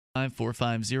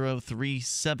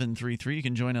450-3733. You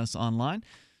can join us online.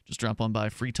 Just drop on by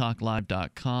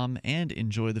freetalklive.com and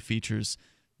enjoy the features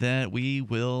that we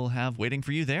will have waiting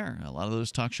for you there. A lot of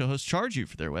those talk show hosts charge you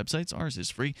for their websites. Ours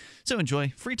is free. So enjoy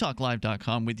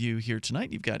freetalklive.com. With you here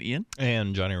tonight, you've got Ian.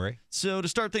 And Johnny Ray. So to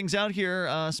start things out here,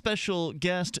 special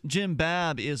guest Jim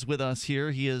Babb is with us here.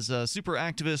 He is a super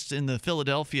activist in the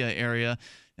Philadelphia area.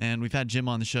 And we've had Jim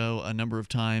on the show a number of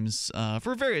times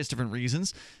for various different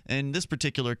reasons. In this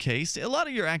particular case, a lot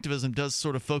of your activism does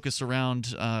sort of focus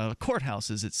around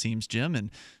courthouses, it seems, Jim. And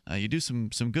you do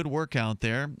some good work out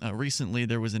there. Recently,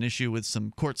 there was an issue with some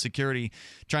court security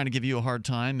trying to give you a hard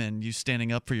time and you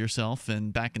standing up for yourself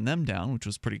and backing them down, which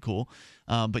was pretty cool.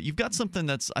 But you've got something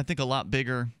that's, I think, a lot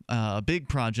bigger, a big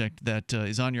project that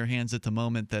is on your hands at the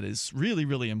moment that is really,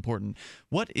 really important.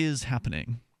 What is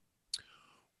happening?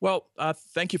 Well,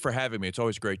 thank you for having me. It's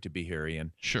always great to be here,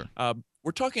 Ian. Sure.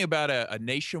 We're talking about a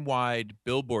nationwide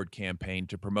billboard campaign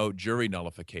to promote jury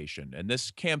nullification. And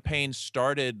this campaign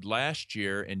started last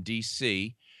year in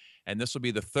D.C., and this will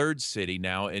be the third city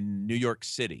now in New York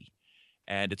City.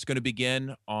 And it's going to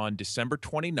begin on December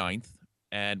 29th.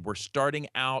 And we're starting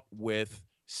out with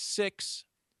 6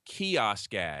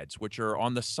 kiosk ads, which are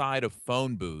on the side of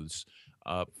phone booths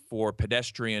for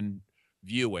pedestrian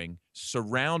viewing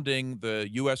surrounding the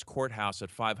U.S. Courthouse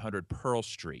at 500 Pearl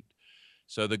Street.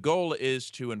 So the goal is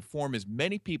to inform as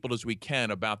many people as we can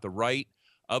about the right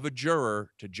of a juror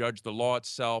to judge the law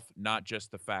itself, not just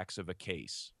the facts of a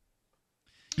case.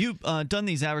 You've done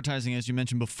these advertising, as you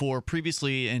mentioned before.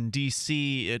 Previously in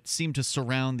D.C., it seemed to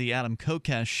surround the Adam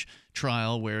Kokesh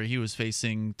trial, where he was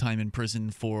facing time in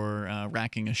prison for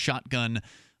racking a shotgun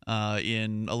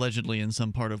allegedly in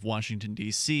some part of Washington,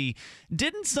 D.C.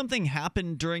 Didn't something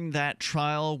happen during that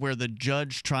trial where the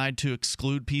judge tried to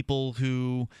exclude people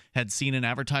who had seen an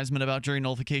advertisement about jury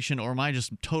nullification, or am I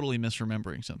just totally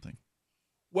misremembering something?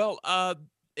 Well,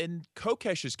 in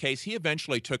Kokesh's case, he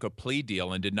eventually took a plea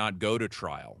deal and did not go to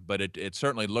trial, but it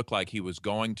certainly looked like he was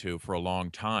going to for a long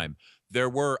time. There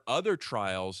were other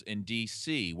trials in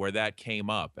D.C. where that came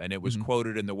up, and it was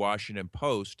quoted in the Washington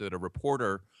Post that a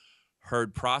reporter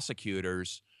heard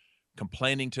prosecutors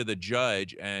complaining to the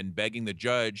judge and begging the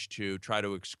judge to try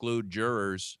to exclude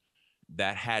jurors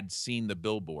that had seen the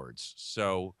billboards.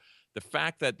 So the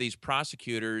fact that these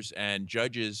prosecutors and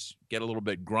judges get a little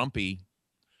bit grumpy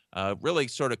really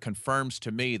sort of confirms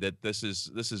to me that this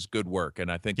is good work,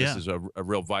 and I think this is a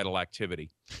real vital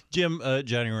activity. Jim,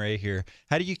 Johnny Ray here.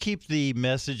 How do you keep the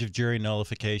message of jury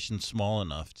nullification small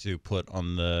enough to put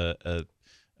on a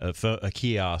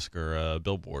kiosk or a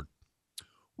billboard?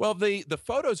 Well, the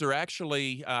photos are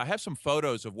actually I have some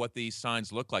photos of what these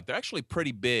signs look like. They're actually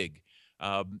pretty big.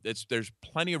 There's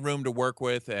plenty of room to work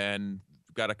with, and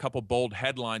we've got a couple bold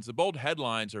headlines. The bold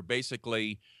headlines are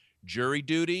basically jury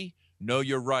duty, know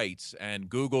your rights, and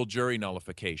Google jury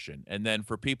nullification. And then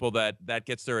for people that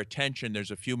gets their attention,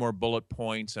 there's a few more bullet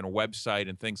points and a website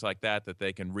and things like that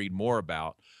they can read more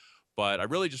about. But I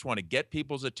really just want to get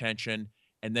people's attention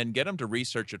and then get them to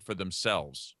research it for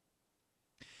themselves.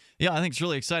 Yeah, I think it's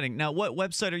really exciting. Now, what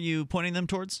website are you pointing them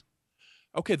towards?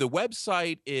 Okay, the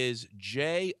website is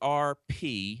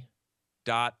jrp.io/NYC.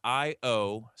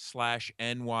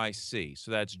 So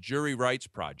that's Jury Rights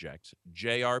Project,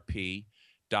 jrp.io/NYC.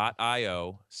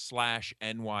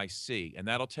 And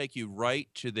that'll take you right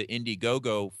to the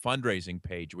Indiegogo fundraising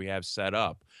page we have set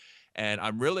up. And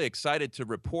I'm really excited to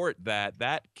report that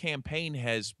that campaign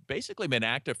has basically been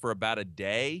active for about a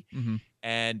day.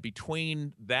 And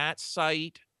between that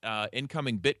site,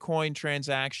 incoming Bitcoin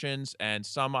transactions, and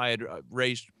some I had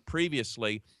raised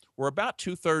previously, we're about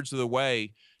 2/3 of the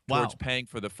way towards paying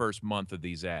for the first month of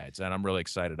these ads, and I'm really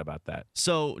excited about that.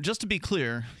 So just to be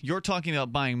clear, you're talking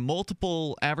about buying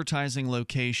multiple advertising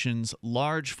locations,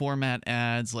 large format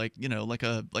ads, like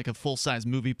a full-size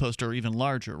movie poster or even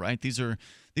larger, right? These are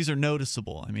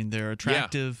noticeable. I mean, they're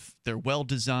attractive, they're well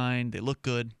designed, they look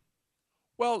good.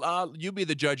 Well, you be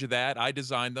the judge of that. I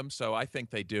designed them, so I think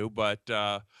they do, but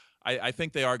I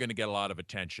think they are going to get a lot of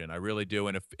attention. I really do.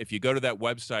 And if you go to that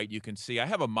website, you can see I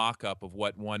have a mock-up of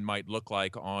what one might look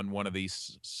like on one of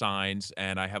these signs,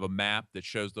 and I have a map that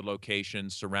shows the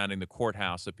locations surrounding the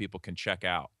courthouse that people can check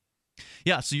out.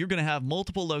 Yeah, so you're going to have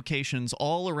multiple locations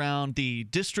all around the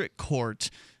district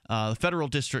court, the federal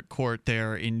district court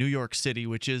there in New York City,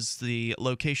 which is the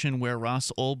location where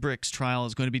Ross Ulbricht's trial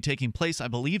is going to be taking place. I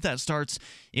believe that starts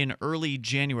in early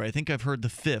January. I think I've heard the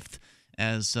 5th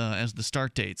as the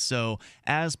start date. So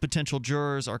as potential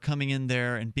jurors are coming in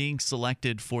there and being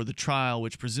selected for the trial,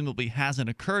 which presumably hasn't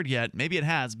occurred yet, maybe it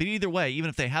has, but either way, even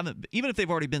if they've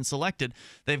already been selected,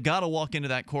 they've got to walk into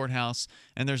that courthouse,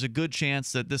 and there's a good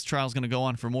chance that this trial is going to go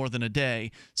on for more than a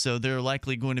day. So they're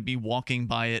likely going to be walking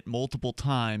by it multiple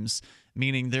times,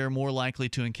 meaning they're more likely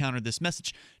to encounter this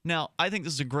message. Now, I think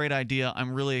this is a great idea.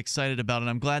 I'm really excited about it.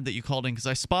 I'm glad that you called in because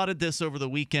I spotted this over the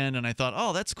weekend and I thought,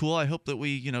 oh, that's cool. I hope that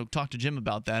we, talk to Jim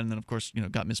about that. And then, of course,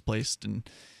 got misplaced and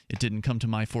it didn't come to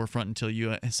my forefront until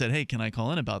you said, hey, can I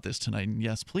call in about this tonight? And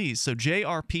yes, please. So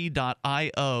jrp.io/NYC.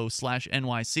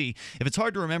 If it's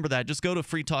hard to remember that, just go to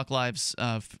Free Talk Live's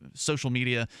social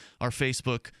media, our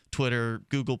Facebook, Twitter,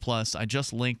 Google+. I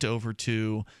just linked over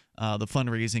to the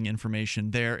fundraising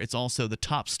information there. It's also the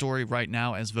top story right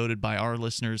now as voted by our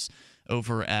listeners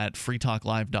over at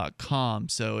freetalklive.com.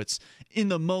 So it's in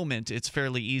the moment, it's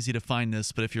fairly easy to find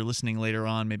this, but if you're listening later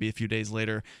on, maybe a few days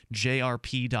later,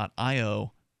 jrp.io/NYC,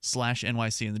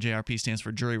 and the JRP stands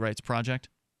for Jury Rights Project.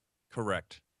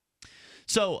 Correct.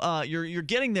 So you're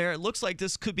getting there. It looks like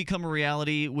this could become a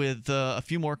reality with a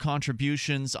few more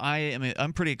contributions.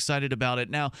 I'm pretty excited about it.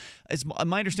 Now, it's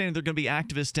my understanding there are going to be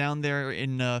activists down there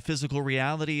in physical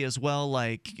reality as well,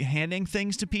 like handing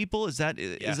things to people. Is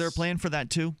there a plan for that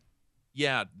too?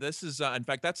 Yeah, this is, in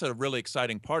fact, that's a really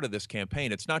exciting part of this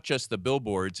campaign. It's not just the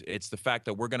billboards. It's the fact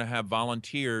that we're going to have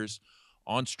volunteers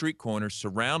on street corners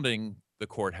surrounding the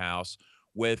courthouse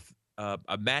with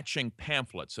a matching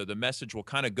pamphlet. So the message will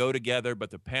kind of go together, but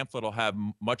the pamphlet will have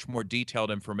much more detailed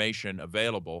information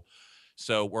available.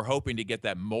 So we're hoping to get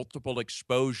that multiple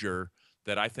exposure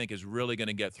that I think is really going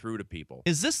to get through to people.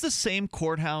 Is this the same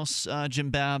courthouse,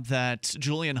 Jim Babb, that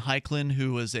Julian Heiklin,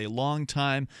 who was a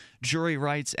longtime jury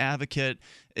rights advocate,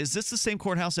 is this the same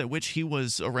courthouse at which he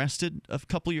was arrested a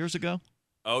couple years ago?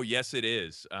 Oh, yes, it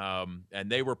is.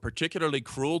 And they were particularly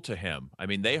cruel to him. I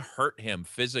mean, they hurt him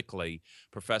physically,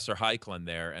 Professor Heiklin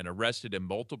there, and arrested him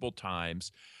multiple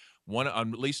times.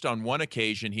 At least on one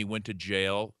occasion, he went to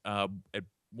jail. At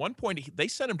one point, they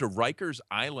sent him to Rikers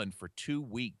Island for 2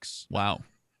 weeks. Wow.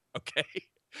 Okay.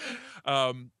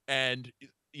 And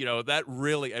that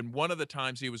really, and one of the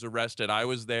times he was arrested, I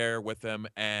was there with him,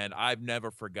 and I've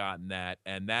never forgotten that.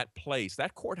 And that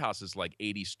courthouse is like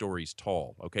 80 stories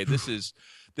tall. Okay. This is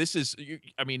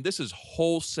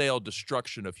wholesale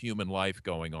destruction of human life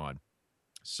going on.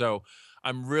 So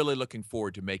I'm really looking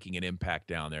forward to making an impact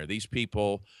down there. These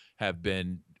people have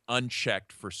been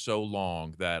unchecked for so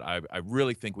long that I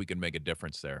really think we can make a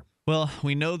difference there. Well,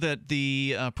 we know that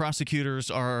the prosecutors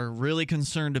are really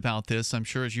concerned about this. I'm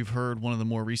sure, as you've heard, one of the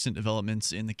more recent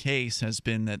developments in the case has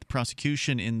been that the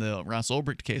prosecution in the Ross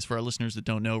Ulbricht case, for our listeners that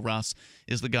don't know, Ross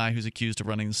is the guy who's accused of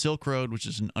running the Silk Road, which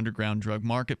is an underground drug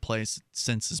marketplace,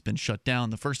 since has been shut down.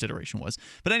 The first iteration was.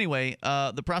 But anyway,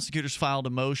 the prosecutors filed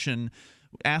a motion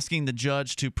asking the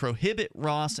judge to prohibit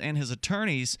Ross and his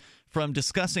attorneys from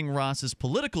discussing Ross's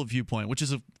political viewpoint, which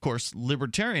is, of course,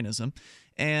 libertarianism.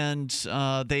 And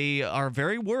they are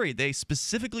very worried. They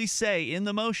specifically say in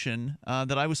the motion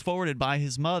that I was forwarded by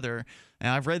his mother,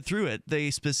 and I've read through it,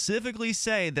 they specifically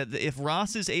say that if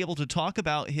Ross is able to talk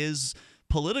about his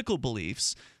political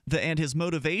beliefs and his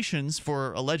motivations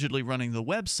for allegedly running the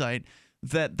website,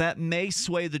 that may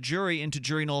sway the jury into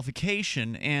jury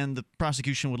nullification, and the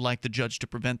prosecution would like the judge to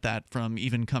prevent that from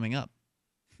even coming up.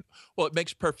 Well, it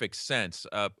makes perfect sense.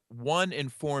 One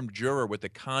informed juror with a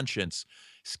conscience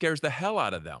scares the hell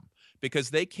out of them because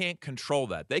they can't control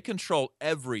that. They control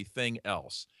everything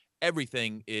else.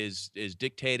 Everything is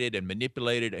dictated and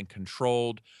manipulated and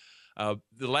controlled. The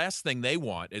last thing they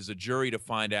want is a jury to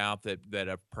find out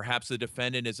that perhaps the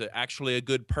defendant is actually a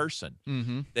good person.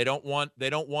 Mm-hmm. They don't want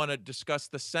to discuss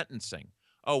the sentencing.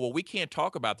 Oh, well, we can't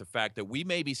talk about the fact that we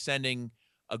may be sending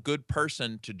a good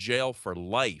person to jail for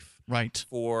life, right?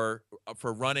 For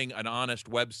running an honest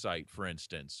website, for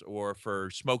instance, or for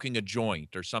smoking a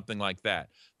joint or something like that.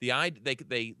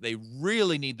 They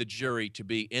really need the jury to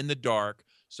be in the dark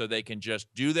so they can just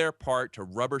do their part to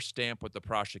rubber stamp what the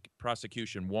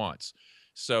prosecution wants.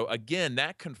 So again,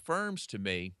 that confirms to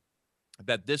me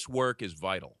that this work is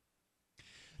vital.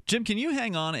 Jim, can you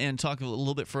hang on and talk a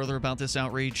little bit further about this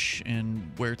outreach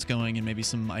and where it's going and maybe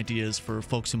some ideas for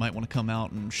folks who might want to come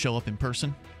out and show up in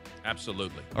person?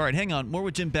 Absolutely. All right, hang on. More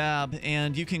with Jim Babb,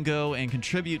 and you can go and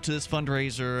contribute to this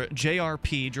fundraiser,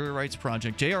 JRP, Jury Rights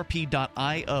Project,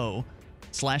 jrp.io/NYC,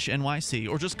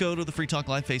 or just go to the Free Talk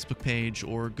Live Facebook page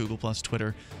or Google+,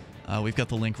 Twitter. We've got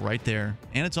the link right there.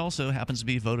 And it also happens to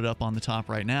be voted up on the top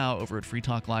right now over at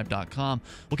freetalklive.com.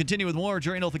 We'll continue with more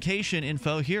jury nullification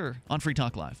info here on Free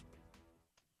Talk Live.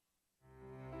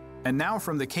 And now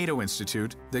from the Cato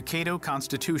Institute, the Cato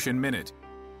Constitution Minute.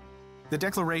 The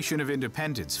Declaration of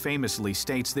Independence famously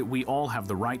states that we all have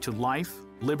the right to life,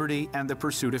 liberty, and the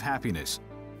pursuit of happiness.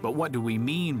 But what do we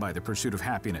mean by the pursuit of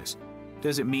happiness?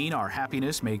 Does it mean our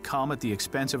happiness may come at the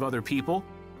expense of other people?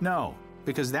 No,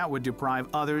 because that would deprive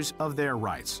others of their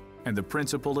rights. And the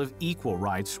principle of equal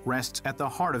rights rests at the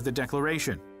heart of the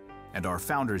Declaration. And our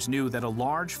founders knew that a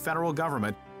large federal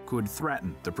government could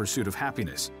threaten the pursuit of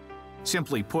happiness.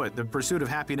 Simply put, the pursuit of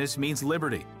happiness means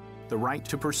liberty, the right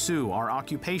to pursue our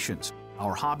occupations,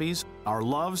 our hobbies, our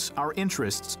loves, our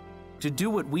interests, to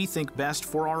do what we think best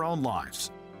for our own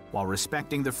lives, while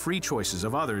respecting the free choices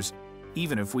of others,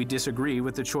 even if we disagree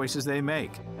with the choices they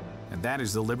make. And that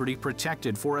is the liberty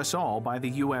protected for us all by the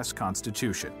U.S.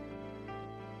 Constitution.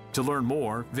 To learn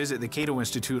more, visit the Cato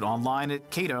Institute online at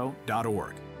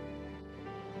cato.org.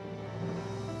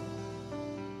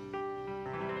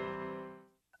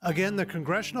 Again, the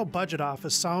Congressional Budget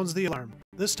Office sounds the alarm.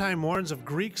 This time warns of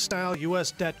Greek-style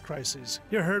U.S. debt crises.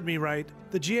 You heard me right.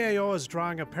 The GAO is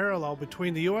drawing a parallel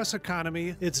between the U.S.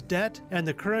 economy, its debt, and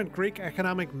the current Greek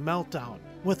economic meltdown.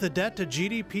 With the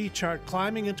debt-to-GDP chart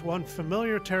climbing into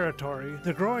unfamiliar territory,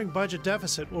 the growing budget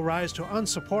deficit will rise to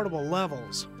unsupportable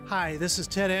levels. Hi, this is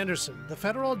Ted Anderson. The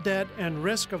Federal Debt and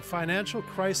Risk of Financial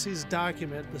Crises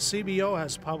document the CBO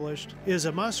has published is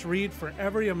a must-read for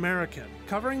every American,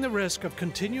 covering the risk of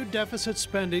continued deficit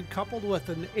spending coupled with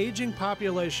an aging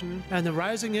population and the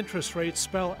rising interest rates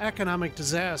spell economic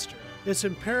disaster. It's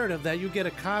imperative that you get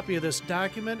a copy of this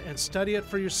document and study it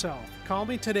for yourself. Call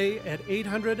me today at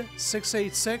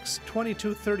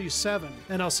 800-686-2237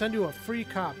 and I'll send you a free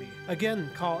copy.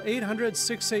 Again, call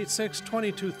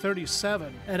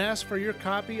 800-686-2237 and ask for your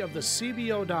copy of the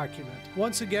CBO document.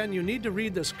 Once again, you need to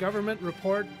read this government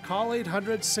report. Call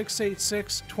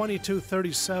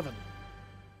 800-686-2237.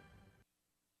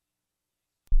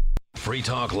 Free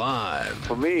Talk Live.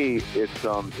 For me, it's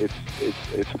fighting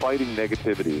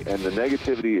negativity, and the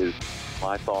negativity is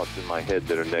my thoughts in my head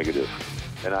that are negative.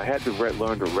 And I had to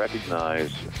learn to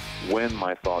recognize when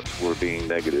my thoughts were being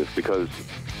negative, because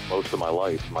most of my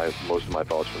life, most of my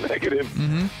thoughts were negative.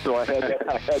 Mm-hmm. So I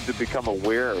had to become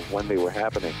aware of when they were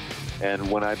happening.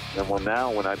 And when I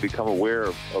become aware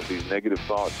of these negative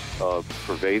thoughts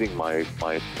pervading my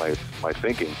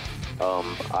thinking,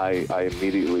 I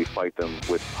immediately fight them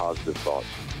with positive thoughts.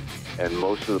 And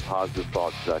most of the positive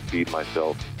thoughts that I feed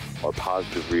myself are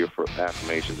positive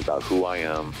affirmations about who I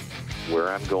am, where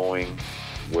I'm going,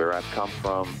 where I've come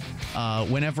from.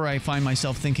 Whenever I find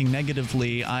myself thinking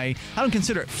negatively, I don't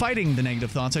consider it fighting the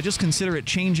negative thoughts. I just consider it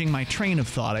changing my train of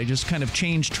thought. I just kind of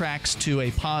change tracks to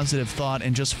a positive thought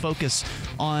and just focus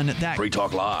on that. Free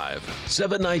Talk Live,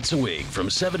 7 nights a week from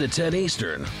 7 to 10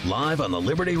 Eastern, live on the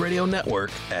Liberty Radio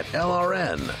Network at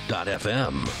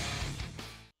LRN.FM.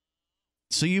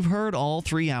 So you've heard all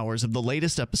 3 hours of the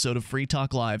latest episode of Free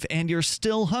Talk Live, and you're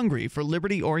still hungry for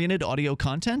liberty-oriented audio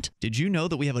content? Did you know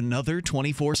that we have another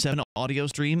 24/7 audio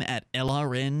stream at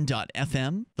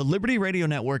LRN.FM? The Liberty Radio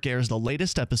Network airs the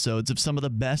latest episodes of some of the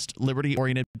best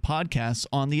liberty-oriented podcasts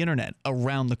on the internet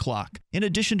around the clock. In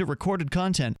addition to recorded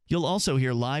content, you'll also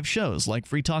hear live shows like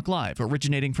Free Talk Live,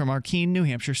 originating from our Keene, New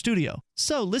Hampshire studio.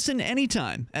 So listen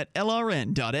anytime at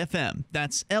LRN.FM.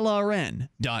 That's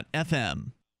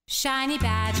LRN.FM. Shiny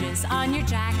badges on your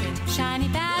jacket, shiny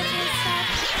badges.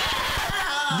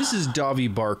 This is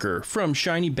Davi Barker from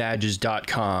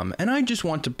ShinyBadges.com, and I just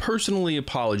want to personally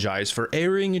apologize for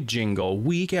airing a jingle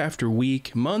week after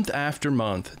week, month after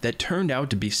month, that turned out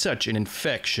to be such an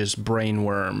infectious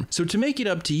brainworm. So to make it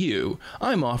up to you,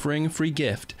 I'm offering a free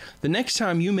gift. The next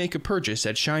time you make a purchase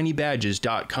at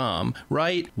ShinyBadges.com,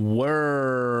 write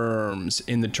worms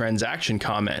in the transaction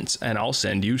comments, and I'll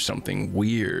send you something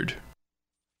weird.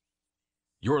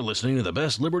 You're listening to the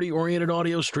best liberty-oriented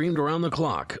audio streamed around the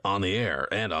clock, on the air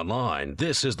and online.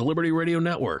 This is the Liberty Radio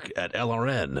Network at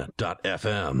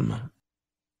LRN.FM.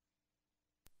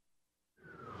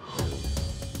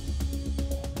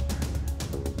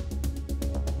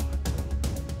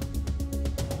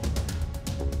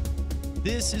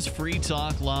 This is Free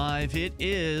Talk Live. It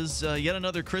is yet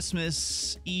another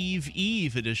Christmas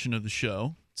Eve edition of the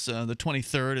show. It's the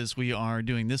 23rd as we are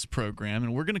doing this program,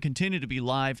 and we're going to continue to be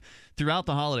live throughout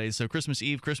the holidays. So Christmas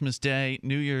Eve, Christmas Day,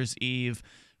 New Year's Eve,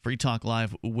 Free Talk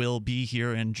Live will be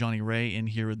here, and Johnny Ray in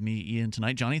here with me, Ian,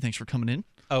 tonight. Johnny, thanks for coming in.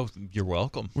 Oh, you're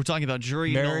welcome. We're talking about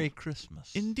jury Merry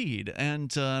Christmas. Indeed,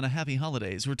 and a happy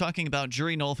holidays. We're talking about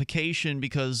jury nullification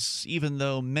because even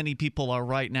though many people are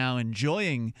right now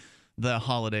enjoying the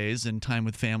holidays and time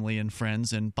with family and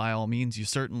friends, and by all means, you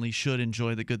certainly should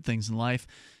enjoy the good things in life,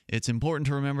 It's important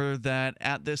to remember that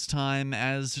at this time,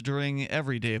 as during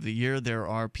every day of the year, there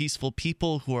are peaceful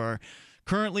people who are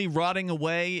currently rotting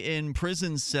away in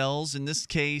prison cells. In this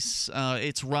case,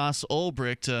 it's Ross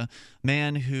Ulbricht, a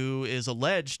man who is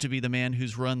alleged to be the man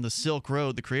who's run the Silk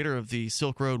Road, the creator of the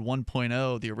Silk Road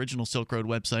 1.0, the original Silk Road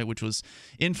website, which was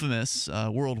infamous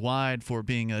worldwide for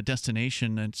being a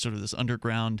destination and sort of this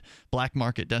underground black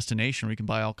market destination where you can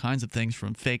buy all kinds of things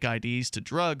from fake IDs to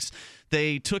drugs.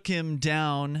 They took him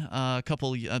down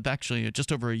actually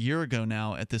just over a year ago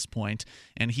now at this point,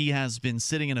 and he has been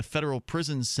sitting in a federal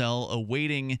prison cell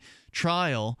awaiting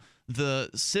trial. The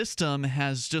system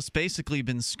has just basically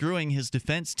been screwing his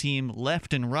defense team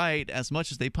left and right as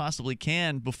much as they possibly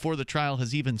can before the trial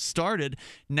has even started.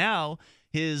 Now,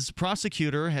 his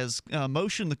prosecutor has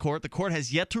motioned the court. The court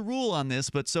has yet to rule on this,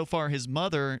 but so far his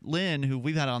mother, Lynn, who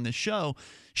we've had on this show,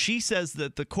 she says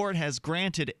that the court has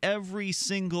granted every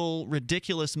single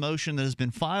ridiculous motion that has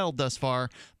been filed thus far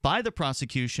by the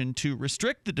prosecution to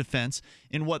restrict the defense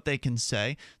in what they can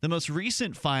say. The most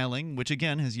recent filing, which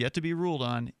again has yet to be ruled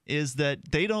on, is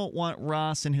that they don't want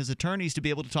Ross and his attorneys to be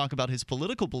able to talk about his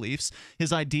political beliefs,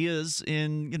 his ideas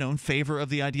in favor of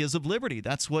the ideas of liberty.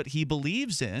 That's what he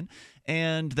believes in,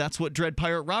 and that's what Dread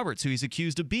Pirate Roberts, who he's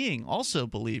accused of being, also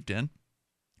believed in.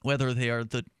 Whether they are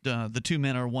the two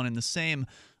men are one and the same,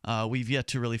 we've yet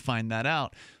to really find that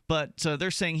out. But they're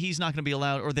saying he's not going to be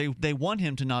allowed, or they want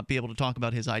him to not be able to talk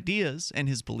about his ideas and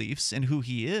his beliefs and who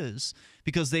he is,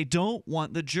 because they don't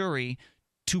want the jury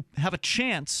to have a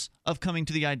chance of coming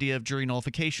to the idea of jury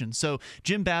nullification. So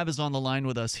Jim Babb is on the line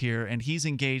with us here, and he's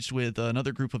engaged with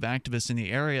another group of activists in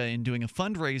the area in doing a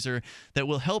fundraiser that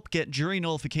will help get jury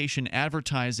nullification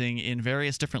advertising in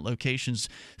various different locations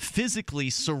physically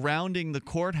surrounding the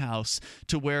courthouse,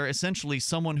 to where essentially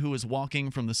someone who is walking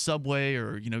from the subway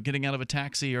or getting out of a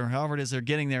taxi or however it is they're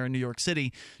getting there in New York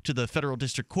City to the federal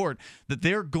district court, that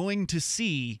they're going to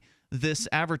see this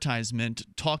advertisement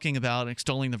talking about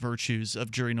extolling the virtues of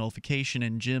jury nullification.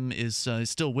 And Jim is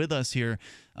still with us here.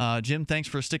 Jim, thanks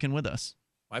for sticking with us.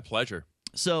 My pleasure.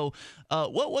 So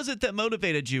what was it that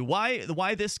motivated you?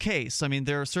 Why this case? I mean,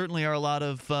 there certainly are a lot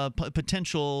of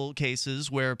potential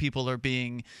cases where people are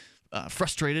being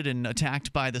frustrated and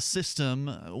attacked by the system.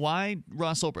 Why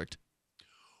Ross Ulbricht?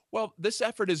 Well, this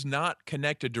effort is not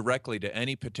connected directly to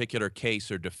any particular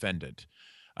case or defendant.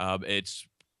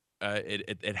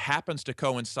 It happens to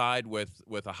coincide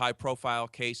with a high-profile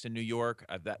case in New York.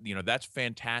 That's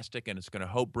fantastic, and it's going to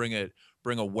help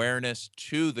bring awareness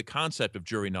to the concept of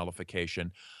jury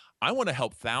nullification. I want to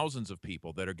help thousands of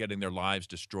people that are getting their lives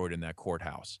destroyed in that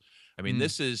courthouse. I mean,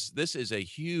 this is a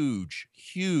huge,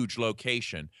 huge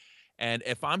location, and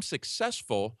if I'm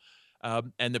successful,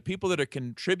 and the people that are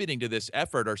contributing to this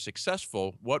effort are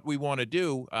successful, what we want to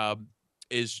do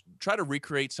is try to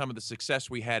recreate some of the success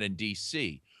we had in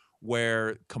D.C.,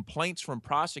 where complaints from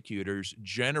prosecutors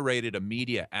generated a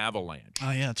media avalanche. Oh,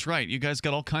 yeah, that's right. You guys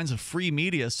got all kinds of free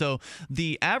media. So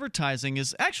the advertising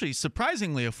is actually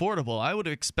surprisingly affordable. I would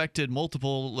have expected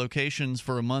multiple locations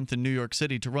for a month in New York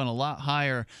City to run a lot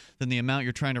higher than the amount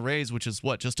you're trying to raise, which is,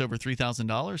 what, just over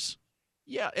 $3,000?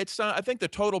 Yeah, it's. I think the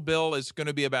total bill is going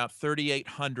to be about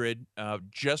 $3,800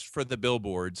 just for the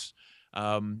billboards.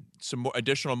 Some more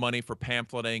additional money for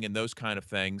pamphleting and those kind of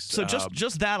things. So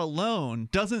just that alone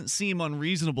doesn't seem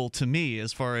unreasonable to me,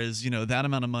 as far as that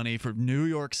amount of money for New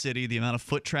York City. The amount of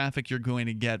foot traffic you're going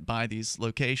to get by these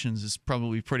locations is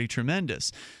probably pretty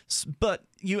tremendous. But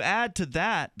you add to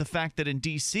that the fact that in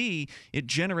D.C. it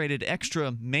generated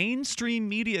extra mainstream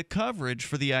media coverage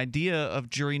for the idea of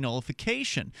jury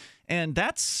nullification, and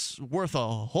that's worth a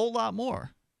whole lot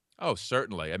more. Oh,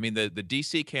 certainly. I mean, the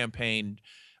D.C. campaign.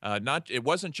 It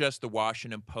wasn't just the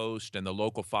Washington Post and the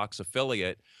local Fox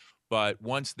affiliate, but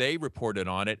once they reported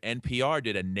on it, NPR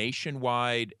did a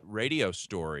nationwide radio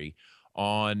story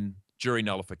on jury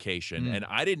nullification, and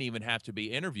I didn't even have to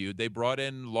be interviewed. They brought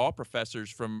in law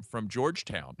professors from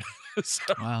Georgetown.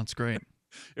 So wow, that's great.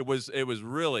 It was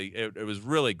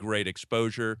really great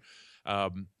exposure. So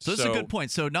this is a good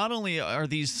point. So not only are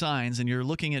these signs, and you're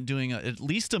looking at doing at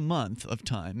least a month of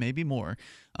time, maybe more,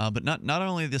 but not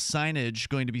only the signage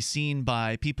going to be seen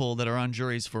by people that are on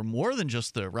juries for more than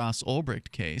just the Ross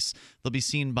Ulbricht case, they'll be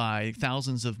seen by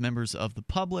thousands of members of the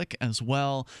public as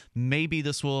well. Maybe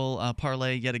this will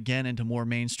parlay yet again into more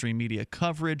mainstream media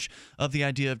coverage of the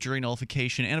idea of jury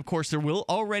nullification. And of course, there will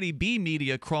already be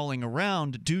media crawling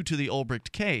around due to the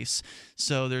Ulbricht case.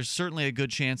 So there's certainly a good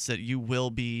chance that you will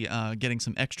be getting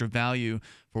some extra value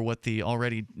for what the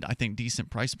already, I think, decent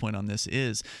price point on this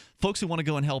is. Folks who want to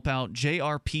go and help out,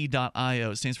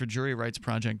 jrp.io, stands for Jury Rights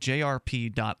Project,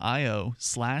 jrp.io/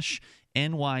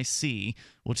 NYC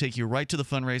will take you right to the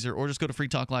fundraiser, or just go to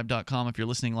freetalklive.com if you're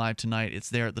listening live tonight. It's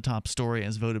there at the top story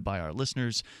as voted by our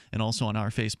listeners, and also on our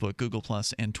Facebook, Google+,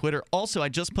 and Twitter. Also, I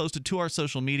just posted to our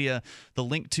social media the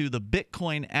link to the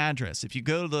Bitcoin address. If you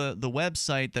go to the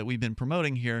website that we've been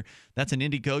promoting here, that's an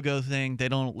Indiegogo thing. They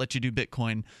don't let you do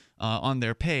Bitcoin on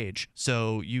their page.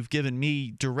 So you've given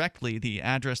me directly the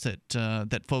address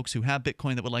that folks who have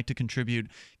Bitcoin that would like to contribute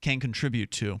can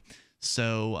contribute to.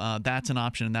 So that's an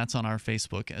option, and that's on our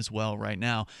Facebook as well right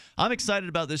now. I'm excited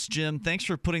about this, Jim. Thanks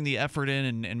for putting the effort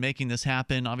in and making this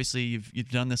happen. Obviously, you've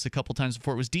done this a couple times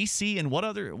before. It was D.C. and what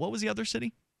was the other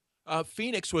city?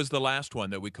 Phoenix was the last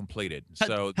one that we completed.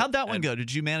 How'd that one go?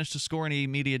 Did you manage to score any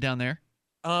media down there?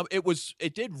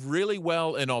 It did really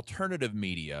well in alternative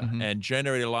media and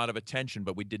generated a lot of attention,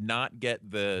 but we did not get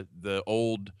the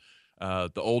old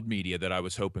media that I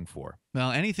was hoping for.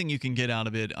 Well, anything you can get out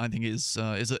of it, I think, is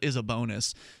a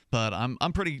bonus. But I'm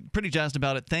pretty jazzed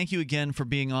about it. Thank you again for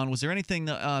being on. Was there anything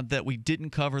that we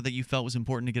didn't cover that you felt was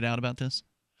important to get out about this?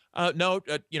 No,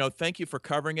 thank you for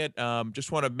covering it.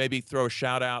 Just want to maybe throw a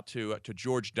shout out to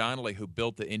George Donnelly, who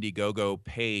built the Indiegogo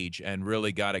page and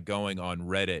really got it going on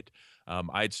Reddit.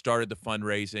 I had started the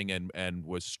fundraising and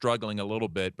was struggling a little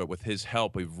bit, but with his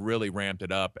help, we've really ramped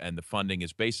it up, and the funding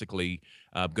is basically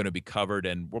going to be covered,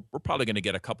 and we're probably going to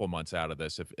get a couple months out of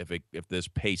this if this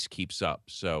pace keeps up.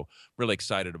 So really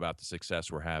excited about the success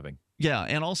we're having. Yeah,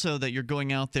 and also that you're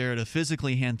going out there to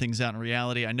physically hand things out in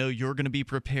reality. I know you're going to be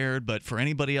prepared, but for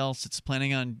anybody else that's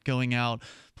planning on going out,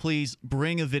 please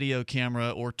bring a video camera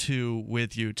or two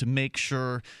with you to make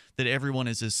sure that everyone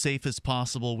is as safe as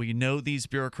possible. We know these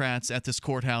bureaucrats at this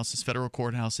courthouse, this federal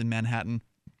courthouse in Manhattan.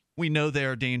 We know they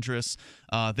are dangerous.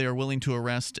 They are willing to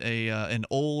arrest an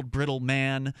old, brittle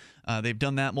man. They've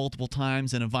done that multiple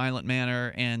times in a violent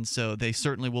manner, and so they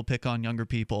certainly will pick on younger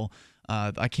people.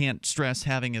 I can't stress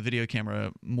having a video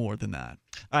camera more than that.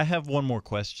 I have one more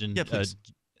question. Yeah, please.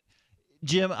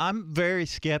 Jim, I'm very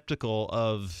skeptical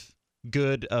of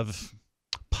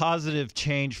positive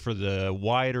change for the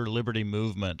wider liberty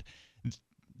movement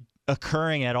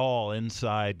occurring at all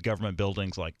inside government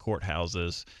buildings like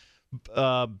courthouses.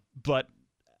 But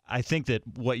I think that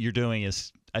what you're doing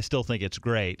I still think it's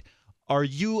great. Are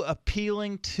you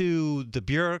appealing to the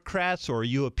bureaucrats, or are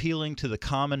you appealing to the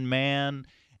common man?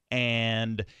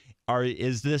 And are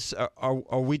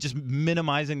we just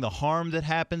minimizing the harm that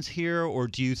happens here, or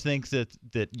do you think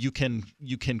that you can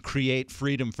create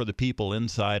freedom for the people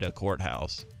inside a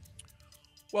courthouse?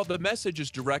 Well, the message is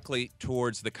directly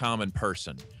towards the common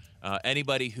person.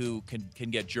 Anybody who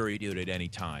can get jury duty at any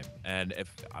time. And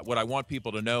what I want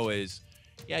people to know is,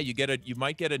 yeah, you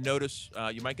might get a notice,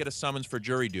 you might get a summons for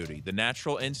jury duty. The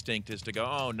natural instinct is to go,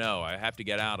 oh no, I have to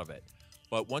get out of it.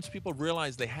 But once people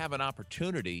realize they have an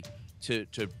opportunity to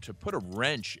put a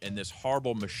wrench in this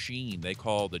horrible machine they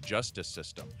call the justice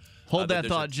system. Hold that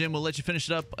thought, Jim. We'll let you finish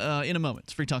it up in a moment.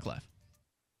 It's Free Talk Live.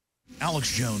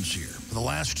 Alex Jones here. For the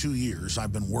last 2 years,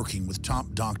 I've been working with top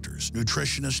doctors,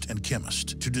 nutritionists, and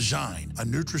chemists to design a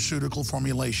nutraceutical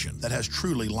formulation that has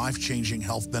truly life-changing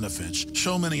health benefits.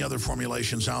 So many other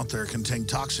formulations out there contain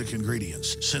toxic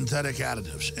ingredients, synthetic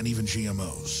additives, and even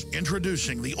GMOs.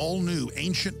 Introducing the all-new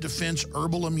Ancient Defense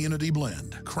Herbal Immunity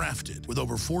Blend, crafted with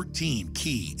over 14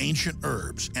 key ancient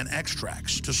herbs and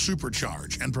extracts to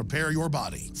supercharge and prepare your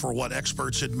body for what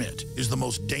experts admit is the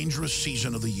most dangerous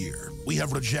season of the year. We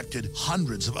have rejected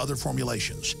hundreds of other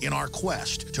formulations in our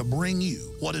quest to bring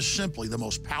you what is simply the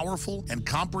most powerful and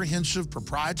comprehensive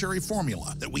proprietary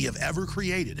formula that we have ever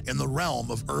created in the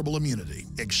realm of herbal immunity.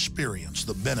 Experience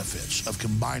the benefits of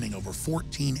combining over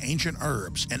 14 ancient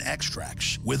herbs and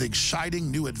extracts with exciting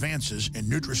new advances in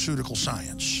nutraceutical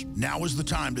science. Now is the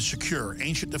time to secure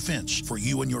Ancient Defense for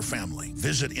you and your family.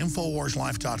 Visit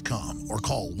InfoWarsLife.com or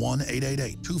call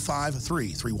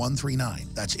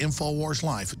 1-888-253-3139. That's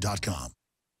InfoWarsLife.com.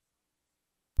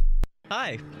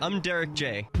 Hi, I'm Derek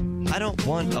J. I don't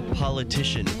want a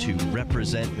politician to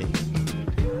represent me.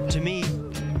 To me,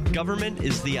 government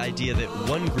is the idea that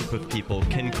one group of people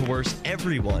can coerce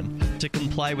everyone to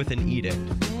comply with an edict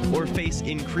or face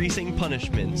increasing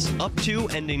punishments up to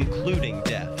and including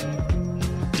death.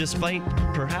 Despite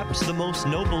perhaps the most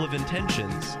noble of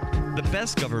intentions, the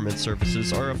best government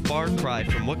services are a far cry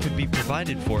from what could be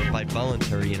provided for by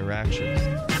voluntary interactions.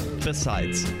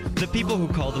 Besides, the people who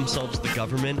call themselves the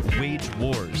government wage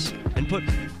wars and put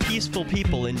peaceful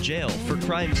people in jail for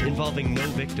crimes involving no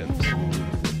victims.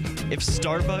 If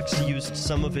Starbucks used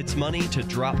some of its money to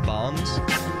drop bombs,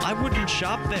 I wouldn't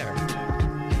shop there.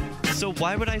 So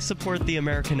why would I support the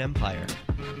American empire?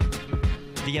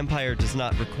 The empire does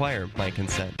not require my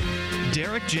consent.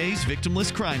 Derek J's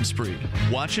Victimless Crime Spree.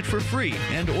 Watch it for free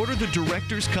and order the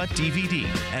Director's Cut DVD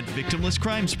at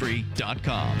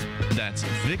victimlesscrimespree.com. That's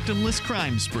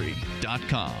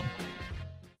victimlesscrimespree.com.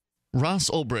 Ross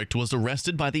Ulbricht was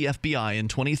arrested by the FBI in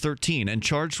 2013 and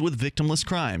charged with victimless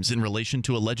crimes in relation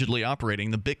to allegedly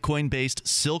operating the Bitcoin-based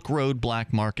Silk Road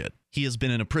black market. He has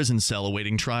been in a prison cell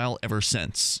awaiting trial ever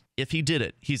since. If he did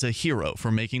it, he's a hero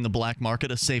for making the black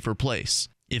market a safer place.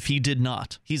 If he did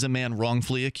not, he's a man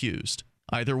wrongfully accused.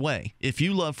 Either way, if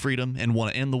you love freedom and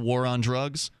want to end the war on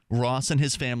drugs, Ross and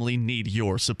his family need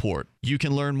your support. You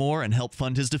can learn more and help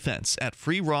fund his defense at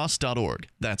freeross.org.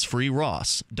 That's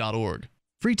freeross.org.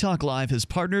 Free Talk Live has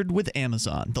partnered with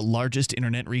Amazon, the largest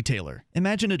internet retailer.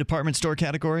 Imagine a department store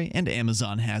category, and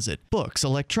Amazon has it. Books,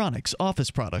 electronics,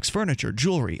 office products, furniture,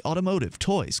 jewelry, automotive,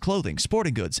 toys, clothing,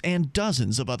 sporting goods, and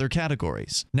dozens of other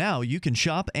categories. Now you can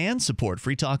shop and support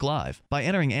Free Talk Live by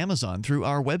entering Amazon through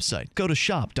our website. Go to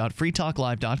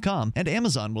shop.freetalklive.com, and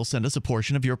Amazon will send us a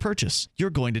portion of your purchase.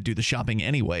 You're going to do the shopping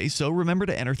anyway, so remember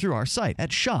to enter through our site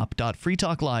at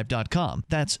shop.freetalklive.com.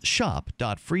 That's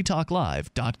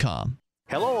shop.freetalklive.com.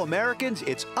 Hello, Americans.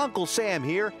 It's Uncle Sam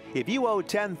here. If you owe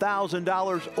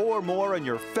 $10,000 or more on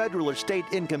your federal or state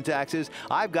income taxes,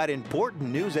 I've got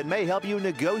important news that may help you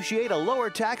negotiate a lower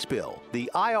tax bill. The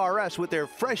IRS, with their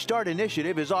Fresh Start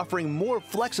initiative, is offering more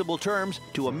flexible terms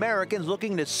to Americans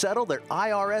looking to settle their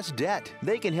IRS debt.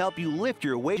 They can help you lift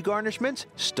your wage garnishments,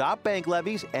 stop bank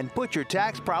levies, and put your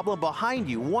tax problem behind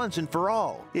you once and for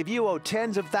all. If you owe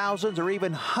tens of thousands or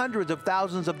even hundreds of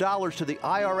thousands of dollars to the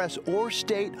IRS or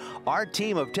state, our team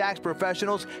of tax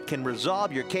professionals can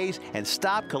resolve your case and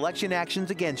stop collection actions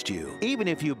against you. Even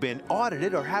if you've been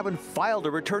audited or haven't filed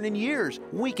a return in years,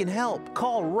 we can help.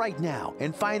 Call right now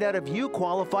and find out if you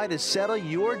qualify to settle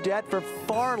your debt for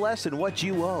far less than what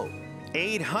you owe.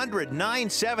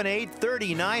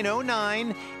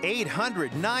 800-978-3909,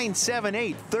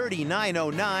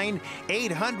 800-978-3909,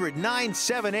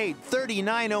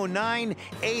 800-978-3909,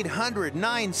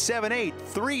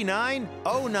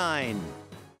 800-978-3909.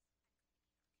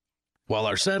 While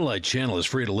our satellite channel is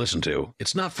free to listen to,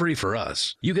 it's not free for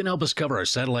us. You can help us cover our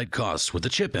satellite costs with the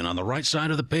chip-in on the right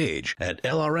side of the page at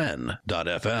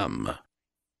lrn.fm.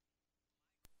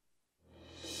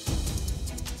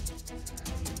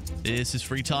 This is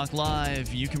Free Talk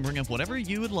Live. You can bring up whatever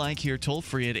you would like here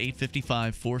toll-free at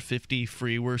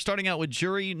 855-450-FREE. We're starting out with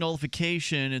jury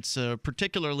nullification. It's a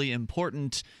particularly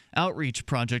important outreach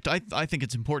project. I think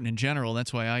it's important in general.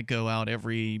 That's why I go out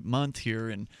every month here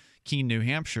in Keene, New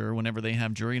Hampshire, whenever they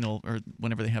have jury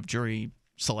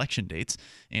selection dates,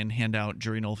 and hand out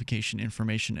jury nullification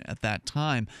information at that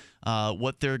time.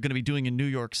 What they're going to be doing in New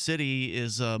York City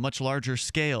is a much larger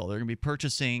scale. They're going to be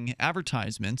purchasing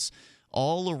advertisements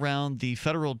all around the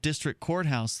federal district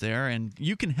courthouse there, and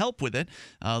you can help with it.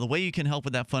 The way you can help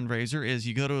with that fundraiser is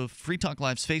you go to Free Talk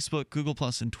Live's Facebook, Google+,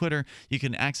 and Twitter. You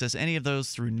can access any of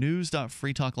those through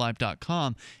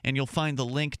news.freetalklive.com, and you'll find the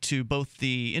link to both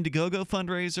the Indiegogo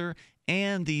fundraiser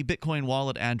and the Bitcoin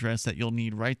wallet address that you'll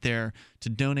need right there to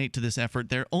donate to this effort.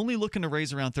 They're only looking to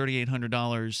raise around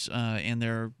 $3,800, and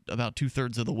they're about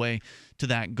two-thirds of the way to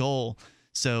that goal.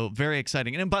 So very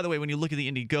exciting. And by the way, when you look at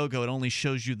the Indiegogo, it only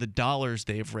shows you the dollars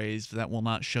they've raised. That will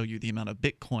not show you the amount of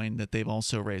Bitcoin that they've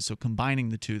also raised. So combining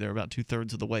the two, they're about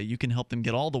two-thirds of the way. You can help them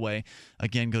get all the way.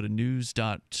 Again, go to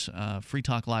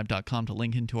news.freetalklive.com to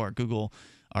link into our Google,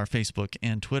 our Facebook,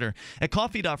 and Twitter. At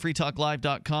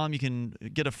coffee.freetalklive.com, you can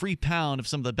get a free pound of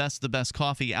some of the best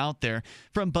coffee out there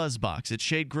from BuzzBox. It's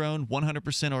shade-grown,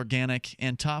 100% organic,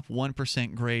 and top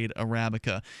 1% grade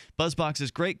Arabica. BuzzBox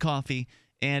is great coffee,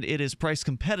 and it is priced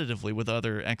competitively with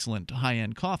other excellent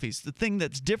high-end coffees. The thing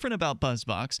that's different about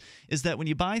BuzzBox is that when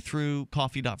you buy through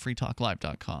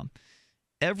coffee.freetalklive.com,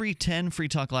 every 10 Free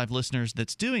Talk Live listeners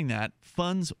that's doing that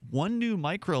funds one new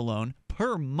microloan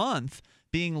per month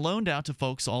being loaned out to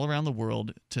folks all around the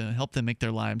world to help them make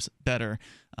their lives better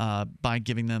by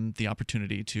giving them the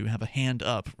opportunity to have a hand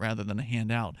up rather than a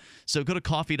hand out. So go to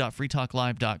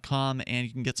coffee.freetalklive.com and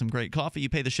you can get some great coffee. You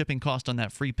pay the shipping cost on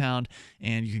that free pound,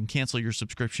 and you can cancel your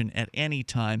subscription at any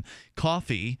time.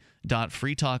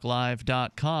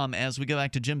 Coffee.freetalklive.com. As we go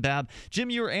back to Jim Babb. Jim,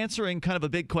 you were answering kind of a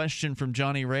big question from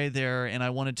Johnny Ray there, and I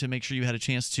wanted to make sure you had a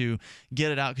chance to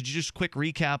get it out. Could you just quick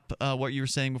recap what you were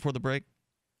saying before the break?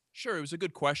 Sure, it was a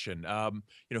good question.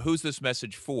 Who's this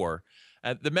message for?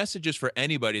 The message is for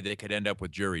anybody that could end up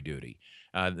with jury duty,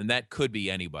 and that could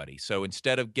be anybody. So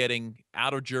instead of getting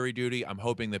out of jury duty, I'm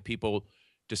hoping that people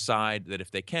decide that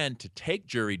if they can, to take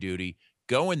jury duty,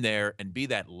 go in there and be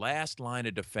that last line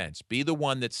of defense. Be the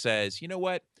one that says, you know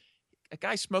what? a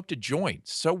guy smoked a joint.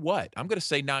 So what? I'm going to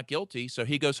say not guilty. So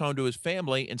he goes home to his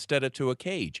family instead of to a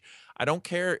cage. I don't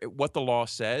care what the law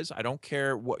says. I don't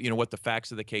care what the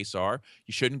facts of the case are.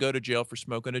 You shouldn't go to jail for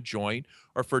smoking a joint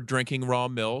or for drinking raw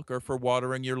milk or for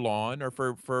watering your lawn or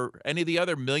for any of the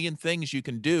other million things you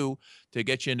can do to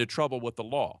get you into trouble with the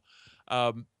law.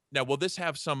 Now, will this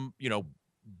have some,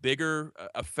 bigger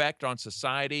effect on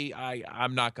society?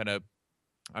 I'm not going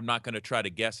to try to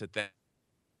guess at that.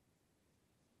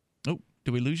 Oh,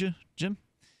 did we lose you, Jim?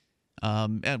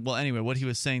 Well, anyway, what he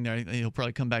was saying there, he'll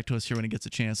probably come back to us here when he gets a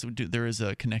chance. There is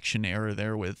a connection error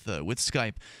there with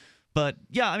Skype. But,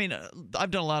 yeah, I mean,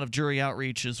 I've done a lot of jury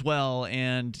outreach as well,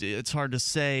 and it's hard to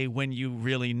say when you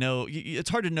really know. It's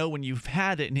hard to know when you've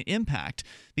had an impact,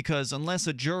 because unless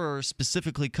a juror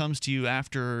specifically comes to you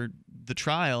after the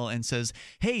trial and says,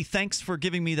 hey, thanks for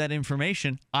giving me that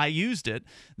information, I used it,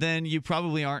 then you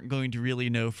probably aren't going to really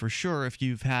know for sure if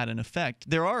you've had an effect.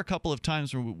 There are a couple of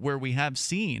times where we have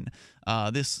seen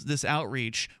this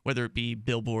outreach, whether it be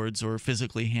billboards or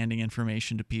physically handing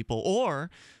information to people,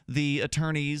 or the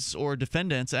attorneys or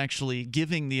defendants actually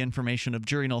giving the information of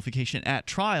jury nullification at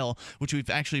trial, which we've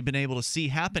actually been able to see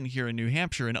happen here in New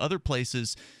Hampshire. In other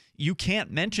places, you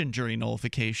can't mention jury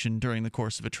nullification during the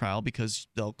course of a trial because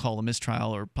they'll call a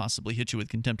mistrial or possibly hit you with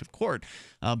contempt of court.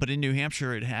 But in New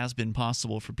Hampshire, it has been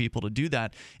possible for people to do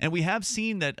that. And we have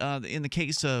seen that in the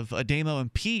case of Adamo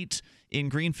and Pete in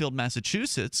Greenfield,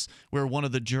 Massachusetts, where one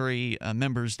of the jury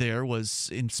members there was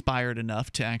inspired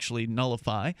enough to actually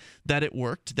nullify, that it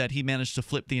worked, that he managed to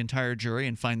flip the entire jury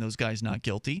and find those guys not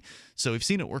guilty. So we've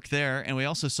seen it work there, and we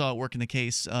also saw it work in the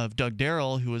case of Doug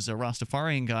Darrell, who was a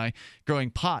Rastafarian guy growing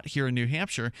pot here in New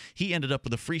Hampshire. He ended up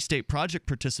with a Free State Project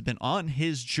participant on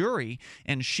his jury,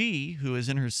 and she, who is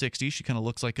in her 60s, she kind of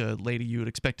looks like a lady you would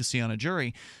expect to see on a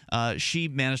jury, she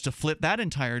managed to flip that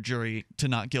entire jury to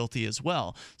not guilty as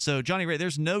well. So, Jonny Ray,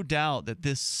 there's no doubt that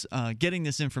this getting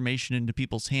this information into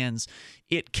people's hands,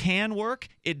 it can work.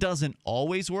 It doesn't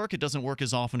always work. It doesn't work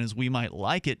as often as we might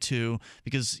like it to,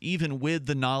 because even with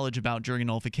the knowledge about jury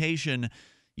nullification,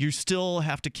 you still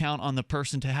have to count on the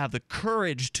person to have the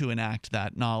courage to enact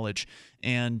that knowledge.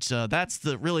 And that's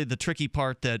really the tricky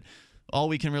part that all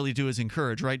we can really do is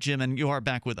encourage, right, Jim? And you are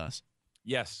back with us.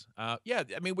 Yes. Yeah,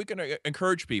 I mean, we can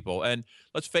encourage people. And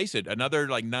let's face it, another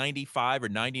like 95 or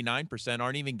 99%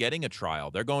 aren't even getting a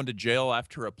trial. They're going to jail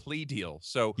after a plea deal.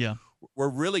 So yeah, we're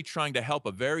really trying to help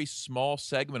a very small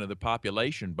segment of the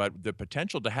population, but the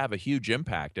potential to have a huge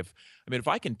impact. If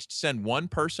I can send one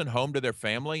person home to their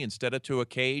family instead of to a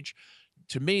cage,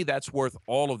 to me, that's worth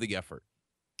all of the effort.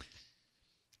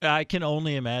 I can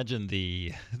only imagine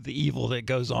the evil that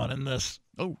goes on in this.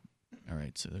 Oh, all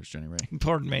right. So there's Jonny Ray.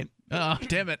 Pardon me. Oh,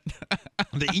 damn it.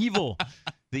 the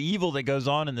evil that goes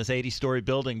on in this 80-story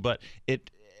building, but it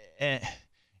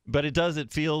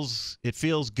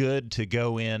feels good to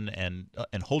go in and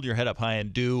hold your head up high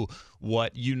and do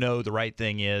what the right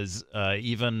thing is,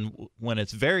 even when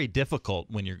it's very difficult,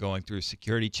 when you're going through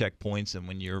security checkpoints and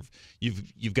when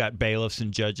you've got bailiffs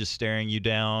and judges staring you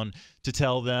down, to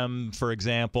tell them, for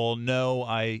example, no,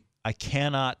 I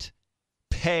cannot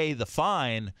pay the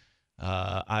fine.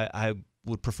 I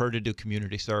would prefer to do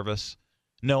community service.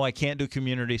 No, I can't do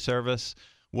community service.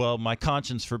 Well, my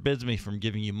conscience forbids me from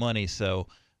giving you money, so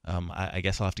I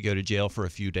guess I'll have to go to jail for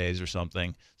a few days or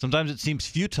something. Sometimes it seems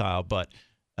futile, but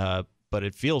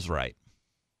it feels right.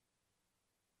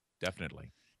 Definitely.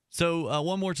 So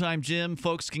one more time, Jim,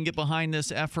 folks can get behind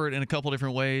this effort in a couple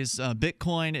different ways.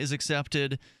 Bitcoin is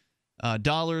accepted.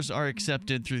 Dollars are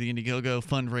accepted through the Indiegogo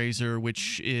fundraiser,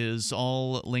 which is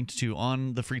all linked to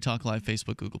on the Free Talk Live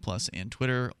Facebook, Google+, and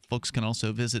Twitter. Folks can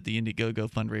also visit the Indiegogo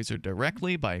fundraiser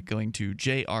directly by going to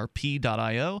jrp.io/NYC.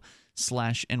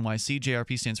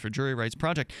 JRP stands for Jury Rights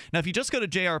Project. Now, if you just go to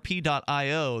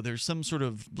jrp.io, there's some sort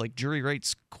of like jury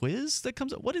rights quiz that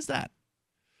comes up. What is that?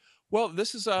 Well,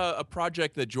 this is a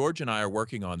project that George and I are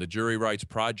working on, the Jury Rights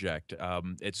Project.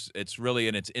 It's really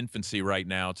in its infancy right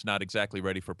now. It's not exactly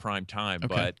ready for prime time,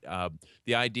 okay. But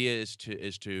the idea is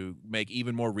to make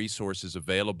even more resources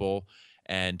available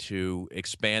and to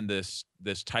expand this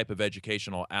type of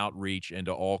educational outreach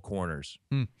into all corners.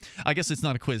 I guess it's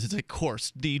not a quiz, it's a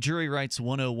course, the Jury Rights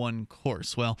 101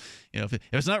 course. Well, if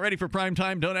it's not ready for prime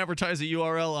time, don't advertise a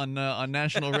URL on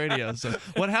national radio. So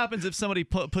what happens if somebody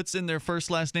puts in their first,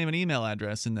 last name, and email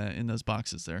address in those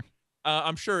boxes there?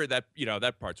 I'm sure that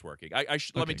that part's working.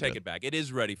 Let me take it back. It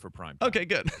is ready for prime time. Okay,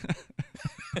 good.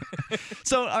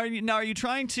 So are you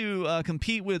trying to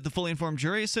compete with the Fully Informed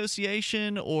Jury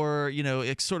Association, or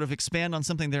sort of expand on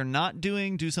something they're not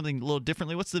doing, do something a little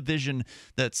differently? What's the vision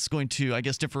that's going to, I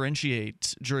guess,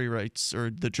 differentiate jury rights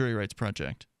or the Jury Rights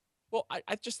Project? Well,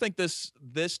 I just think this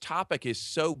topic is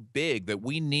so big that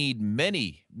we need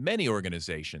many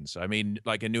organizations. I mean,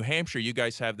 like in New Hampshire, you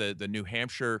guys have the New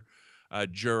Hampshire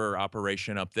juror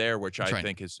operation up there, which That's I right.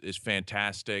 think is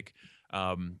fantastic.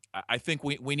 I think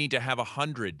we need to have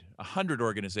 100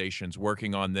 organizations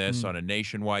working on this on a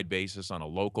nationwide basis, on a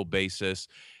local basis.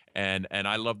 And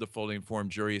I love the Fully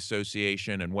Informed Jury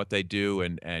Association and what they do.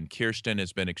 And Kirsten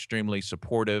has been extremely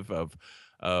supportive of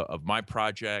my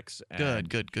projects. And,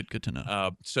 Good to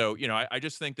know. so, I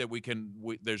just think that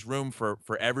there's room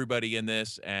for everybody in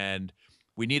this, and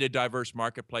we need a diverse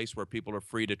marketplace where people are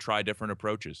free to try different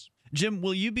approaches. Jim,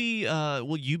 will you be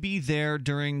there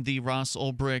during the Ross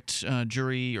Ulbricht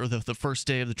jury, or the first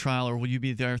day of the trial, or will you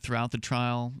be there throughout the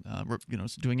trial,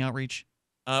 doing outreach?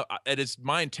 It is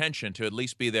my intention to at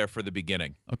least be there for the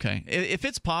beginning. Okay. If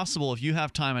it's possible, if you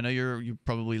have time, I know you're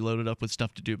probably loaded up with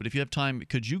stuff to do, but if you have time,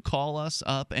 could you call us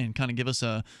up and kind of give us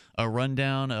a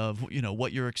rundown of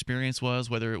what your experience was,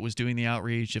 whether it was doing the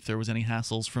outreach, if there was any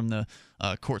hassles from the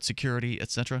court security,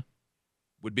 etc.?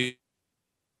 Would be.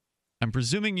 I'm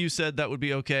presuming you said that would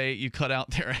be okay. You cut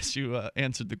out there as you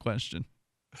answered the question.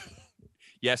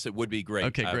 Yes, it would be great.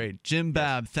 Okay, great. Jim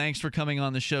Babb, thanks for coming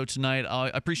on the show tonight.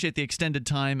 I appreciate the extended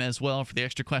time as well for the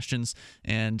extra questions,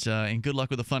 and good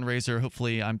luck with the fundraiser.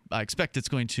 Hopefully, I expect it's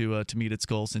going to meet its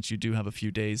goal, since you do have a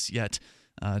few days yet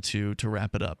to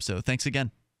wrap it up. So thanks again.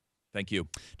 Thank you.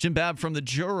 Jim Babb from the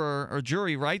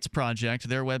Jury Rights Project,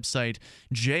 their website,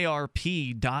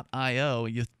 jrp.io.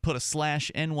 You put a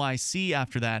 /NYC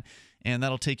after that, and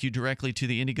that'll take you directly to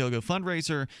the Indiegogo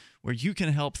fundraiser, where you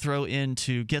can help throw in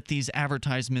to get these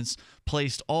advertisements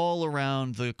placed all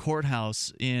around the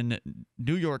courthouse in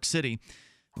New York City,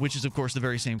 which is, of course, the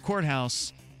very same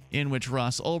courthouse in which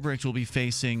Ross Ulbricht will be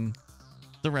facing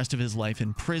the rest of his life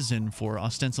in prison for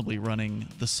ostensibly running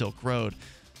the Silk Road.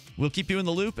 We'll keep you in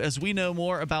the loop as we know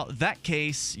more about that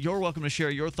case. You're welcome to share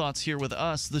your thoughts here with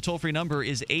us. The toll-free number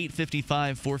is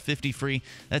 855-450-FREE.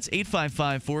 That's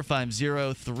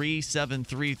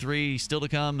 855-450-3733. Still to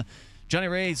come, Jonny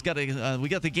Ray's we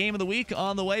got the game of the week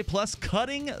on the way, plus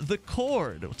cutting the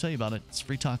cord. We'll tell you about it. It's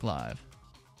Free Talk Live.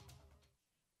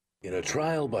 In a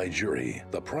trial by jury,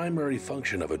 the primary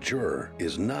function of a juror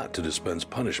is not to dispense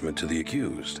punishment to the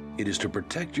accused. It is to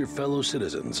protect your fellow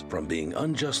citizens from being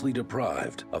unjustly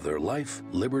deprived of their life,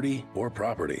 liberty, or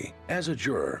property. As a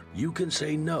juror, you can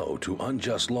say no to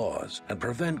unjust laws and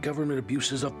prevent government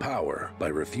abuses of power by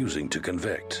refusing to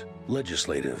convict.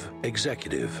 Legislative,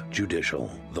 executive,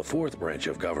 judicial. The fourth branch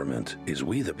of government is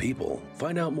we the people.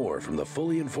 Find out more from the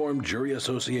Fully Informed Jury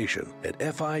Association at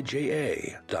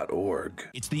fija.org.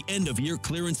 It's the end of year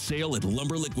clearance sale at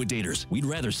Lumber Liquidators. We'd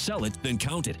rather sell it than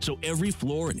count it. So every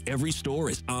floor and every store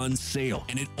is on sale,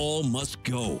 and it all must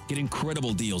go. Get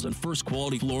incredible deals on first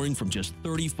quality flooring from just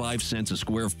 35 cents a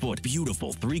square foot.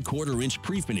 Beautiful 3/4 inch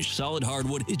pre-finished solid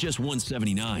hardwood is just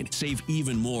 $179. Save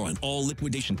even more on all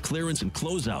liquidation clearance and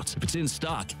closeouts. If it's in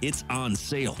stock, it's on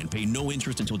sale, and pay no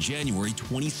interest until January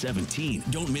 2017.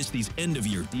 Don't miss these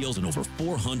end-of-year deals on over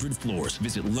 400 floors.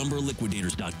 Visit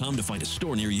lumberliquidators.com to find a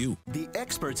store near you. The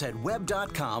experts at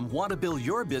web.com want to build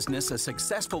your business a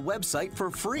successful website for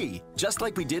free, just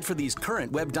like we did for these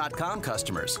current web.com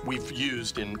customers. We've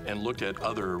used and looked at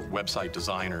other website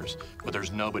designers, but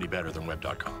there's nobody better than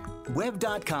web.com.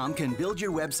 Web.com can build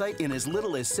your website in as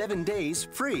little as 7 days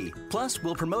free. Plus,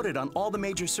 we'll promote it on all the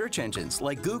major search engines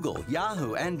like Google,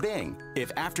 Yahoo, and Bing.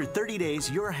 If after 30 days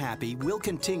you're happy, we'll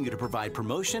continue to provide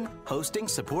promotion, hosting,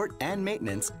 support, and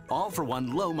maintenance, all for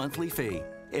one low monthly fee.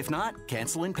 If not,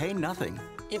 cancel and pay nothing.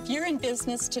 If you're in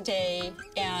business today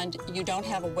and you don't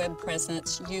have a web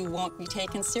presence, you won't be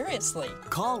taken seriously.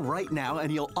 Call right now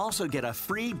and you'll also get a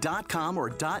free .com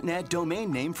or .net domain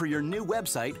name for your new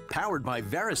website, powered by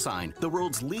VeriSign, the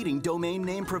world's leading domain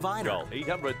name provider. Call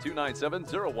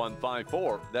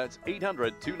 800-297-0154. That's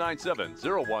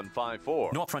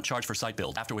 800-297-0154. No upfront charge for site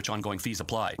build, after which ongoing fees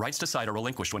apply. Rights to site are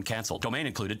relinquished when canceled. Domain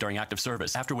included during active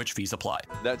service, after which fees apply.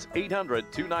 That's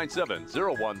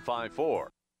 800-297-0154.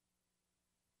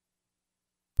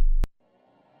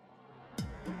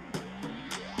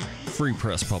 Free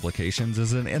Press Publications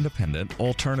is an independent,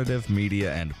 alternative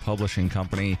media and publishing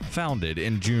company founded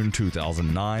in June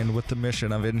 2009 with the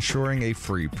mission of ensuring a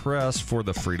free press for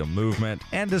the freedom movement,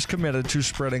 and is committed to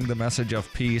spreading the message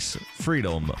of peace,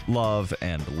 freedom, love,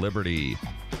 and liberty.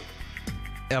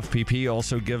 FPP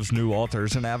also gives new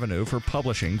authors an avenue for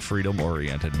publishing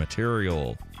freedom-oriented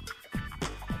material.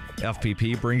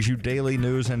 FPP brings you daily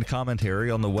news and commentary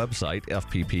on the website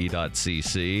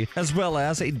fpp.cc, as well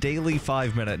as a daily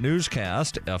 5-minute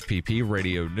newscast, FPP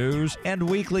Radio News, and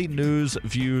weekly news,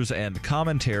 views, and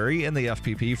commentary in the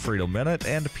FPP Freedom Minute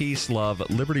and Peace, Love,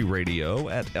 Liberty Radio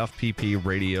at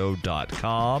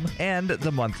fppradio.com, and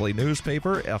the monthly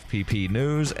newspaper FPP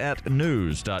News at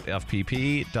news.fpp.cc.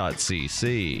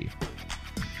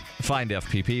 Find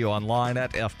FPP online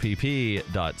at fpp.cc.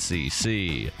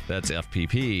 That's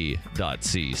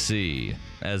fpp.cc,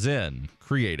 as in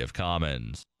Creative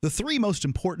Commons. The 3 most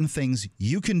important things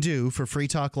you can do for Free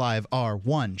Talk Live are: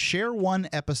 1, share 1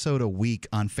 episode a week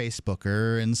on Facebook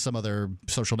or in some other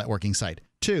social networking site.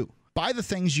 2, buy the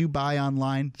things you buy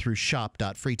online through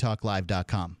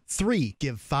shop.freetalklive.com. 3,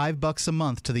 give $5 a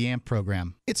month to the AMP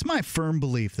program. It's my firm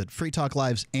belief that Free Talk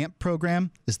Live's AMP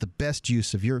program is the best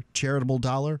use of your charitable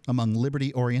dollar among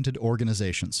liberty-oriented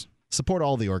organizations. Support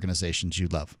all the organizations you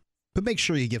love, but make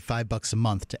sure you give $5 a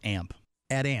month to AMP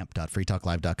at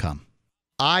amp.freetalklive.com.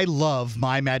 I love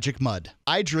My Magic Mud.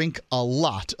 I drink a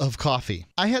lot of coffee.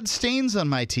 I had stains on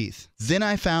my teeth. Then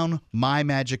I found My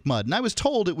Magic Mud, and I was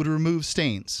told it would remove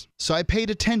stains. So I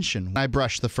paid attention when I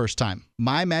brushed the first time.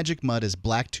 My Magic Mud is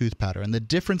black tooth powder, and the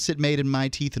difference it made in my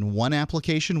teeth in 1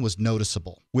 application was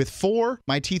noticeable. With 4,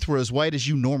 my teeth were as white as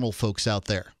you normal folks out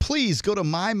there. Please go to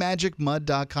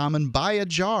mymagicmud.com and buy a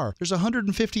jar. There's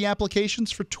 150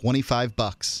 applications for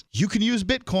 $25. You can use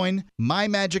Bitcoin.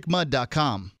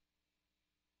 mymagicmud.com.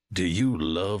 Do you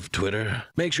love Twitter?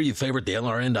 Make sure you favorite the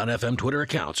LRN.FM Twitter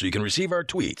account so you can receive our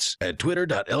tweets at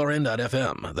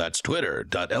twitter.lrn.fm. That's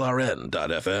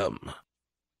twitter.lrn.fm.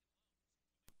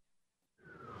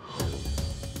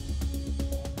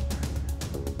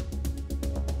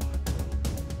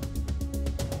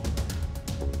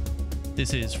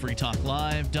 This is Free Talk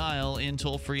Live. Dial in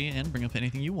toll-free and bring up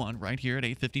anything you want right here at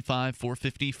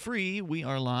 855-450-FREE. We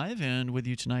are live, and with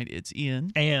you tonight, it's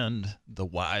Ian. And the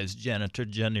wise janitor,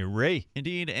 Jonny Ray.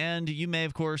 Indeed, and you may,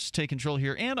 of course, take control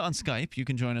here and on Skype. You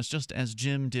can join us just as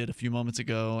Jim did a few moments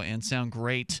ago and sound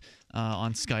great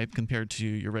on Skype compared to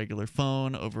your regular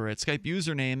phone over at Skype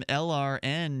username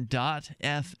lrn.fm.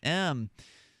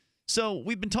 So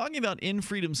we've been talking about In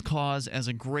Freedom's Cause as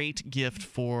a great gift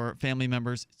for family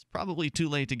members. It's probably too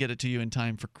late to get it to you in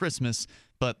time for Christmas,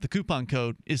 but the coupon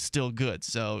code is still good.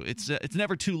 So it's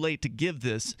never too late to give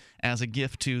this as a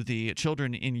gift to the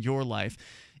children in your life.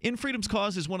 In Freedom's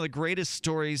Cause is one of the greatest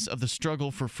stories of the struggle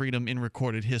for freedom in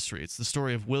recorded history. It's the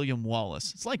story of William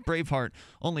Wallace. It's like Braveheart,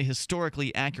 only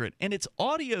historically accurate, and it's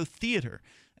audio theater.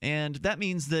 And that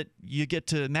means that you get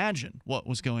to imagine what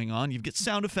was going on. You get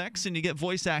sound effects and you get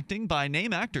voice acting by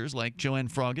name actors like Joanne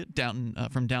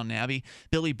Froggatt from Downton Abbey,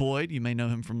 Billy Boyd, you may know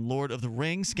him from Lord of the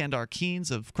Rings, Skandar Keynes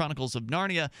of Chronicles of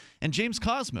Narnia, and James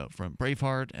Cosmo from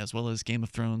Braveheart, as well as Game of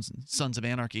Thrones and Sons of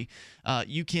Anarchy.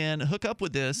 You can hook up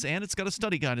with this, and it's got a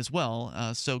study guide as well.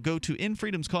 So go to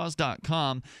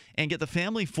infreedomscause.com and get the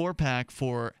family 4-pack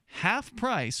for half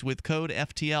price with code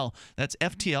FTL. That's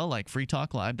FTL like Free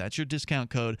Talk Live. That's your discount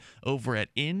code over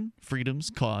at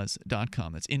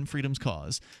infreedomscause.com. That's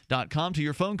infreedomscause.com to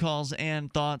your phone calls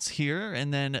and thoughts here.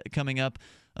 And then coming up,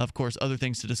 of course, other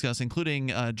things to discuss,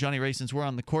 including Jonny Ray, since we're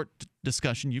on the court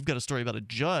discussion, you've got a story about a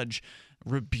judge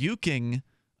rebuking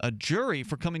a jury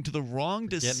for coming to the wrong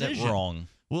decision. Getting it wrong.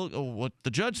 Well, what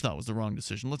the judge thought was the wrong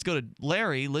decision. Let's go to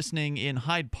Larry listening in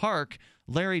Hyde Park.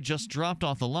 Larry just dropped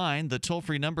off the line. The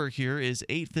toll-free number here is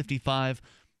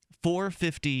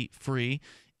 855-450-FREE.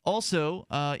 Also,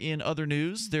 in other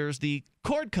news, there's the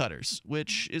cord cutters,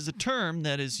 which is a term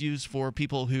that is used for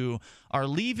people who are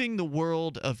leaving the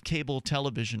world of cable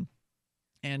television.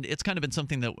 And it's kind of been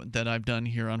something that I've done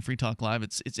here on Free Talk Live.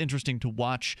 It's interesting to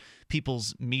watch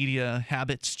people's media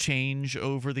habits change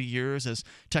over the years as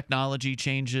technology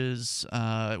changes.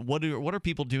 What are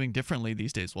people doing differently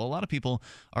these days? Well, a lot of people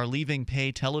are leaving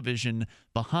pay television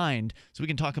behind. So we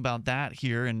can talk about that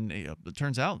here. And it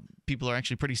turns out people are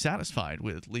actually pretty satisfied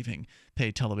with leaving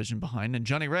pay television behind. And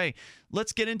Jonny Ray,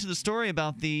 let's get into the story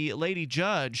about the lady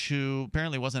judge who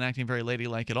apparently wasn't acting very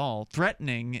ladylike at all,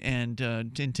 threatening and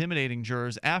intimidating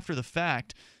jurors after the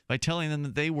fact by telling them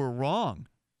that they were wrong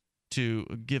to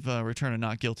return a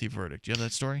not guilty verdict. Do you have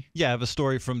that story? Yeah, I have a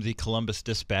story from the Columbus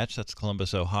Dispatch. That's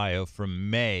Columbus, Ohio, from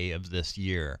May of this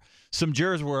year. Some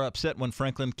jurors were upset when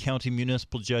Franklin County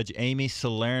Municipal Judge Amy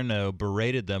Salerno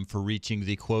berated them for reaching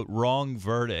the, quote, wrong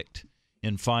verdict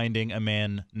in finding a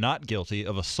man not guilty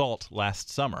of assault last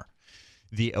summer.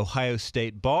 The Ohio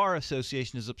State Bar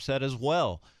Association is upset as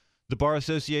well. The Bar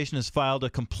Association has filed a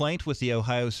complaint with the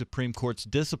Ohio Supreme Court's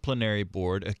disciplinary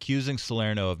board accusing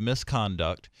Salerno of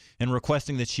misconduct and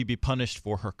requesting that she be punished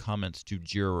for her comments to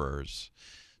jurors.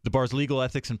 The bar's Legal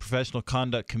Ethics and Professional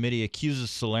Conduct Committee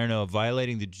accuses Salerno of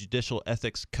violating the Judicial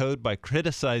Ethics Code by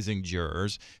criticizing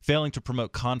jurors, failing to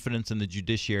promote confidence in the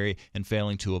judiciary, and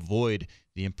failing to avoid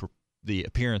the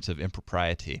appearance of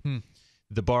impropriety.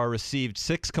 The bar received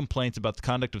 6 complaints about the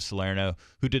conduct of Salerno,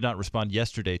 who did not respond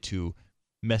yesterday to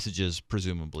messages,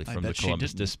 presumably from the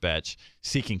Columbus Dispatch,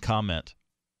 seeking comment.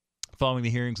 Following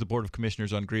the hearings, the Board of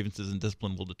Commissioners on Grievances and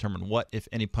Discipline will determine what, if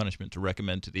any, punishment to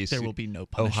recommend to the There will be no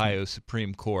punishment. Ohio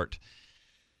Supreme Court.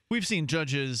 We've seen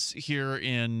judges here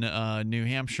in New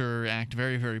Hampshire act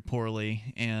very, very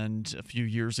poorly, and a few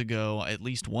years ago, at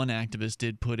least one activist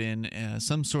did put in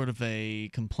some sort of a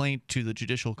complaint to the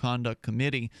Judicial Conduct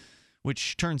Committee,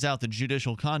 which turns out the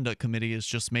Judicial Conduct Committee is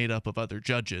just made up of other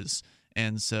judges.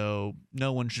 And so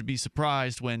no one should be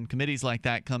surprised when committees like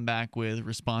that come back with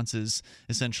responses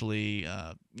essentially,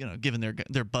 giving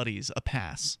their buddies a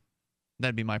pass.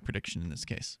 That'd be my prediction in this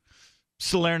case.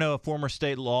 Salerno, a former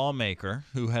state lawmaker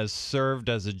who has served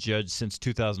as a judge since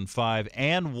 2005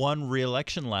 and won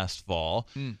re-election last fall.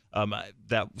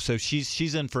 So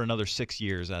she's in for another 6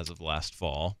 years as of last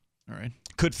fall. All right.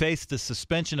 Could face the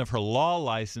suspension of her law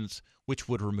license, which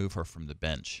would remove her from the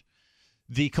bench.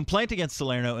 The complaint against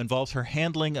Salerno involves her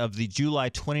handling of the July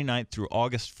 29th through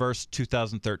August 1st,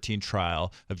 2013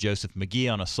 trial of Joseph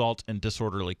McGee on assault and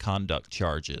disorderly conduct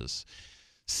charges.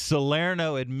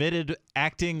 Salerno admitted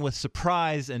acting with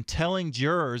surprise and telling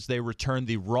jurors they returned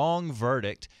the wrong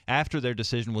verdict after their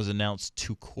decision was announced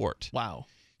to court. Wow.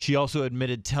 She also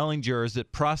admitted telling jurors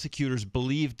that prosecutors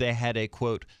believed they had a,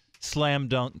 quote, slam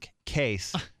dunk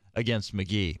case against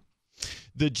McGee.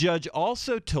 The judge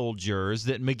also told jurors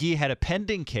that McGee had a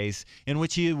pending case in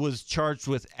which he was charged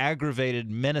with aggravated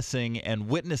menacing and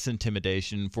witness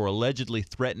intimidation for allegedly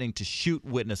threatening to shoot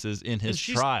witnesses in his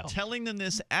trial. She's telling them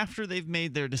this after they've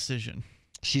made their decision.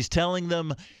 She's telling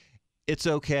them, it's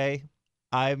okay.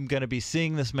 I'm going to be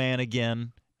seeing this man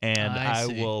again, and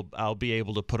I'll be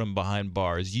able to put him behind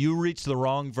bars. You reached the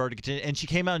wrong verdict. And she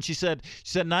came out and she said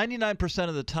 99%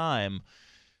 of the time,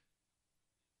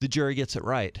 the jury gets it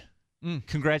right.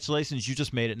 Congratulations, you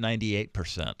just made it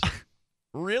 98%.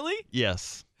 Really?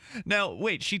 Yes. Now,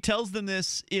 wait, she tells them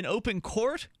this in open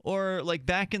court or like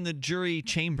back in the jury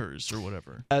chambers or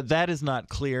whatever? That is not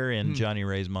clear in Johnny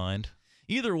Ray's mind.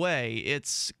 Either way,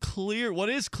 it's clear. What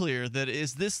is clear that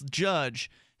is this judge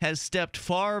has stepped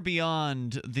far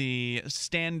beyond the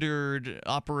standard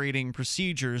operating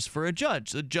procedures for a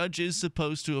judge. The judge is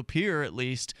supposed to appear at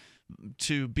least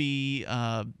to be,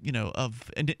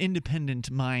 of an independent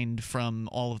mind from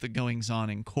all of the goings-on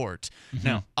in court.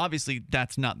 Now, obviously,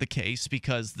 that's not the case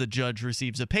because the judge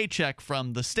receives a paycheck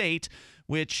from the state,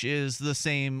 which is the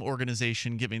same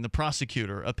organization giving the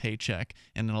prosecutor a paycheck.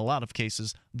 And in a lot of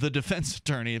cases, the defense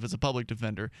attorney, if it's a public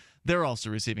defender, they're also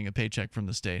receiving a paycheck from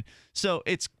the state. So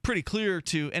it's pretty clear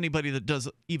to anybody that does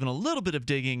even a little bit of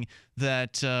digging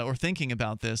that, or thinking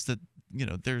about this, that,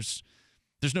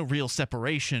 there's no real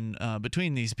separation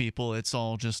between these people. It's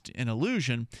all just an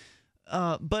illusion.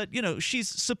 But, she's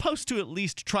supposed to at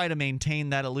least try to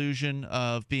maintain that illusion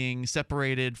of being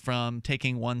separated from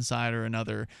taking one side or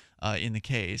another in the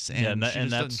case. And she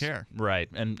just doesn't care. Right.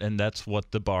 And that's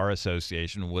what the Bar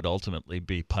Association would ultimately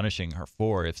be punishing her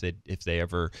for if they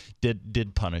ever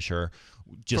did punish her.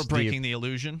 For breaking the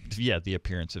illusion? Yeah, the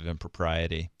appearance of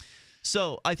impropriety.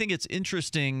 So I think it's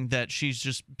interesting that she's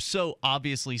just so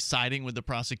obviously siding with the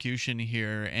prosecution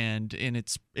here, and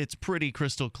it's pretty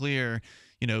crystal clear,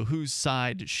 whose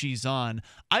side she's on.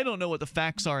 I don't know what the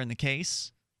facts are in the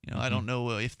case. I don't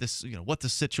know if this, what the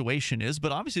situation is,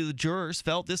 but obviously the jurors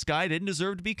felt this guy didn't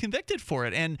deserve to be convicted for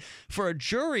it. And for a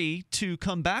jury to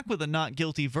come back with a not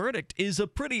guilty verdict is a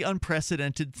pretty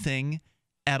unprecedented thing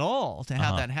at all to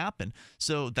have that happen.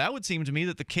 So that would seem to me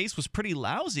that the case was pretty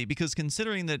lousy, because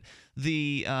considering that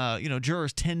the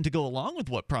jurors tend to go along with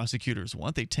what prosecutors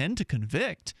want, they tend to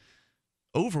convict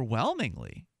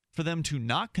overwhelmingly. For them to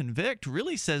not convict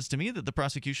really says to me that the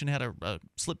prosecution had a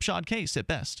slipshod case at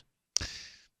best.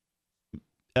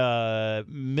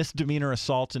 Misdemeanor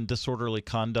assault and disorderly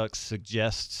conduct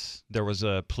suggests there was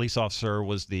a police officer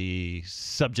was the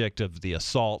subject of the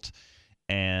assault.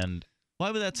 And why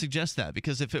would that suggest that?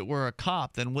 Because if it were a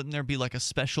cop, then wouldn't there be like a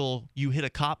special you hit a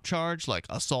cop charge, like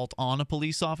assault on a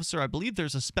police officer? I believe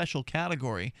there's a special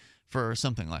category for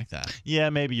something like that. Yeah,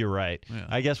 maybe you're right. Yeah.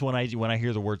 I guess when I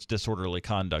hear the words disorderly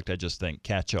conduct, I just think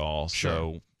catch-all.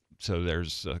 Sure. So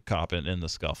there's a cop in the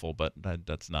scuffle, but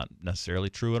that's not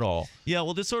necessarily true at all. Yeah,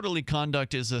 well, disorderly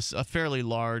conduct is a fairly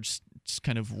large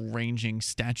kind of ranging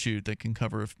statute that can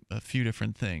cover a few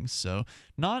different things. So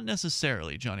not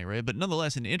necessarily, Johnny Ray, but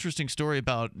nonetheless an interesting story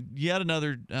about yet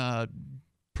another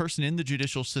person in the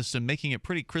judicial system making it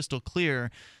pretty crystal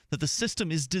clear that the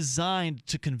system is designed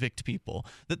to convict people,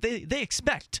 that they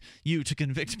expect you to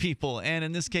convict people. And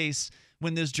in this case,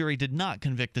 when this jury did not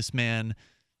convict this man,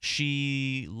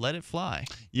 she let it fly.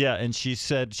 Yeah, and she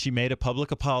said she made a public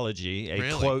apology,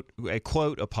 a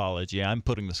quote apology. I'm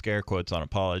putting the scare quotes on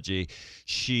apology.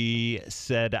 She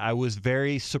said, "I was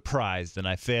very surprised, and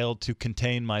I failed to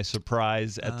contain my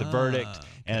surprise at the verdict,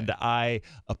 and I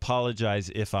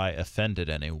apologize if I offended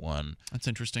anyone." That's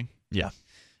interesting. Yeah.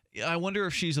 I wonder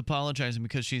if she's apologizing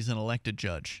because she's an elected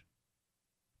judge.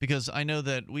 Because I know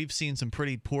that we've seen some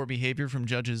pretty poor behavior from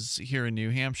judges here in New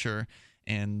Hampshire,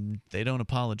 and they don't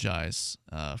apologize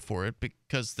for it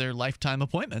because they're lifetime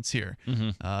appointments here.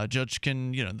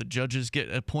 The judges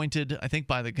get appointed, I think,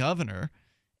 by the governor,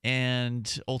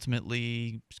 and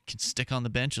ultimately can stick on the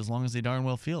bench as long as they darn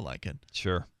well feel like it.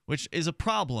 Sure. Which is a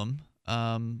problem.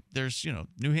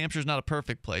 New Hampshire's not a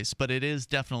perfect place, but it is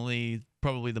definitely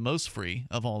probably the most free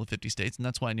of all the 50 states, and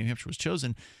that's why New Hampshire was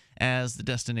chosen as the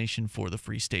destination for the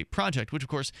Free State Project, which, of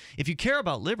course, if you care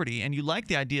about liberty and you like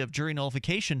the idea of jury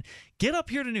nullification, get up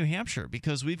here to New Hampshire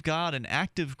because we've got an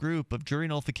active group of jury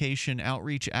nullification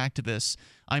outreach activists.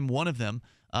 I'm one of them.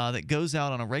 That goes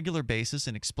out on a regular basis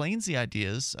and explains the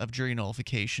ideas of jury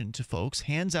nullification to folks,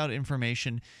 hands out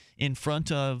information in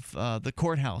front of the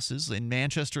courthouses in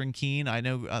Manchester and Keene. I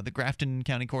know the Grafton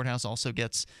County Courthouse also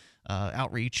gets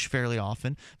outreach fairly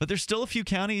often, but there's still a few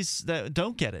counties that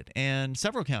don't get it, and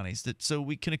several counties so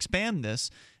we can expand this,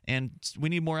 and we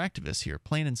need more activists here,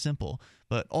 plain and simple.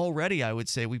 But already I would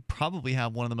say we probably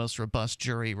have one of the most robust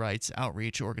jury rights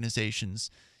outreach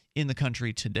organizations in the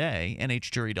country today,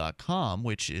 nhjury.com,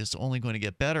 which is only going to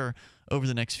get better over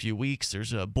the next few weeks.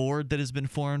 There's a board that has been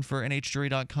formed for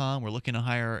nhjury.com. We're looking to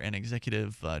hire an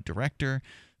executive director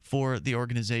for the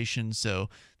organization. So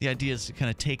the idea is to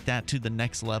kind of take that to the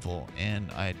next level.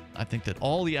 And I think that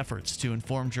all the efforts to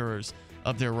inform jurors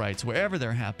of their rights, wherever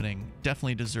they're happening,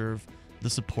 definitely deserve the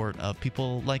support of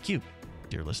people like you,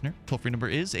 dear listener. Toll-free number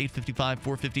is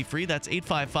 855-450-FREE. That's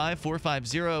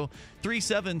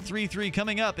 855-450-3733.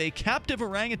 Coming up, a captive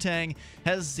orangutan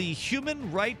has the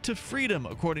human right to freedom,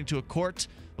 according to a court.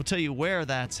 We'll tell you where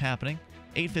that's happening.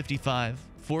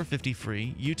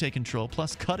 855-450-FREE. You take control.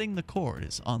 Plus, cutting the cord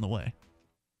is on the way.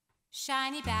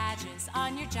 Shiny badges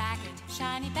on your jacket.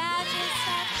 Shiny badges.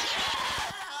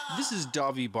 This is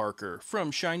Davi Barker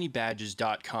from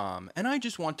ShinyBadges.com, and I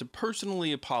just want to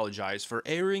personally apologize for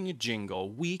airing a jingle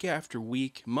week after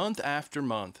week, month after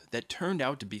month, that turned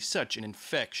out to be such an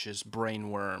infectious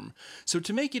brainworm. So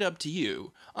to make it up to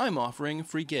you, I'm offering a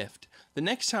free gift. The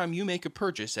next time you make a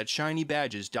purchase at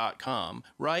ShinyBadges.com,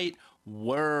 write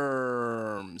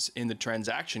worms in the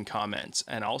transaction comments,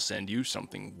 and I'll send you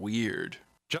something weird.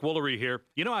 Chuck Woolery here.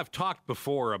 You know, I've talked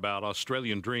before about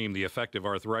Australian Dream, the effective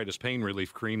arthritis pain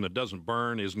relief cream that doesn't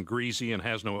burn, isn't greasy, and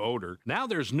has no odor. Now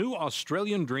there's new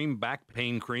Australian Dream back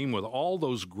pain cream with all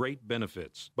those great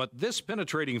benefits. But this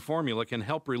penetrating formula can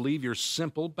help relieve your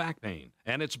simple back pain.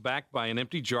 And it's backed by an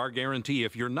empty jar guarantee.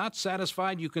 If you're not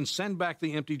satisfied, you can send back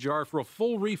the empty jar for a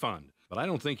full refund. But I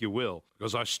don't think you will,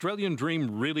 because Australian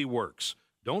Dream really works.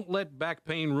 Don't let back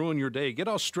pain ruin your day. Get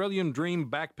Australian Dream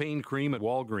back pain cream at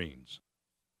Walgreens.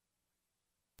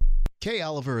 Kay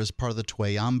Oliver is part of the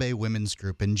Twayambe Women's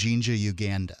Group in Jinja,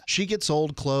 Uganda. She gets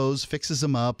old clothes, fixes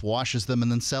them up, washes them,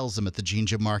 and then sells them at the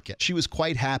Jinja market. She was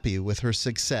quite happy with her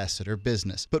success at her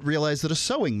business, but realized that a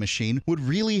sewing machine would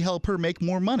really help her make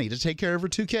more money to take care of her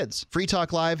 2 kids. Free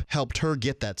Talk Live helped her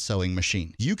get that sewing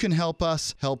machine. You can help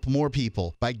us help more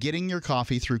people by getting your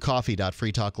coffee through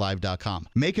coffee.freetalklive.com.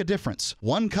 Make a difference,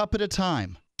 1 cup at a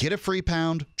time. Get a free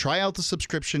pound, try out the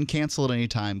subscription, cancel at any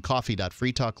time,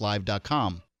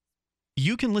 coffee.freetalklive.com.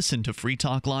 You can listen to Free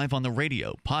Talk Live on the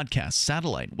radio, podcast,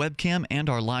 satellite, webcam, and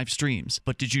our live streams.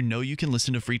 But did you know you can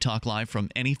listen to Free Talk Live from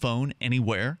any phone,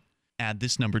 anywhere? Add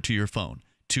this number to your phone,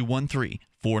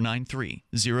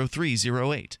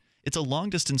 213-493-0308. It's a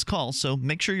long-distance call, so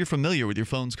make sure you're familiar with your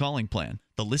phone's calling plan.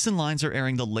 The Listen lines are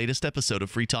airing the latest episode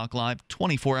of Free Talk Live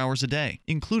 24 hours a day,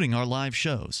 including our live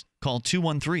shows. Call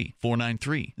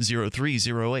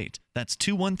 213-493-0308. That's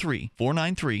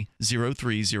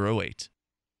 213-493-0308.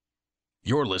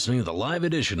 You're listening to the live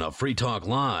edition of Free Talk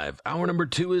Live. Hour number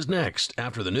 2 is next,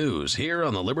 after the news, here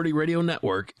on the Liberty Radio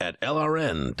Network at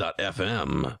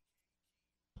LRN.FM.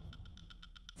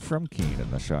 From Keene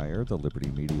in the Shire, the Liberty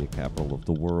Media capital of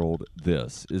the world,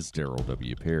 this is Darrell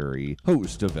W. Perry,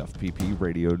 host of FPP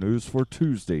Radio News for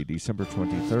Tuesday, December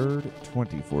 23rd,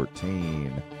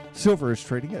 2014. Silver is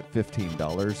trading at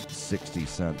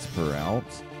 $15.60 per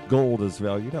ounce. Gold is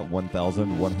valued at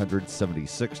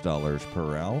 $1,176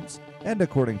 per ounce. And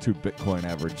according to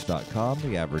BitcoinAverage.com,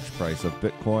 the average price of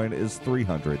Bitcoin is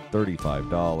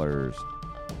 $335.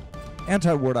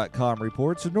 Antiwar.com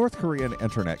reports North Korean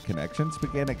internet connections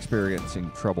began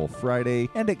experiencing trouble Friday,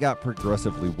 and it got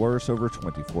progressively worse over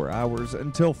 24 hours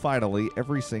until finally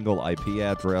every single IP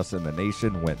address in the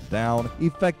nation went down,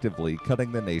 effectively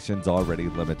cutting the nation's already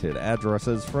limited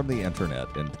addresses from the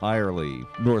internet entirely.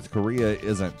 North Korea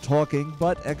isn't talking,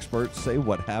 but experts say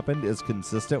what happened is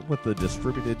consistent with the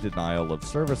distributed denial of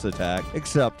service attack,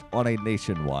 except on a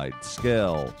nationwide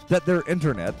scale. That their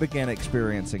internet began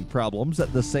experiencing problems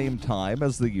at the same time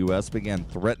as the U.S. began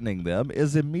threatening them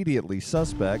is immediately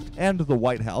suspect, and the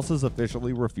White House is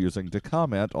officially refusing to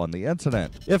comment on the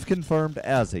incident. If confirmed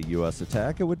as a U.S.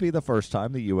 attack, it would be the first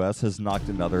time the U.S. has knocked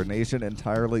another nation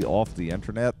entirely off the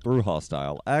internet through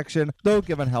hostile action, though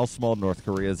given how small North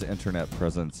Korea's internet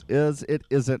presence is, it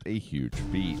isn't a huge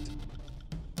feat.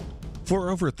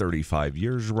 For over 35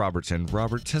 years, Roberts &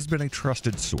 Roberts has been a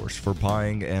trusted source for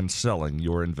buying and selling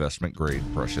your investment-grade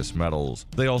precious metals.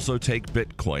 They also take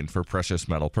Bitcoin for precious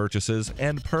metal purchases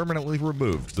and permanently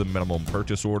removed the minimum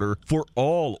purchase order for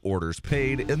all orders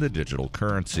paid in the digital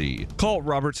currency. Call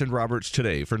Roberts & Roberts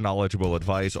today for knowledgeable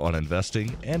advice on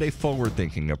investing and a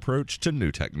forward-thinking approach to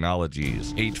new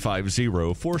technologies.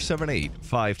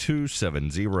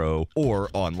 850-478-5270 or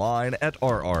online at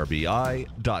rrbi.co.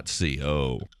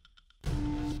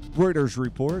 Reuters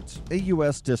reports a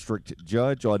U.S. district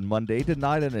judge on Monday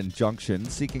denied an injunction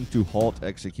seeking to halt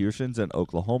executions in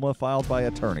Oklahoma filed by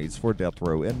attorneys for death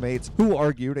row inmates who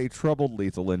argued a troubled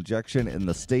lethal injection in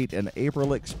the state in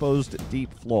April exposed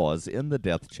deep flaws in the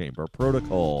death chamber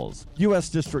protocols. U.S.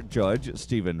 District Judge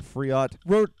Stephen Friot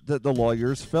wrote that the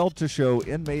lawyers failed to show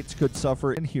inmates could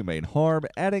suffer inhumane harm,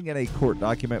 adding in a court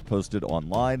document posted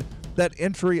online that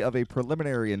entry of a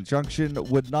preliminary injunction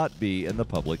would not be in the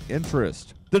public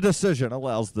interest. The decision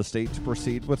allows the state to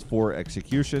proceed with 4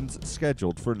 executions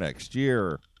scheduled for next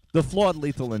year. The flawed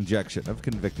lethal injection of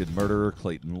convicted murderer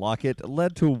Clayton Lockett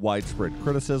led to widespread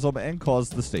criticism and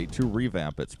caused the state to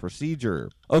revamp its procedure.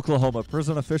 Oklahoma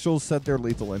prison officials said their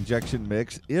lethal injection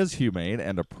mix is humane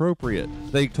and appropriate.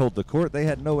 They told the court they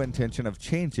had no intention of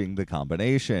changing the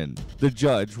combination. The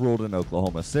judge ruled in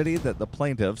Oklahoma City that the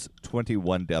plaintiffs,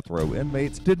 21 death row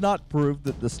inmates, did not prove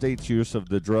that the state's use of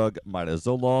the drug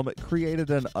midazolam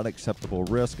created an unacceptable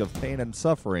risk of pain and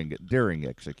suffering during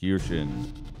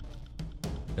execution.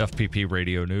 FPP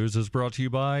Radio News is brought to you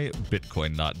by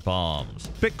Bitcoin Not Bombs.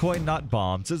 Bitcoin Not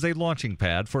Bombs is a launching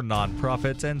pad for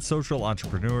nonprofits and social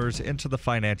entrepreneurs into the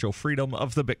financial freedom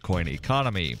of the Bitcoin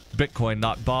economy. Bitcoin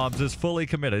Not Bombs is fully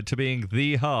committed to being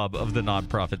the hub of the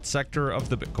nonprofit sector of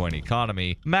the Bitcoin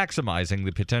economy, maximizing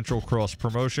the potential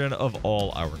cross-promotion of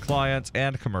all our clients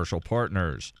and commercial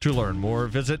partners. To learn more,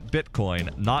 visit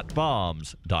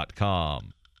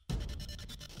bitcoinnotbombs.com.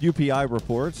 UPI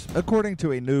reports, according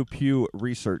to a new Pew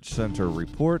Research Center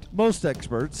report, most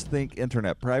experts think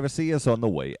internet privacy is on the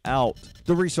way out.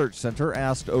 The Research Center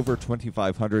asked over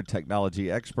 2,500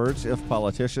 technology experts if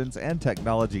politicians and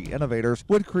technology innovators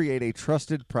would create a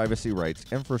trusted privacy rights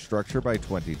infrastructure by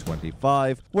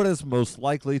 2025, what is most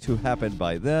likely to happen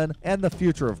by then, and the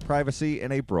future of privacy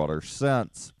in a broader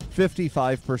sense.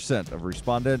 55% of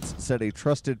respondents said a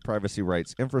trusted privacy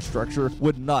rights infrastructure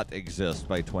would not exist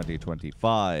by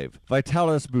 2025.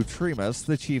 Vitalis Boutrimus,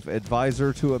 the chief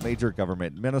advisor to a major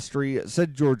government ministry,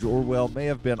 said George Orwell may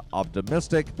have been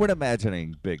optimistic when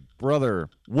imagining Big Brother.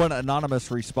 One anonymous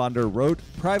responder wrote,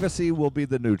 "Privacy will be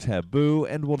the new taboo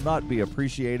and will not be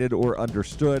appreciated or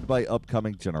understood by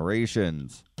upcoming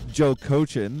generations." Joe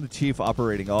Cochin, the chief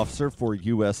operating officer for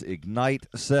U.S. Ignite,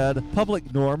 said,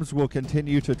 "Public norms will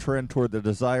continue to trend toward the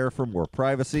desire for more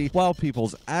privacy, while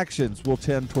people's actions will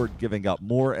tend toward giving up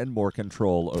more and more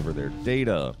control over their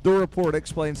data." The report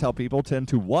explains how people tend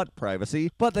to want privacy,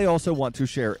 but they also want to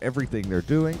share everything they're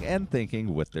doing and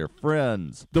thinking with their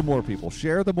friends. The more people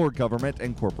share, the more government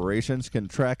and corporations can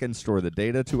track and store the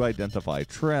data to identify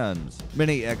trends.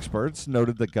 Many experts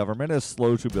noted the government is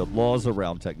slow to build laws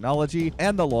around technology,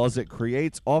 and the laws it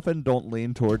creates often don't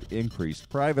lean toward increased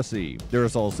privacy. There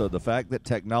is also the fact that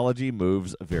technology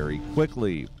moves very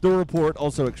quickly. The report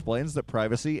also explains that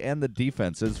privacy and the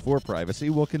defenses for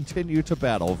privacy will continue to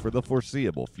battle for the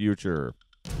foreseeable future.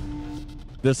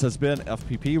 This has been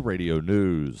FPP Radio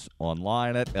News,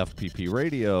 online at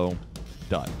fppradio.com.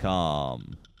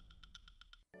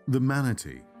 The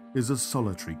manatee is a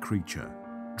solitary creature,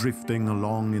 drifting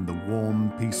along in the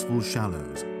warm, peaceful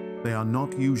shallows. They are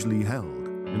not usually held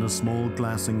in a small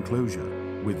glass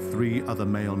enclosure with 3 other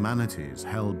male manatees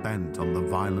hell-bent on the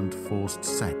violent forced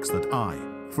sex that I,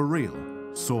 for real,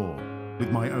 saw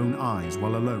with my own eyes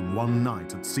while alone one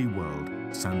night at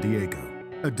SeaWorld, San Diego.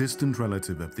 A distant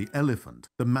relative of the elephant,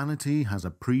 the manatee has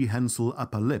a prehensile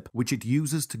upper lip which it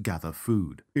uses to gather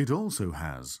food. It also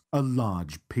has a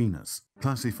large penis.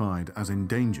 Classified as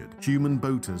endangered, human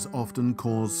boaters often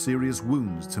cause serious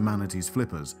wounds to manatees'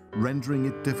 flippers, rendering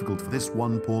it difficult for this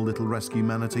one poor little rescue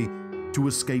manatee to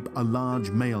escape a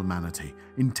large male manatee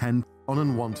intent on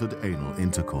unwanted anal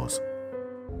intercourse.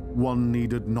 One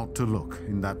needed not to look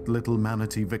in that little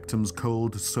manatee victim's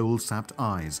cold, soul-sapped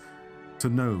eyes to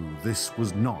know this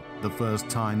was not the first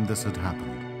time this had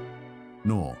happened,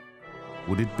 nor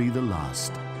would it be the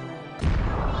last.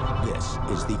 This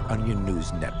is the Onion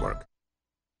News Network.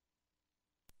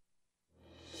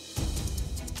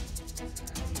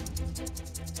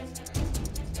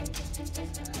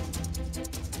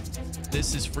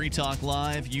 This is Free Talk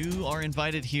Live. You are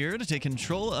invited here to take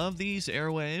control of these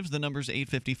airwaves. The number's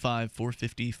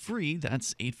 855-450-FREE.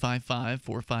 That's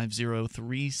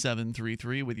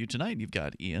 855-450-3733. With you tonight, you've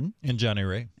got Ian. And Johnny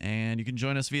Ray. And you can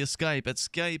join us via Skype at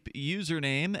Skype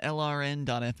username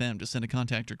LRN.FM. Just send a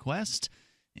contact request,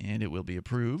 and it will be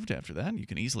approved. After that, you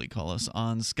can easily call us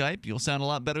on Skype. You'll sound a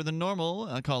lot better than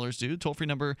normal callers do. Toll-free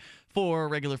number for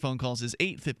regular phone calls is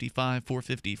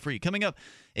 855-450-FREE. Coming up,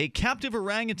 a captive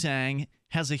orangutan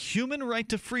has a human right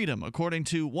to freedom, according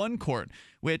to one court,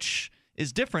 which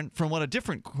is different from what a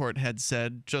different court had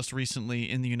said just recently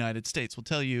in the United States. We'll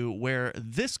tell you where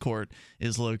this court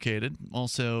is located.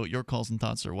 Also, your calls and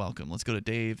thoughts are welcome. Let's go to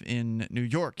Dave in New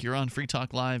York. You're on Free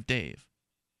Talk Live. Dave.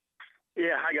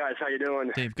 Yeah, hi guys, how you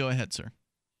doing? Dave, go ahead, sir.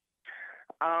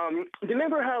 Do you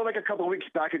remember how like a couple of weeks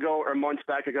back ago or months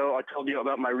back ago I told you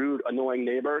about my rude, annoying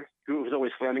neighbor who was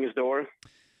always slamming his door?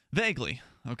 Vaguely.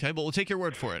 Okay, but we'll take your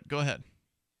word for it. Go ahead.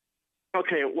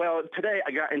 Okay, well, today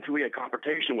I got into a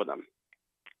confrontation with him.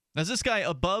 Is this guy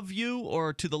above you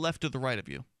or to the left or the right of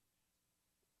you?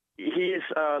 He's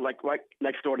like right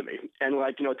next door to me, and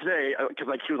like today, because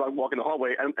like he was like walking the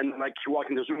hallway, and like he walked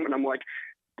in this room, and I'm like.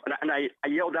 And I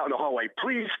yelled out in the hallway,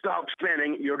 please stop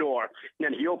slamming your door. And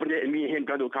then he opened it, and me and him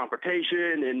got into a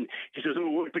confrontation. And he says,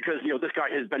 oh, because, this guy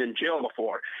has been in jail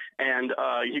before. And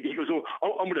he goes, oh,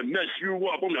 I'm going to mess you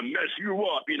up. I'm going to mess you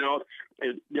up, And,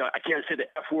 I can't say the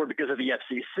F word because of the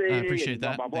FCC. I appreciate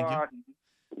that. Blah, blah, blah. Thank you.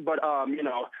 But, he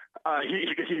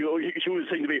was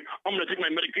saying to me, I'm going to take my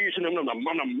medication. I'm going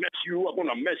to mess you up. I'm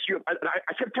going to mess you up. And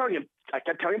I kept telling him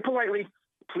politely,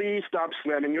 please stop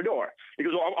slamming your door. He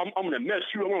goes, oh, I'm going to mess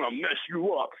you up. I'm going to mess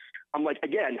you up. I'm like,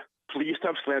 again, please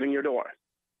stop slamming your door.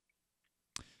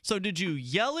 So did you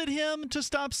yell at him to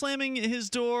stop slamming his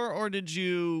door, or did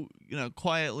you,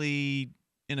 quietly,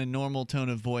 in a normal tone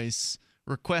of voice,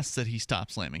 request that he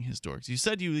stop slamming his door? 'Cause you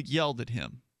said you yelled at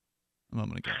him a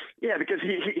moment ago. Yeah, because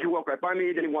he walked right by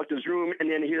me, then he walked to his room,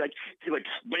 and then he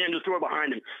slammed his door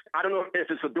behind him. I don't know if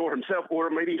it's the door himself, or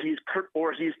maybe he's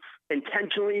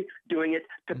intentionally doing it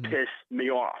to piss me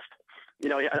off.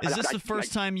 Is this the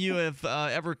first time you have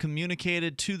ever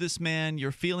communicated to this man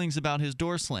your feelings about his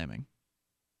door slamming?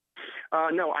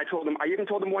 No, I even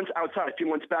told him once outside a few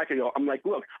months back ago. I'm like,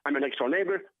 look, I'm a next door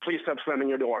neighbor. Please stop slamming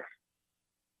your door.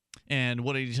 And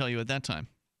what did he tell you at that time?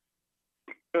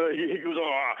 He goes,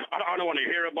 oh, I don't want to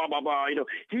hear it, blah, blah, blah.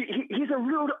 He's a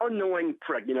rude, annoying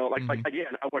prick. Like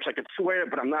again, I wish I could swear,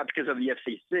 but I'm not because of the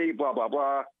FCC, blah, blah,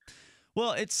 blah.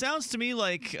 Well, it sounds to me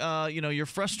like, you're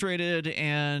frustrated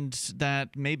and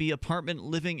that maybe apartment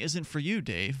living isn't for you,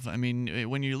 Dave. I mean,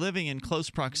 when you're living in close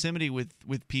proximity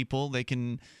with people, they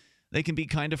can be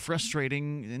kind of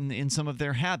frustrating in some of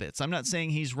their habits. I'm not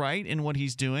saying he's right in what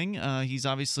he's doing. He's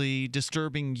obviously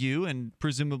disturbing you and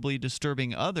presumably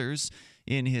disturbing others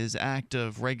in his act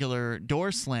of regular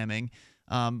door slamming.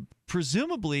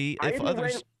 Presumably,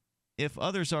 if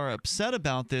others are upset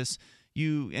about this,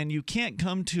 you can't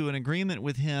come to an agreement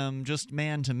with him just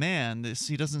man to man.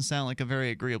 He doesn't sound like a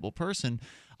very agreeable person.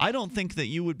 I don't think that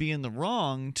you would be in the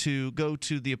wrong to go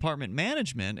to the apartment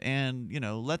management and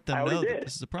let them know that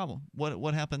this is a problem.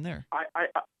 What happened there?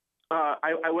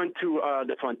 I went to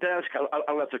the front desk.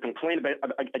 I left a complaint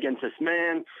against this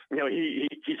man.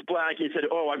 He's black. He said,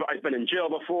 "Oh, I've been in jail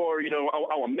before.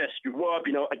 I will mess you up."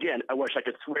 Again, I wish I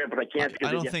could swear, but I can't.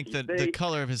 I don't think that the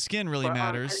color of his skin really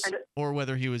matters, or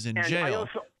whether he was in jail.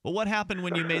 But what happened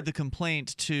when you made the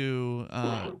complaint to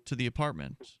the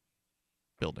apartment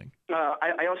building?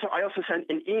 I also sent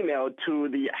an email to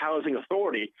the housing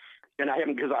authority, and I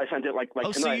haven't because I sent it like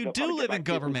oh, tonight. So you do live in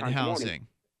government housing?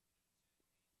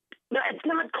 No, it's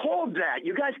not called that.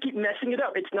 You guys keep messing it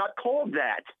up. It's not called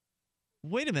that.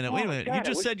 Wait a minute. God, you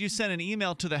just said you sent an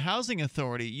email to the housing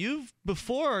authority. You've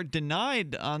before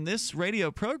denied on this radio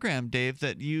program, Dave,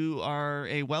 that you are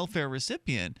a welfare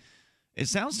recipient. It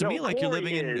sounds to me like you're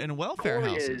living in welfare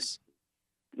houses.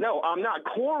 No, I'm not.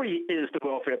 Corey is the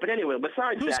welfare. But anyway,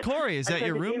 besides Who's that, Corey? Is that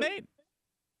your roommate?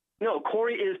 No,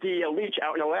 Corey is the leech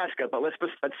out in Alaska. But let's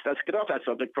get off that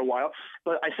subject for a while.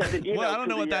 But I sent an email. Well, I don't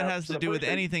know what that has to do with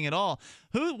anything at all.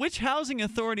 Which housing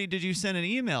authority did you send an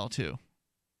email to?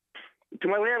 To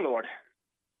my landlord.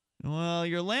 Well,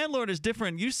 your landlord is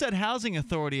different. You said housing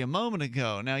authority a moment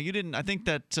ago. Now, you didn't. I think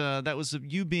that that was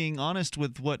you being honest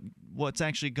with what's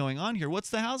actually going on here. What's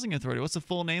the housing authority? What's the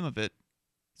full name of it?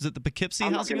 Is it the Poughkeepsie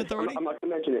Housing Authority? I'm not going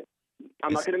to mention it.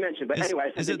 I'm not going to mention, but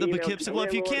anyway. Is it the Poughkeepsie? Well,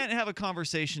 if you can't have a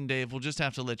conversation, Dave, we'll just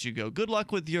have to let you go. Good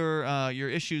luck with your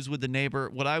issues with the neighbor.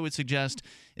 What I would suggest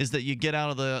is that you get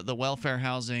out of the welfare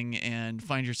housing and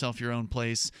find yourself your own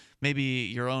place, maybe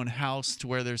your own house to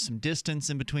where there's some distance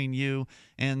in between you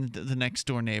and the next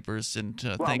door neighbors. And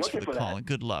thanks for the call and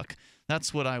good luck.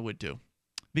 That's what I would do.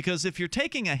 Because if you're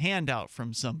taking a handout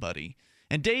from somebody,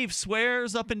 and Dave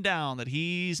swears up and down that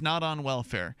he's not on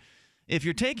welfare, if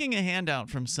you're taking a handout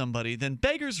from somebody, then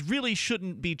beggars really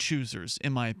shouldn't be choosers,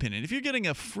 in my opinion. If you're getting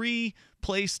a free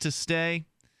place to stay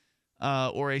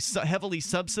or a heavily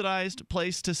subsidized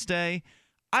place to stay,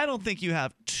 I don't think you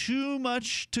have too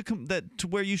much to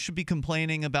where you should be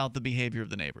complaining about the behavior of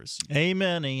the neighbors.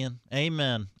 Amen, Ian.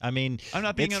 Amen. I mean, I'm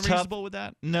not being unreasonable with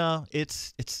that. No,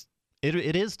 it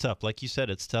is tough. Like you said,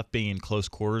 it's tough being in close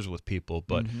quarters with people.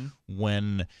 But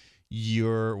when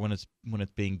it's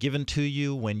being given to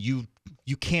you, when you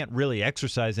can't really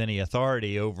exercise any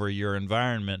authority over your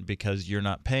environment because you're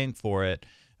not paying for it,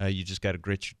 you just got to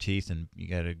grit your teeth and you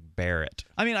got to bear it.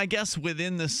 I mean, I guess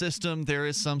within the system there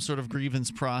is some sort of grievance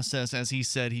process. As he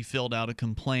said, he filled out a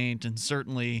complaint, and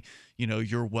certainly,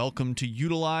 you're welcome to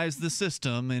utilize the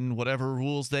system and whatever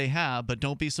rules they have, but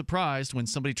don't be surprised when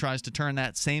somebody tries to turn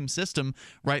that same system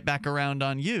right back around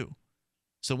on you.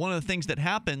 So one of the things that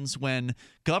happens when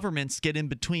governments get in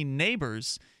between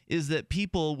neighbors is that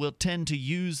people will tend to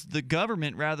use the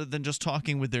government rather than just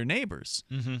talking with their neighbors.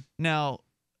 Now,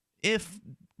 if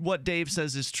what Dave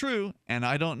says is true, and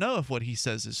I don't know if what he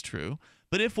says is true,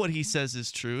 but if what he says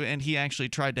is true and he actually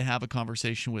tried to have a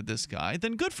conversation with this guy,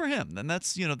 then good for him. Then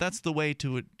that's the way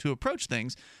to approach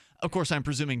things. Of course, I'm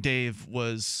presuming Dave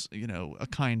was, a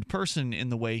kind person in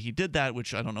the way he did that,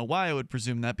 which I don't know why I would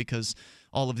presume that, because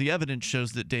all of the evidence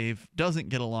shows that Dave doesn't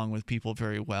get along with people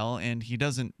very well, and he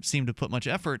doesn't seem to put much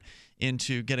effort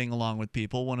into getting along with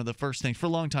people. One of the first things, for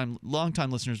longtime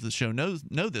listeners of the show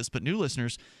know this, but new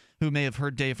listeners who may have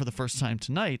heard Dave for the first time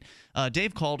tonight,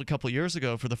 Dave called a couple years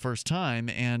ago for the first time,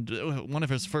 and one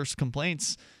of his first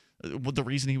complaints, the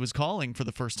reason he was calling for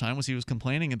the first time, was he was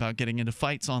complaining about getting into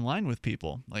fights online with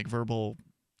people, like verbal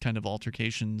kind of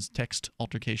altercations, text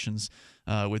altercations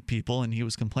with people, and he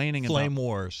was complaining about flame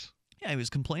wars. Yeah, he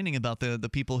was complaining about the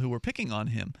people who were picking on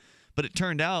him. But it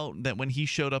turned out that when he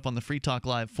showed up on the Free Talk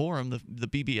Live forum, the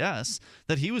BBS,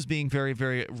 that he was being very,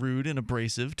 very rude and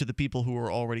abrasive to the people who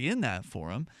were already in that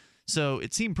forum. So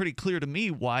it seemed pretty clear to me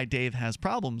why Dave has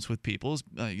problems with people,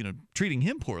 treating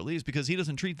him poorly, is because he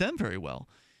doesn't treat them very well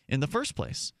in the first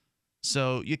place.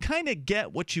 So you kind of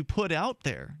get what you put out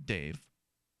there, Dave.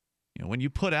 When you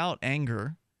put out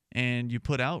anger and you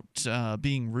put out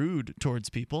being rude towards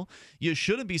people, you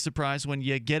shouldn't be surprised when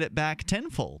you get it back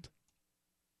tenfold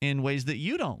in ways that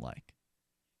you don't like.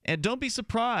 And don't be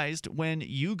surprised when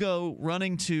you go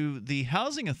running to the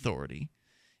housing authority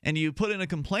and you put in a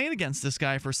complaint against this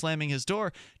guy for slamming his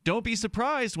door. Don't be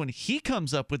surprised when he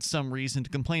comes up with some reason to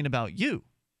complain about you.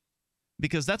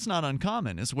 Because that's not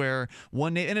uncommon, is where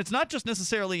and it's not just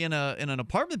necessarily in an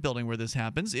apartment building where this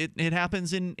happens. It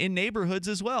happens in neighborhoods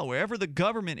as well, wherever the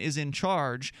government is in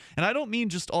charge. And I don't mean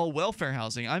just all welfare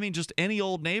housing. I mean just any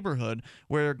old neighborhood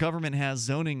where government has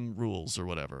zoning rules or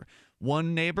whatever.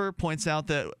 One neighbor points out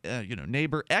that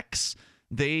neighbor X,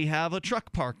 they have a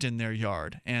truck parked in their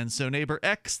yard. And so neighbor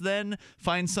X then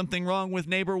finds something wrong with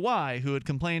neighbor Y, who had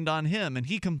complained on him, and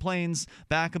he complains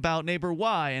back about neighbor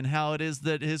Y and how it is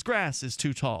that his grass is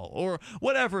too tall, or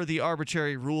whatever the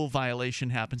arbitrary rule violation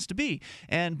happens to be.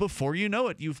 And before you know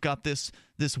it, you've got this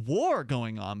war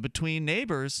going on between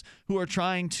neighbors who are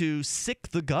trying to sick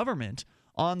the government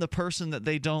on the person that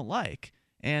they don't like.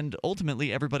 And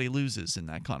ultimately, everybody loses in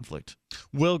that conflict.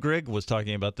 Will Grigg was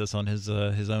talking about this on his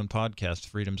own podcast,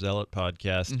 Freedom Zealot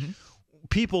podcast.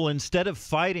 People, instead of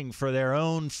fighting for their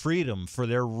own freedom, for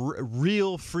their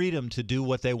real freedom to do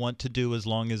what they want to do as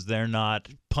long as they're not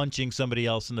punching somebody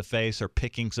else in the face or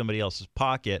picking somebody else's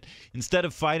pocket, instead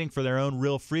of fighting for their own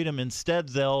real freedom, instead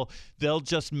they'll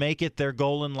just make it their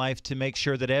goal in life to make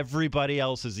sure that everybody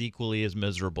else is equally as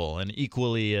miserable and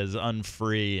equally as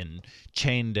unfree and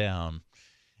chained down.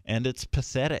 And it's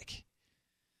pathetic.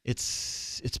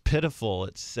 It's pitiful.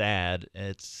 It's sad.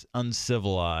 It's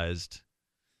uncivilized.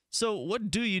 So what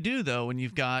do you do, though, when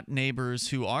you've got neighbors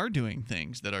who are doing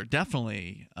things that are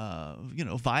definitely,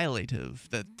 violative,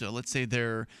 that, let's say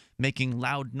they're making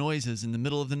loud noises in the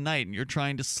middle of the night and you're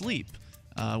trying to sleep,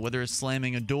 whether it's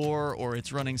slamming a door or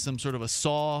it's running some sort of a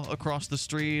saw across the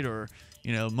street or,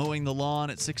 mowing the lawn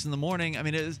at 6 in the morning. I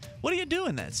mean, what do you do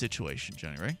in that situation,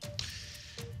 Jonny Ray?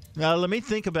 Let me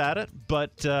think about it,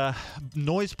 but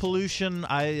noise pollution,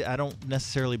 I don't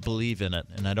necessarily believe in it,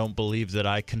 and I don't believe that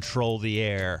I control the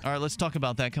air. All right, let's talk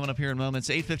about that coming up here in moments.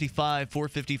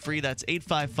 855-450-FREE. That's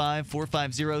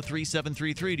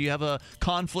 855-450-3733. Do you have a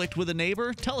conflict with a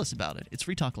neighbor? Tell us about it. It's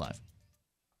Free Talk Live.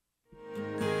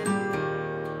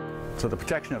 So the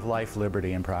protection of life,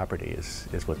 liberty, and property is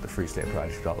what the Free State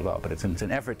Project is all about. But it's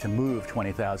an effort to move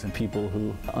 20,000 people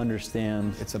who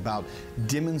understand. It's about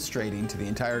demonstrating to the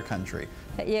entire country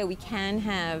that, yeah, we can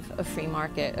have a free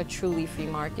market, a truly free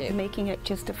market. Making it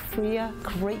just a freer,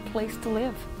 great place to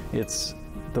live. It's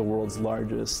the world's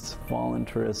largest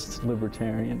voluntarist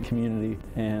libertarian community,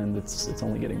 and it's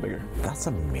only getting bigger. That's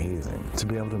amazing, to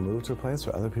be able to move to a place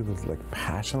where other people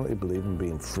passionately believe in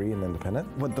being free and independent.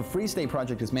 What the Free State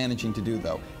Project is managing to do,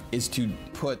 though, is to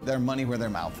put their money where their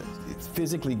mouth is. It's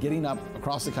physically getting up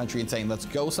across the country and saying, let's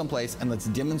go someplace and let's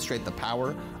demonstrate the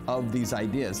power of these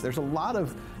ideas. There's a lot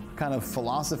of kind of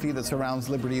philosophy that surrounds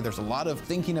liberty. There's a lot of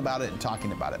thinking about it and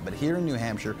talking about it. But here in New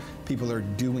Hampshire, people are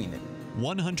doing it.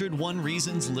 101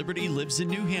 Reasons Liberty Lives in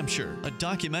New Hampshire, a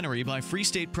documentary by Free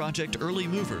State Project Early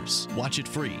Movers. Watch it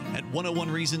free at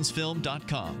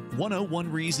 101reasonsfilm.com.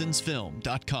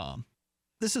 101reasonsfilm.com.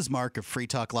 This is Mark of Free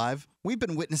Talk Live. We've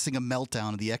been witnessing a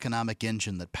meltdown of the economic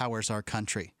engine that powers our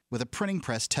country. With a printing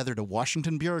press tethered to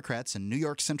Washington bureaucrats and New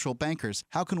York central bankers,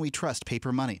 how can we trust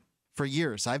paper money? For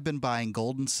years, I've been buying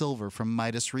gold and silver from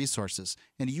Midas Resources,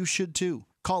 and you should too.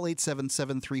 Call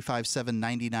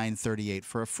 877-357-9938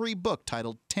 for a free book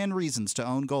titled 10 Reasons to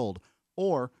Own Gold,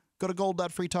 or go to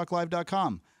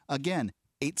gold.freetalklive.com. Again,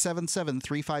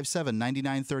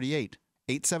 877-357-9938.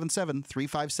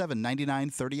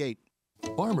 877-357-9938.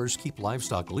 Farmers keep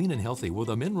livestock lean and healthy with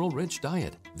a mineral-rich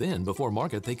diet. Then, before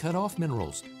market, they cut off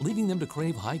minerals, leaving them to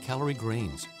crave high-calorie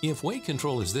grains. If weight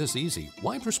control is this easy,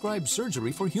 why prescribe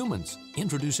surgery for humans?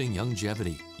 Introducing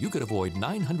Youngevity. You could avoid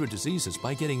 900 diseases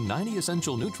by getting 90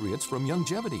 essential nutrients from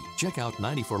Youngevity. Check out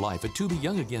 90 for Life at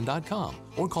tobeyoungagain.com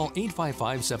or call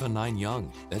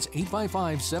 855-79-YOUNG. That's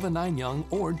 855-79-YOUNG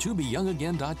or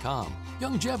tobeyoungagain.com.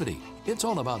 Youngevity. It's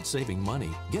all about saving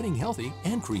money, getting healthy,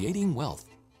 and creating wealth.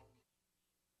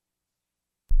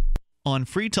 On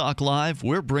Free Talk Live,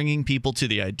 we're bringing people to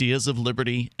the ideas of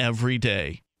liberty every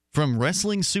day. From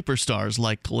wrestling superstars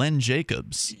like Glenn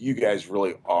Jacobs. You guys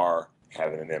really are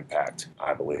having an impact,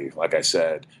 I believe. Like I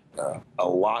said, a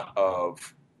lot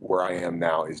of where I am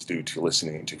now is due to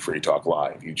listening to Free Talk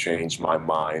Live. You changed my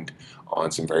mind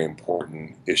on some very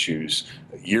important issues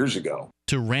years ago.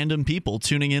 To random people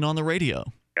tuning in on the radio.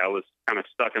 I was kind of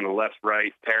stuck in the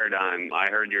left-right paradigm.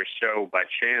 I heard your show by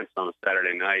chance on a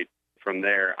Saturday night. From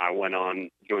there, I went on,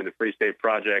 joined the Free State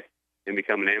Project, and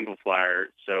become an amplifier.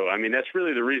 So, I mean, that's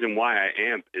really the reason why I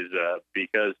amp is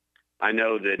because I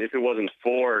know that if it wasn't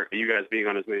for you guys being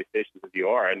on as many stations as you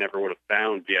are, I never would have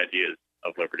found the ideas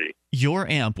of liberty. Your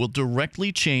amp will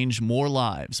directly change more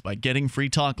lives by getting Free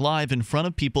Talk Live in front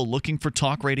of people looking for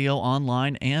talk radio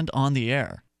online and on the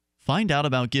air. Find out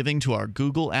about giving to our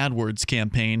Google AdWords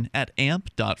campaign at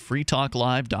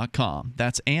amp.freetalklive.com.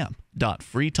 That's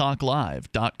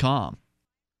amp.freetalklive.com.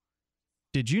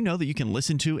 Did you know that you can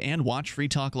listen to and watch Free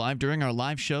Talk Live during our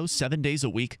live show 7 days a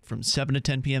week from 7 to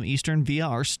 10 p.m. Eastern via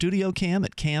our studio cam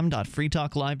at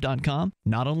cam.freetalklive.com?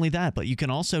 Not only that, but you can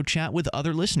also chat with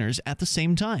other listeners at the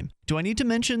same time. Do I need to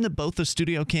mention that both the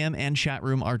studio cam and chat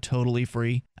room are totally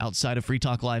free? Outside of Free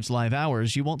Talk Live's live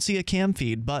hours, you won't see a cam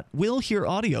feed, but will hear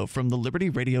audio from the Liberty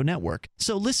Radio Network.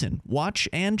 So listen, watch,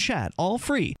 and chat all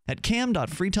free at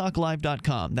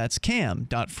cam.freetalklive.com. That's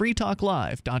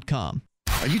cam.freetalklive.com.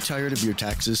 Are you tired of your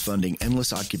taxes funding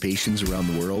endless occupations around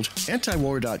the world?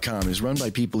 Antiwar.com is run by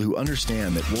people who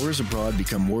understand that wars abroad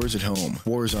become wars at home,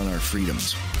 wars on our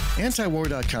freedoms.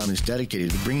 Antiwar.com is dedicated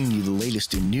to bringing you the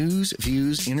latest in news,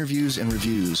 views, interviews, and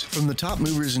reviews from the top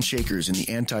movers and shakers in the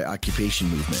anti-occupation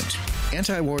movement.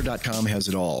 Antiwar.com has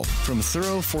it all, from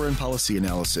thorough foreign policy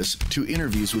analysis to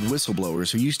interviews with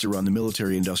whistleblowers who used to run the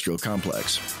military-industrial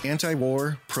complex.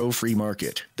 Anti-war, pro-free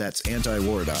market. That's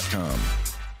antiwar.com.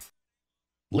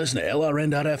 Listen to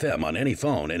LRN.FM on any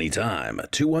phone, anytime.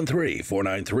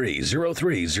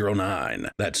 213-493-0309.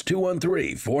 That's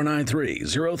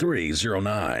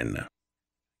 213-493-0309.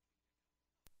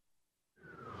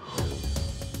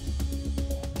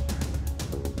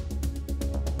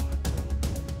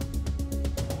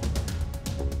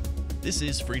 This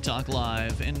is Free Talk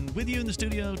Live, and with you in the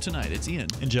studio tonight, it's Ian.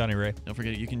 And Jonny Ray. Don't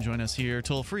forget, you can join us here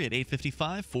toll-free at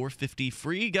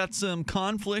 855-450-FREE. Got some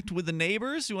conflict with the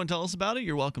neighbors? You want to tell us about it?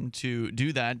 You're welcome to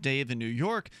do that. Dave in New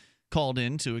York called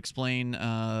in to explain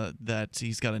that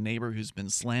he's got a neighbor who's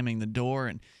been slamming the door,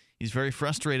 and he's very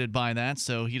frustrated by that,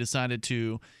 so he decided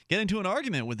to get into an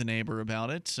argument with the neighbor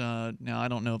about it. Now, I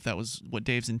don't know if that was what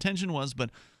Dave's intention was, but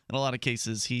in a lot of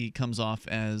cases, he comes off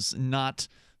as not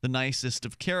the nicest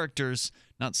of characters,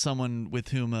 not someone with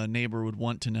whom a neighbor would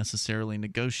want to necessarily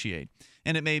negotiate.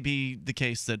 And it may be the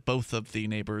case that both of the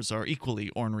neighbors are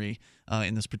equally ornery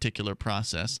in this particular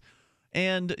process.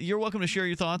 And you're welcome to share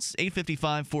your thoughts.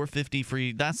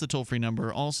 855-450-FREE. That's the toll-free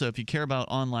number. Also, if you care about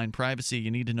online privacy, you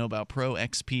need to know about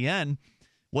ProXPN.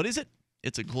 What is it?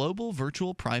 It's a global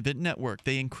virtual private network.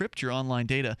 They encrypt your online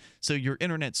data, so your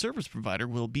internet service provider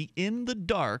will be in the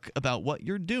dark about what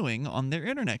you're doing on their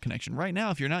internet connection. Right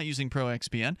now, if you're not using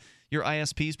ProXPN, your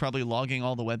ISP is probably logging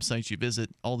all the websites you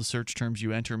visit, all the search terms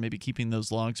you enter, maybe keeping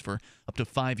those logs for up to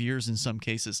 5 years in some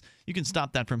cases. You can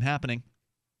stop that from happening.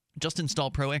 Just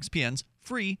install ProXPN's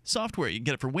free software. You can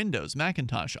get it for Windows,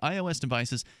 Macintosh, iOS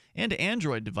devices, and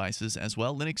Android devices as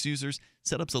well. Linux users,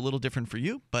 setup's a little different for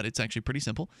you, but it's actually pretty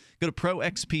simple. Go to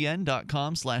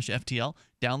proxpn.com/FTL,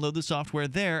 download the software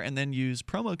there, and then use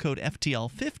promo code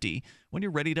FTL50 when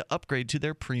you're ready to upgrade to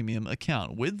their premium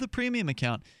account. With the premium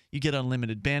account, you get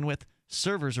unlimited bandwidth,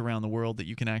 servers around the world that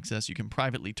you can access, you can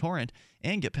privately torrent,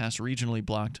 and get past regionally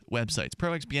blocked websites.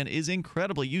 ProXPN is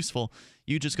incredibly useful.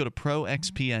 You just go to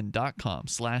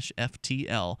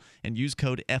proxpn.com/FTL and use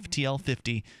code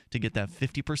FTL50 to get that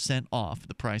 50% off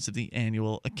the price of the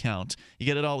annual account. You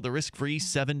get it all with a risk-free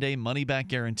 7-day money-back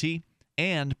guarantee,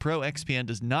 and ProXPN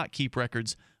does not keep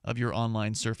records of your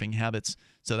online surfing habits.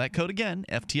 So that code again,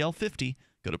 FTL50,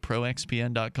 go to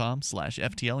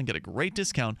proxpn.com/FTL and get a great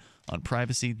discount on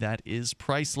privacy that is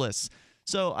priceless.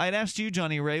 So I'd asked you,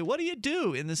 Jonny Ray, what do you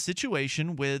do in this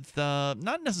situation with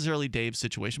not necessarily Dave's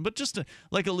situation, but just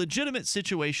like a legitimate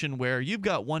situation where you've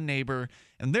got one neighbor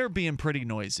and they're being pretty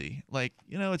noisy. Like,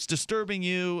 you know, it's disturbing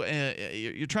you.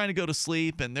 You're trying to go to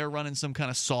sleep and they're running some kind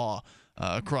of saw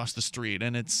across the street,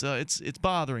 and it's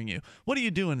bothering you. What do you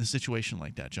do in a situation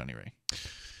like that, Jonny Ray?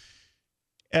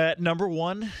 Number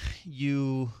one,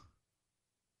 you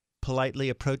politely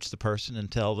approach the person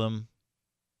and tell them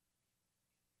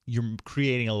you're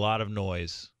creating a lot of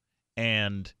noise,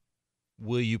 and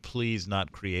will you please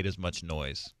not create as much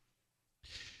noise?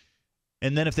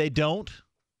 And then if they don't,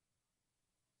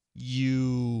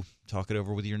 you talk it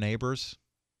over with your neighbors.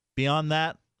 Beyond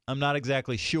that, I'm not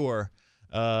exactly sure.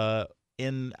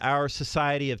 In our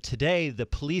society of today, the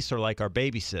police are like our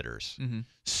babysitters. Mm-hmm.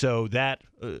 So that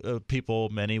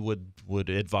many would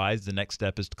advise the next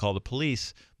step is to call the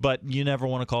police. But you never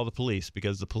want to call the police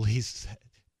because the police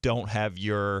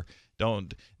the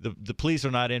police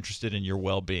are not interested in your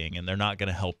well-being, and they're not going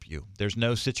to help you. There's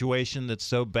no situation that's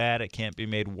so bad it can't be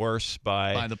made worse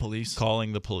by the police.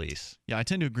 Calling the police. Yeah, I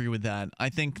tend to agree with that. I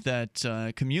think that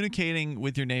communicating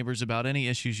with your neighbors about any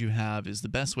issues you have is the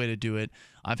best way to do it.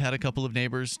 I've had a couple of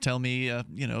neighbors tell me, a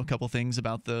couple things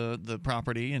about the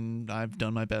property, and I've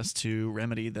done my best to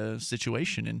remedy the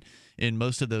situation in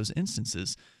most of those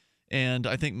instances. And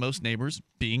I think most neighbors,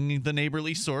 being the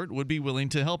neighborly sort, would be willing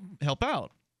to help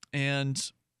out. And,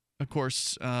 of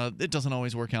course, it doesn't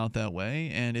always work out that way.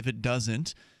 And if it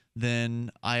doesn't,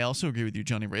 then I also agree with you,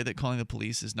 Jonny Ray, that calling the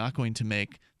police is not going to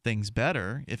make things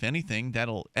better. If anything,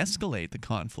 that'll escalate the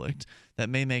conflict. That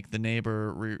may make the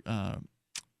neighbor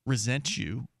resent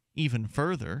you even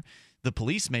further. The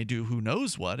police may do who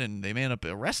knows what, and they may end up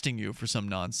arresting you for some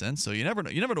nonsense. So you never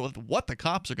know. You never know what the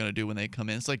cops are going to do when they come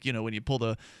in. It's like, when you pull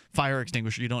the fire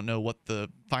extinguisher, you don't know what the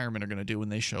firemen are going to do when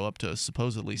they show up to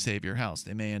supposedly save your house.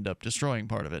 They may end up destroying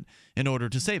part of it in order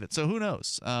to save it. So who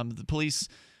knows? The police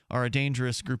are a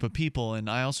dangerous group of people, and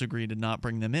I also agree to not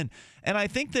bring them in. And I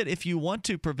think that if you want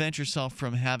to prevent yourself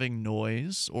from having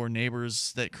noise or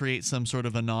neighbors that create some sort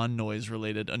of a non-noise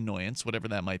related annoyance, whatever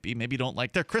that might be, maybe you don't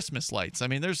like their Christmas lights. I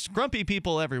mean, there's grumpy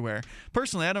people everywhere.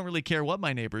 Personally, I don't really care what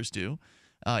my neighbors do.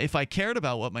 If I cared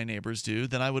about what my neighbors do,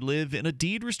 then I would live in a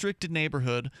deed-restricted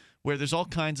neighborhood where there's all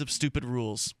kinds of stupid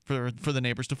rules for the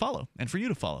neighbors to follow and for you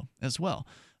to follow as well.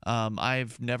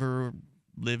 I've never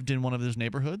lived in one of those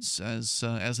neighborhoods as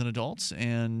an adult,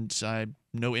 and I have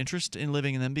no interest in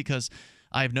living in them because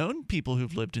I've known people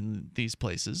who've lived in these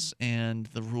places, and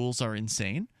the rules are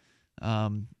insane.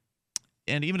 And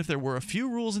even if there were a few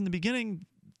rules in the beginning,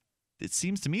 it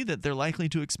seems to me that they're likely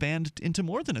to expand into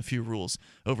more than a few rules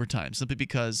over time, simply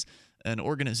because an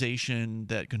organization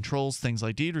that controls things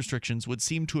like deed restrictions would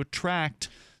seem to attract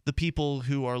the people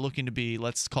who are looking to be,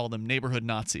 let's call them neighborhood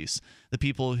Nazis, the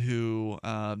people who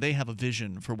they have a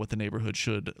vision for what the neighborhood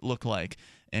should look like,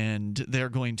 and they're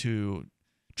going to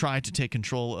try to take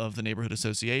control of the neighborhood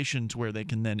association to where they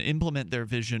can then implement their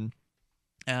vision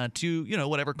to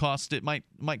whatever cost it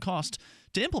might cost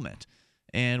to implement,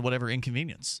 and whatever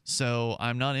inconvenience. So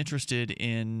I'm not interested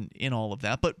in all of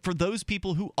that. But for those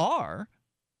people who are,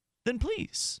 then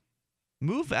please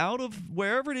move out of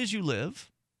wherever it is you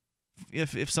live.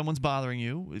 If someone's bothering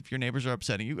you, if your neighbors are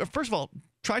upsetting you, first of all,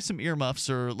 try some earmuffs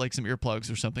or like some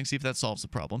earplugs or something. See if that solves the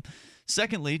problem.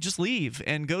 Secondly, just leave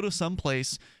and go to some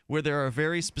place where there are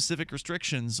very specific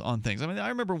restrictions on things. I mean, I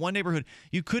remember one neighborhood,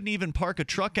 you couldn't even park a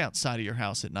truck outside of your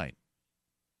house at night.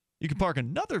 You could park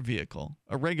another vehicle,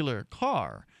 a regular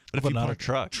car, but if you not park a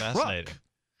truck, fascinating.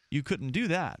 You couldn't do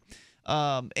that.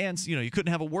 And you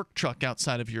couldn't have a work truck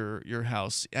outside of your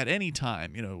house at any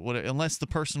time, unless the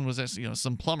person was,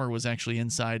 some plumber was actually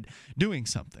inside doing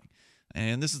something.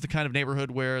 And this is the kind of neighborhood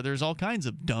where there's all kinds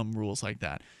of dumb rules like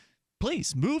that.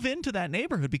 Please move into that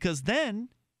neighborhood, because then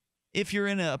if you're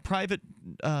in a private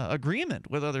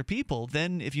agreement with other people,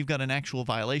 then if you've got an actual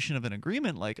violation of an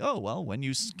agreement, like, oh, well, when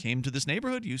you came to this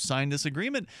neighborhood, you signed this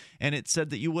agreement, and it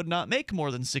said that you would not make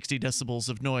more than 60 decibels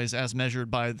of noise as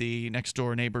measured by the next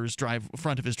door neighbor's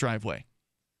front of his driveway.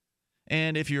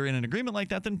 And if you're in an agreement like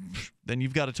that, then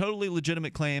you've got a totally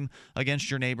legitimate claim against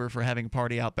your neighbor for having a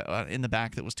party out in the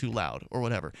back that was too loud or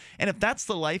whatever. And if that's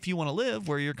the life you want to live,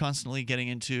 where you're constantly getting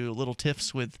into little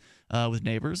tiffs with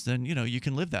neighbors, then you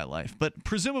can live that life. But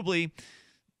presumably,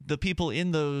 the people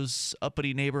in those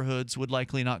uppity neighborhoods would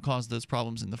likely not cause those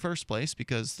problems in the first place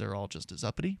because they're all just as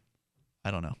uppity.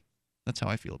 I don't know. That's how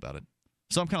I feel about it.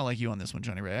 So I'm kind of like you on this one,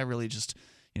 Johnny Ray. I really just,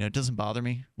 it doesn't bother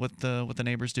me what the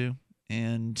neighbors do.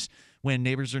 And when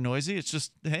neighbors are noisy, it's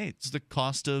just, hey, it's the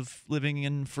cost of living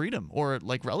in freedom, or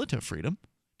like relative freedom.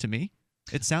 To me,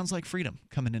 it sounds like freedom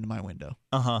coming into my window.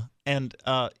 And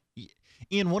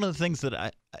Ian, one of the things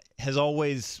that has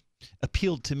always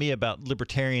appealed to me about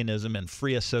libertarianism and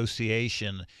free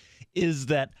association is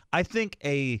that I think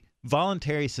a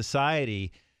voluntary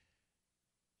society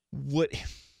would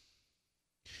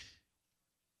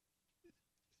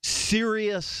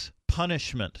serious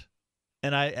punishment.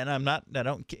 And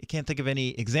can't think of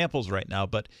any examples right now,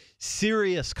 but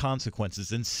serious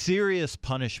consequences and serious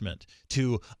punishment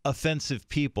to offensive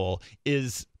people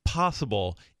is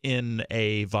possible in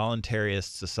a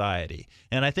voluntarist society.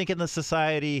 And I think in the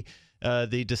society,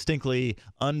 the distinctly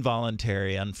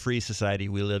involuntary, unfree society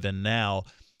we live in now,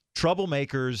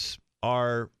 troublemakers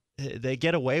they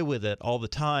get away with it all the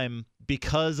time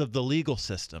because of the legal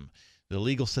system. The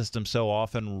legal system so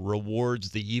often rewards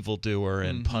the evildoer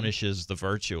and punishes the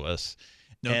virtuous.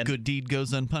 No good deed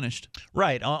goes unpunished.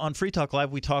 Right. On Free Talk Live,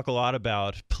 we talk a lot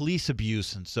about police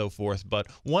abuse and so forth. But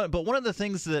one of the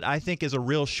things that I think is a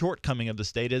real shortcoming of the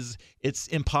state is it's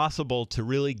impossible to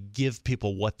really give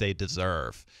people what they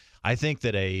deserve. I think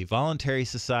that a voluntary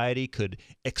society could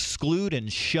exclude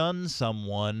and shun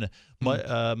someone,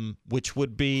 which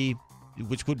would be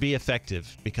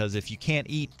effective, because if you can't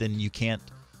eat, then you can't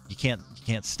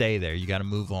stay there. You got to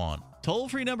move on.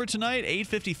 Toll-free number tonight,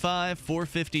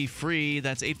 855-450-FREE.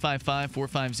 That's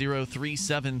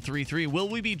 855-450-3733. Will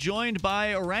we be joined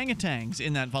by orangutans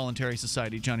in that voluntary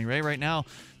society, Johnny Ray? Right now,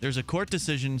 there's a court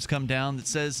decision that's come down that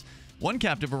says one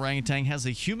captive orangutan has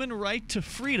a human right to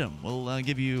freedom. We'll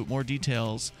give you more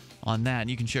details on that, and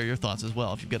you can share your thoughts as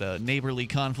well. If you've got a neighborly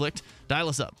conflict, dial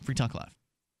us up. Free Talk Live.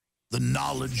 The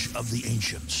knowledge of the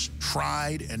ancients,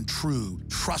 tried and true,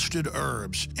 trusted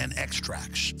herbs and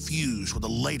extracts fused with the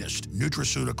latest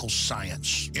nutraceutical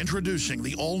science. Introducing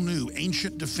the all-new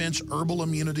Ancient Defense Herbal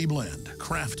Immunity Blend,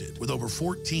 crafted with over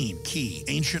 14 key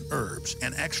ancient herbs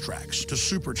and extracts to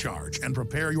supercharge and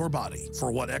prepare your body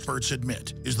for what experts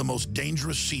admit is the most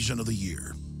dangerous season of the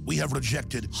year. We have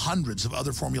rejected hundreds of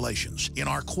other formulations in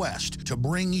our quest to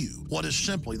bring you what is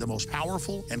simply the most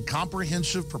powerful and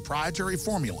comprehensive proprietary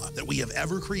formula that we have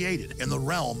ever created in the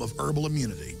realm of herbal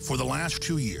immunity. For the last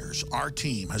 2 years, our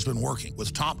team has been working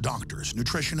with top doctors,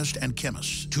 nutritionists, and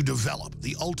chemists to develop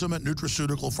the ultimate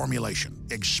nutraceutical formulation.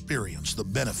 Experience the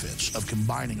benefits of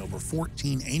combining over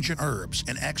 14 ancient herbs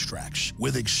and extracts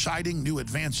with exciting new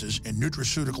advances in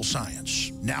nutraceutical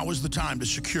science. Now is the time to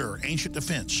secure Ancient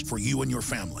Defense for you and your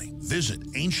family. Visit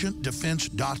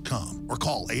ancientdefense.com or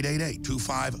call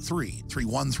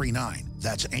 888-253-3139.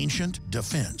 That's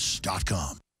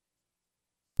ancientdefense.com.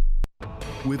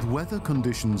 With weather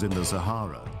conditions in the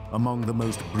Sahara among the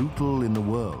most brutal in the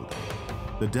world,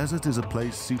 the desert is a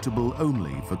place suitable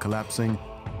only for collapsing,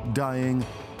 dying,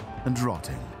 and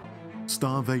rotting.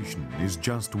 Starvation is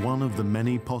just one of the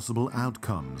many possible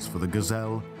outcomes for the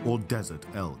gazelle or desert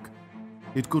elk.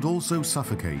 It could also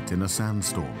suffocate in a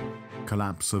sandstorm,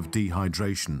 collapse of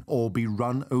dehydration, or be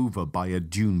run over by a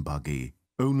dune buggy.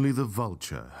 Only the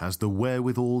vulture has the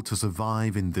wherewithal to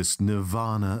survive in this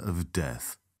nirvana of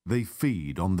death. They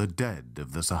feed on the dead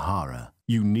of the Sahara.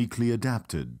 Uniquely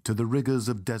adapted to the rigors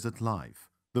of desert life,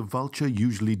 the vulture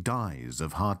usually dies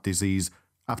of heart disease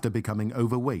after becoming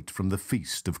overweight from the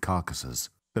feast of carcasses.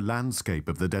 The landscape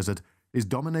of the desert is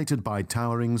dominated by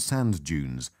towering sand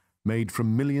dunes made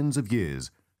from millions of years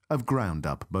of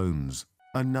ground-up bones.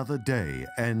 Another day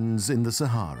ends in the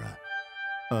Sahara,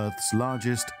 Earth's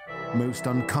largest, most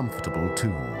uncomfortable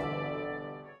tomb.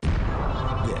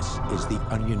 This is the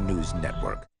Onion News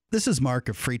Network. This is Mark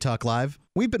of Free Talk Live.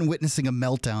 We've been witnessing a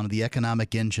meltdown of the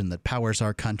economic engine that powers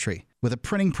our country. With a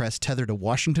printing press tethered to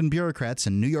Washington bureaucrats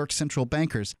and New York central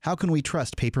bankers, how can we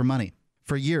trust paper money?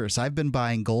 For years, I've been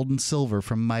buying gold and silver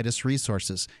from Midas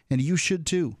Resources, and you should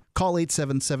too. Call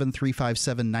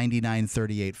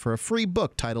 877-357-9938 for a free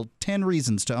book titled 10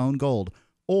 Reasons to Own Gold,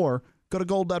 or go to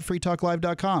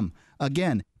gold.freetalklive.com.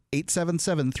 Again,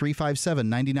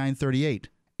 877-357-9938.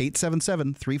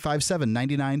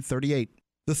 877-357-9938.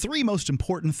 The three most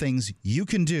important things you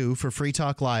can do for Free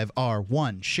Talk Live are: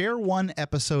 1. Share one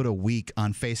episode a week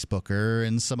on Facebook or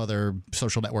in some other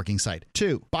social networking site.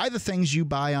 2. Buy the things you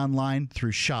buy online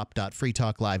through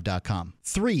shop.freetalklive.com.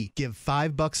 3. Give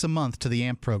 $5 a month to the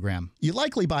AMP program. You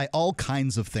likely buy all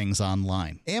kinds of things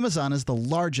online. Amazon is the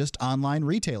largest online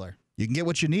retailer. You can get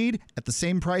what you need at the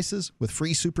same prices with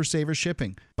free Super Saver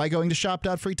shipping by going to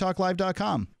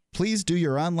shop.freetalklive.com. Please do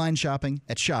your online shopping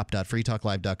at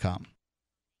shop.freetalklive.com.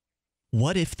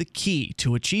 What if the key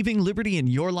to achieving liberty in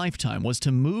your lifetime was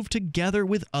to move together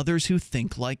with others who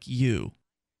think like you?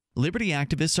 Liberty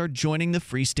activists are joining the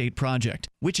Free State Project,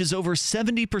 which is over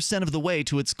 70% of the way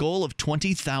to its goal of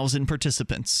 20,000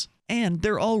 participants. And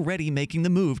they're already making the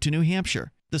move to New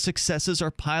Hampshire. The successes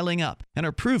are piling up and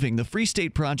are proving the Free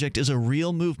State Project is a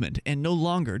real movement and no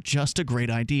longer just a great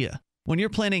idea. When you're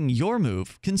planning your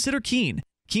move, consider Keene.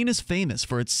 Keene is famous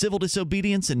for its civil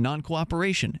disobedience and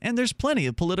non-cooperation, and there's plenty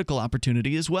of political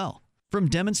opportunity as well. From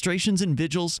demonstrations and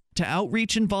vigils to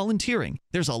outreach and volunteering,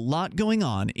 there's a lot going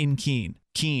on in Keene.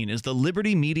 Keene is the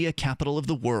liberty media capital of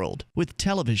the world, with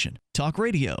television, talk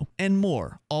radio, and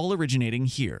more, all originating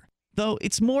here. Though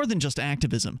it's more than just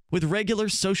activism, with regular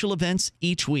social events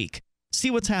each week. See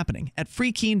what's happening at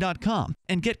freekeene.com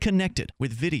and get connected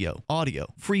with video,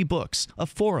 audio, free books, a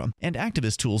forum, and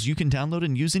activist tools you can download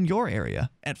and use in your area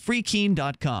at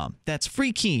freekeene.com. That's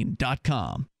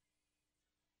freekeene.com.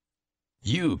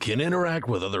 You can interact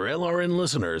with other LRN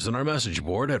listeners in our message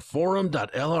board at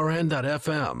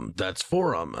forum.lrn.fm. That's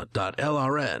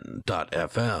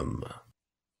forum.lrn.fm.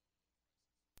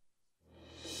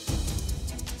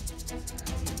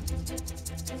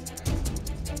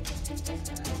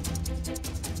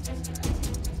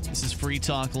 This is Free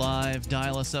Talk Live.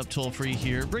 Dial us up toll free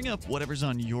here. Bring up whatever's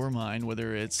on your mind,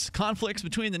 whether it's conflicts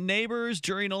between the neighbors,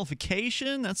 jury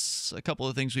nullification. That's a couple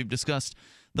of things we've discussed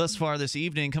thus far this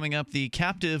evening. Coming up, the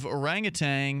captive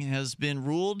orangutan has been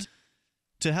ruled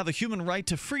to have a human right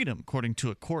to freedom, according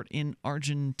to a court in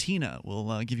Argentina.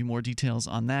 We'll give you more details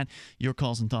on that. Your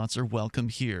calls and thoughts are welcome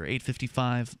here.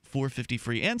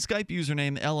 855-450-FREE and Skype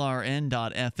username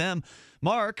LRN.FM.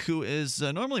 Mark, who is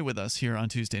normally with us here on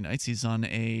Tuesday nights, he's on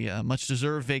a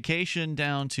much-deserved vacation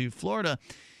down to Florida.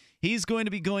 He's going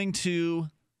to be going to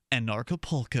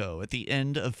Acapulco at the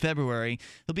end of February.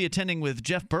 He'll be attending with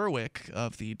Jeff Berwick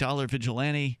of the Dollar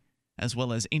Vigilante, as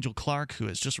well as Angel Clark, who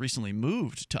has just recently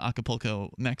moved to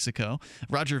Acapulco, Mexico.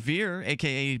 Roger Veer,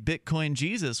 a.k.a. Bitcoin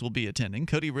Jesus, will be attending.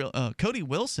 Cody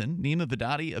Wilson, Nima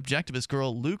Vedati, Objectivist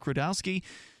Girl, Luke Radowski,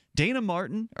 Dana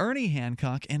Martin, Ernie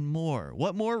Hancock, and more.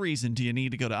 What more reason do you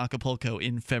need to go to Acapulco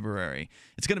in February?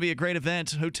 It's going to be a great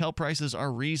event. Hotel prices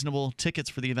are reasonable. Tickets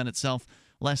for the event itself,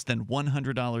 less than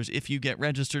 $100 if you get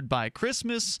registered by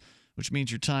Christmas, which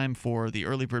means your time for the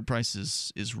early bird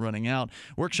prices is running out.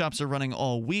 Workshops are running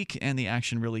all week, and the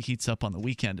action really heats up on the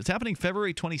weekend. It's happening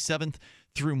February 27th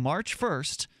through March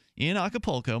 1st. In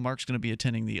Acapulco. Mark's going to be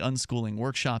attending the unschooling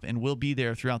workshop and will be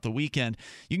there throughout the weekend.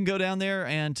 You can go down there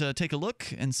and take a look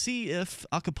and see if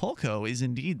Acapulco is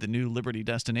indeed the new Liberty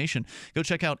destination. Go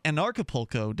check out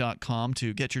anarchapulco.com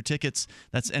to get your tickets.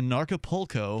 That's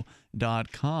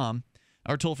anarchapulco.com.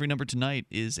 Our toll-free number tonight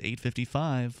is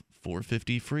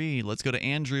 855-450-FREE. Let's go to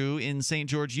Andrew in St.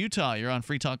 George, Utah. You're on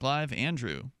Free Talk Live.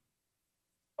 Andrew.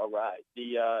 All right.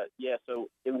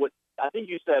 I think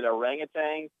you said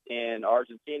orangutans in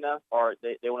Argentina, or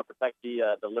they want to protect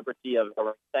the liberty of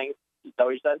orangutans. Is that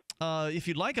what you said? If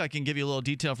you'd like, I can give you a little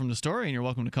detail from the story, and you're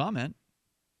welcome to comment.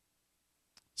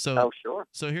 So, oh, sure.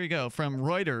 So here you go. From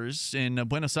Reuters in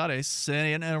Buenos Aires,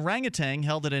 an orangutan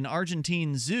held at an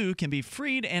Argentine zoo can be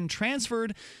freed and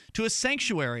transferred to a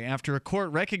sanctuary after a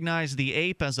court recognized the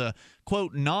ape as a,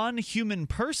 quote, non-human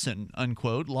person,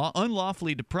 unquote,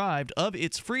 unlawfully deprived of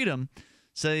its freedom,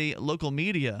 say local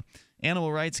media.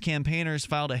 Animal rights campaigners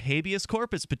filed a habeas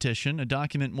corpus petition, a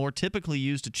document more typically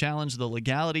used to challenge the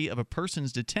legality of a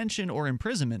person's detention or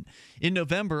imprisonment, in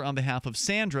November on behalf of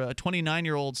Sandra, a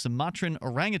 29-year-old Sumatran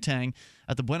orangutan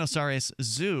at the Buenos Aires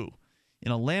Zoo.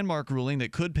 In a landmark ruling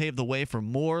that could pave the way for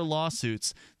more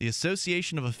lawsuits, the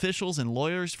Association of Officials and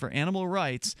Lawyers for Animal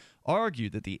Rights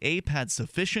argued that the ape had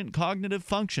sufficient cognitive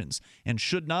functions and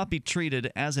should not be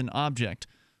treated as an object.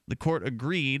 The court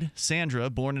agreed Sandra,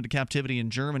 born into captivity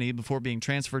in Germany before being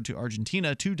transferred to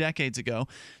Argentina 2 decades ago,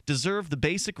 deserved the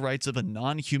basic rights of a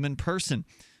non-human person.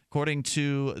 According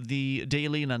to the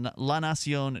daily La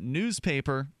Nación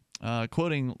newspaper,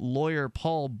 quoting lawyer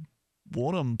Paul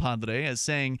Bonampadre as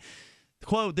saying,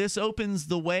 quote, "This opens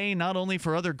the way not only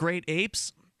for other great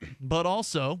apes, but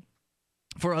also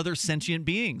for other sentient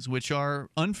beings, which are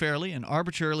unfairly and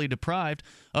arbitrarily deprived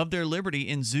of their liberty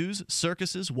in zoos,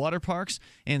 circuses, water parks,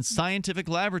 and scientific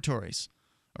laboratories."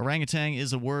 Orangutan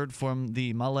is a word from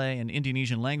the Malay and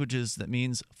Indonesian languages that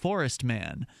means forest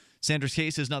man. Sandra's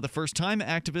case is not the first time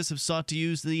activists have sought to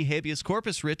use the habeas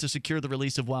corpus writ to secure the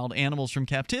release of wild animals from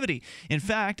captivity. In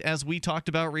fact, as we talked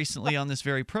about recently on this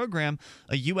very program,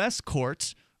 a U.S.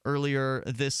 court earlier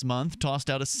this month tossed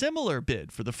out a similar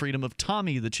bid for the freedom of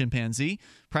Tommy the chimpanzee,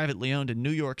 privately owned in New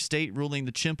York State, ruling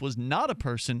the chimp was not a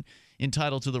person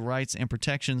entitled to the rights and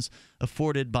protections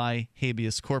afforded by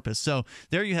habeas corpus. So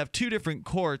there you have 2 different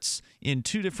courts in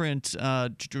 2 different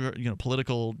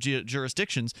political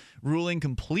jurisdictions ruling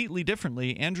completely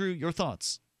differently. Andrew, your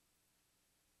thoughts?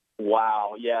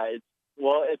 Wow. Yeah.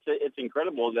 It's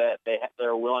incredible that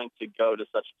they're willing to go to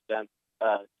such extent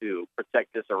to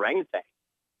protect this orangutan.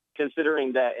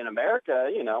 Considering that in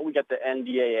America, we got the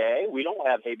NDAA, we don't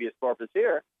have habeas corpus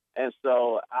here, and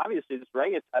so obviously this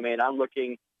orangutan. I mean, I'm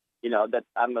looking, that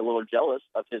I'm a little jealous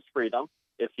of his freedom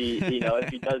if he, if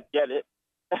he does get it.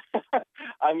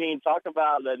 I mean, talk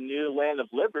about the new land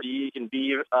of liberty. You can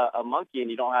be a monkey,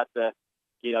 and you don't have to,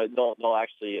 they'll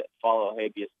actually follow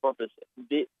habeas corpus.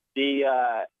 I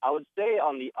would say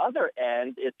on the other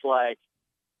end, it's like,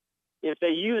 if they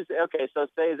use, okay, so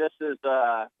say this is,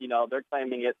 they're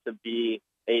claiming it to be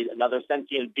another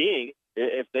sentient being.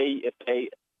 If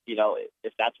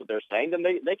that's what they're saying, then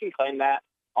they can claim that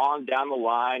on down the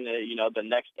line, the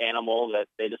next animal that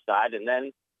they decide. And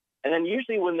then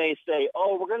usually when they say,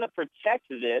 oh, we're going to protect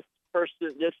this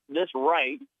person, this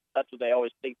right, that's what they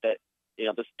always think that,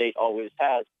 the state always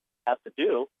has to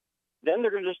do. Then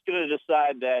they're just going to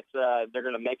decide that they're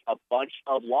going to make a bunch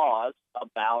of laws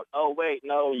about, oh wait,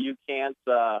 no, you can't,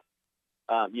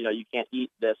 you can't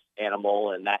eat this animal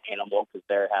and that animal because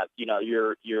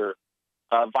you're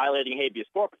violating habeas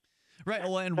corpus. Right.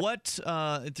 Well, and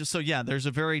so yeah, there's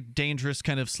a very dangerous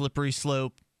kind of slippery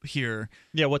slope here.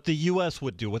 Yeah, what the U.S.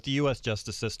 would do, what the U.S.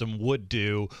 justice system would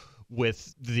do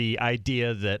with the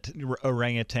idea that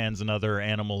orangutans and other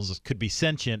animals could be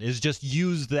sentient is just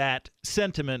use that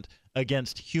sentiment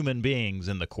against human beings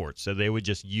in the courts. So they would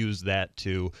just use that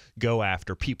to go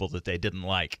after people that they didn't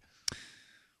like.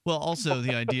 Well, also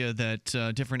the idea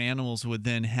that different animals would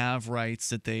then have rights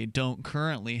that they don't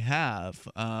currently have.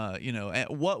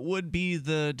 What would be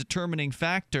the determining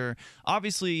factor?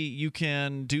 Obviously, you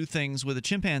can do things with a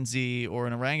chimpanzee or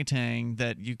an orangutan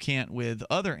that you can't with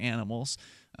other animals.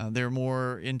 They're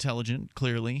more intelligent,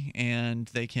 clearly, and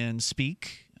they can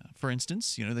speak. For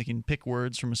instance, they can pick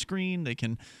words from a screen. They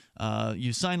can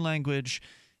use sign language.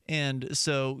 And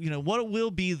so, what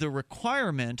will be the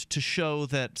requirement to show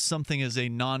that something is a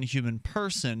non-human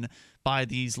person by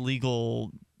these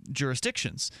legal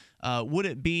jurisdictions? Would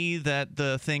it be that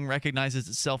the thing recognizes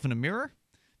itself in a mirror?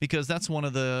 Because that's one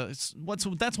of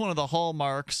the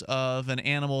hallmarks of an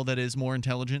animal that is more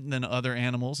intelligent than other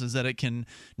animals, is that it can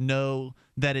know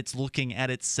that it's looking at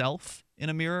itself in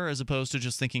a mirror as opposed to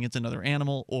just thinking it's another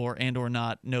animal or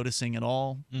not noticing at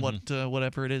all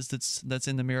whatever it is that's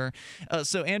in the mirror.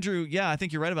 So Andrew, yeah, I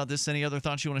think you're right about this. Any other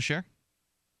thoughts you want to share?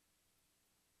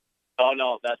 Oh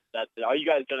no, that's it. Are you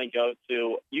guys going to go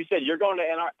to? You said you're going to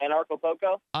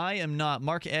Anarchapulco? I am not.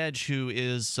 Mark Edge, who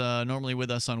is normally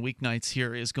with us on weeknights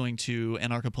here, is going to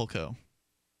Anarchapulco.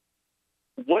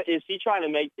 What is he trying to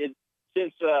make it?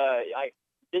 Since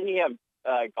didn't he have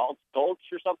Gulch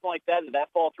or something like that? Did that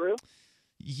fall through?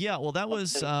 Yeah, well, that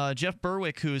was Jeff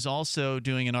Berwick, who's also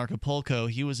doing an Acapulco.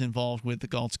 He was involved with the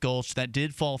Galt's Gulch. That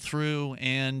did fall through,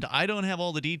 and I don't have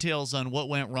all the details on what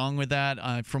went wrong with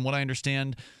that. From what I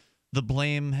understand, the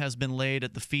blame has been laid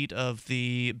at the feet of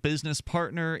the business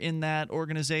partner in that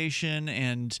organization,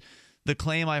 and the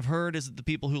claim I've heard is that the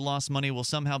people who lost money will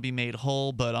somehow be made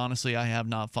whole, but honestly, I have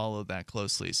not followed that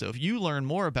closely. So if you learn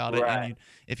more about it, and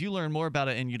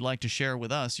you'd like to share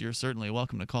with us, you're certainly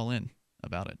welcome to call in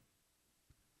about it.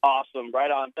 Awesome.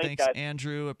 Right on. Thanks, guys.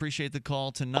 Andrew. Appreciate the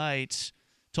call tonight.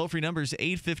 Toll-free number is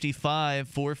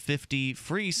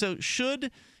 855-450-FREE. So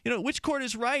which court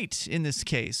is right in this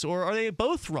case, or are they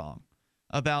both wrong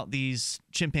about these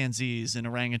chimpanzees and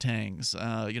orangutans?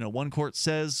 One court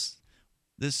says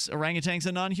this orangutan's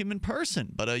a non-human person,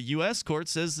 but a U.S. court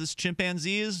says this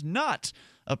chimpanzee is not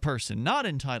a person, not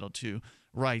entitled to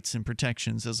rights and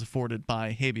protections as afforded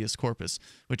by habeas corpus,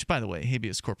 which, by the way,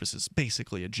 habeas corpus is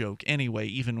basically a joke anyway,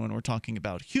 even when we're talking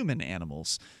about human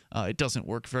animals. It doesn't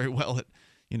work very well at,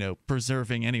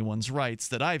 preserving anyone's rights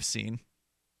that I've seen.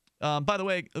 By the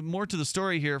way, more to the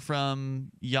story here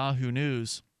from Yahoo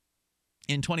News.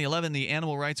 In 2011, the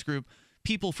animal rights group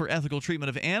People for Ethical Treatment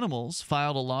of Animals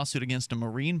filed a lawsuit against a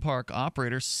marine park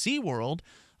operator, SeaWorld,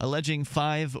 alleging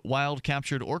 5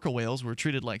 wild-captured orca whales were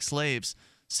treated like slaves.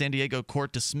 San Diego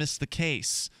court dismissed the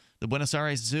case. The Buenos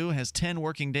Aires Zoo has 10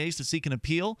 working days to seek an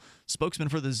appeal. Spokesman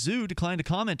for the zoo declined to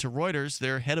comment to Reuters.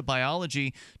 Their head of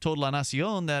biology told La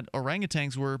Nacion that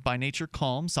orangutans were by nature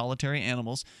calm, solitary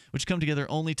animals which come together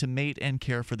only to mate and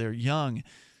care for their young.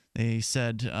 They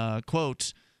said,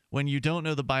 quote, "When you don't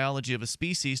know the biology of a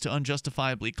species, to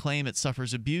unjustifiably claim it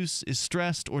suffers abuse, is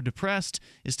stressed, or depressed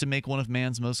is to make one of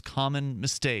man's most common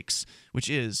mistakes, which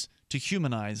is to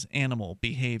humanize animal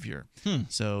behavior."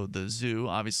 So the zoo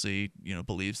obviously,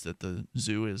 believes that the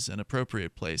zoo is an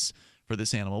appropriate place for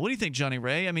this animal. What do you think, Johnny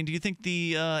Ray? I mean, do you think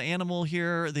the animal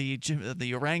here, the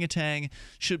orangutan,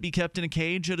 should be kept in a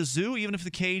cage at a zoo, even if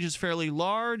the cage is fairly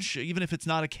large, even if it's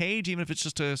not a cage, even if it's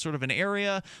just a sort of an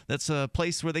area that's a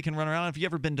place where they can run around? Have you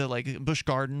ever been to like Busch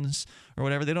Gardens or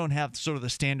whatever? They don't have sort of the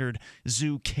standard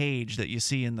zoo cage that you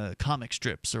see in the comic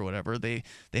strips or whatever. They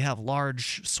have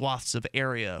large swaths of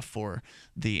area for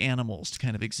the animals to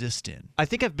kind of exist in. I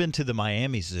think I've been to the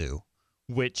Miami Zoo,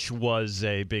 which was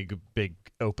a big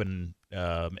open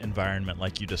environment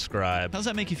like you described. How does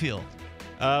that make you feel?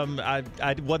 I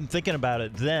wasn't thinking about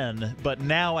it then, but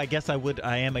now I guess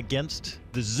I am against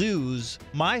the zoos.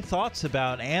 My thoughts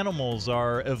about animals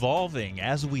are evolving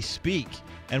as we speak.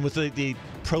 And with the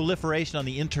proliferation on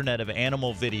the internet of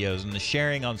animal videos and the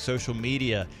sharing on social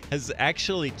media is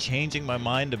actually changing my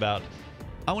mind about.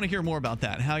 I want to hear more about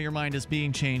that, how your mind is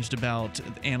being changed about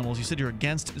animals. You said you're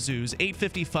against zoos.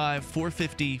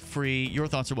 855-450-FREE. Your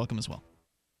thoughts are welcome as well.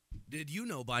 Did you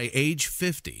know by age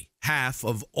 50, half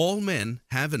of all men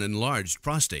have an enlarged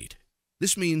prostate?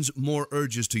 This means more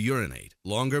urges to urinate,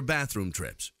 longer bathroom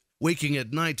trips, waking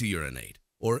at night to urinate,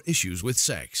 or issues with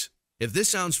sex. If this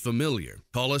sounds familiar,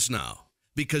 call us now,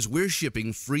 because we're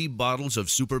shipping free bottles of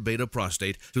Super Beta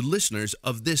Prostate to listeners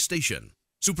of this station.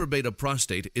 Super Beta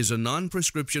Prostate is a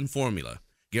non-prescription formula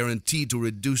guaranteed to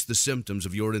reduce the symptoms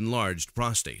of your enlarged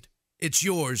prostate. It's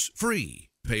yours free.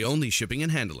 Pay only shipping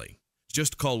and handling.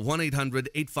 Just call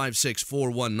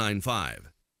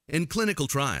 1-800-856-4195. In clinical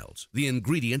trials, the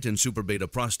ingredient in Super Beta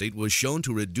Prostate was shown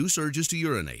to reduce urges to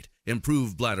urinate,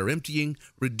 improve bladder emptying,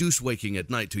 reduce waking at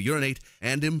night to urinate,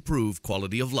 and improve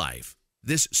quality of life.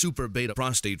 This Super Beta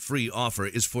Prostate free offer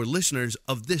is for listeners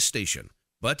of this station,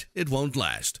 but it won't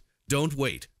last. Don't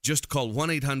wait. Just call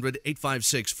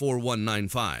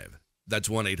 1-800-856-4195. That's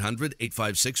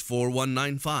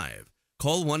 1-800-856-4195.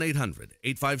 Call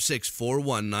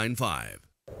 1-800-856-4195.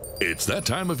 It's that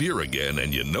time of year again,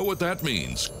 and you know what that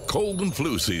means. Cold and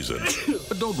flu season.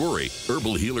 But don't worry,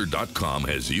 herbalhealer.com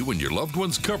has you and your loved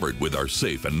ones covered with our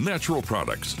safe and natural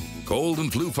products. Cold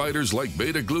and flu fighters like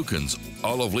beta-glucans,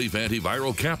 olive leaf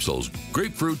antiviral capsules,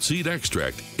 grapefruit seed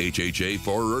extract, HHA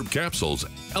 4-herb capsules,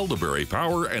 elderberry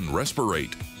power, and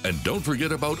respirate. And don't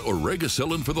forget about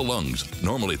oregacillin for the lungs,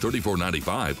 normally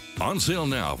 $34.95, on sale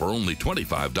now for only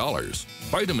 $25.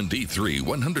 Vitamin D3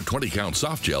 120-count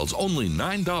soft gels, only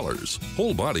 $9.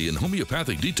 Whole body and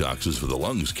homeopathic detoxes for the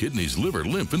lungs, kidneys, liver,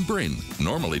 lymph, and brain,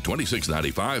 normally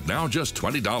 $26.95, now just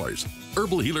 $20.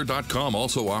 Herbalhealer.com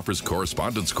also offers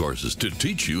correspondence courses to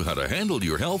teach you how to handle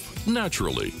your health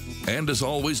naturally. And as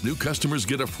always, new customers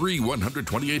get a free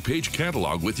 128-page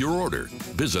catalog with your order.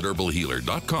 Visit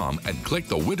herbalhealer.com and click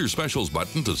the Winter Specials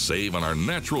button to save on our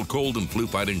natural cold and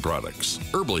flu-fighting products.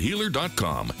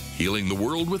 herbalhealer.com, healing the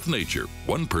world with nature,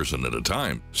 one person at a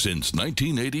time, since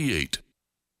 1988.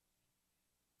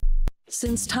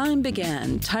 Since time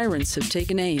began, tyrants have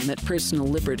taken aim at personal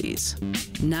liberties.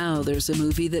 Now there's a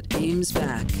movie that aims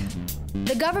back.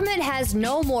 The government has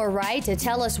no more right to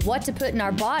tell us what to put in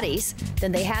our bodies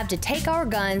than they have to take our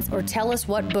guns or tell us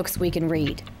what books we can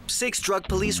read. 6 drug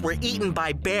police were eaten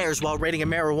by bears while raiding a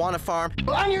marijuana farm.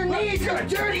 On your knees, you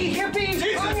dirty hippies!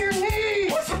 Jesus. On your knees!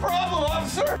 What's the problem,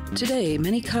 officer? Today,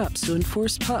 many cops who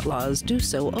enforce pot laws do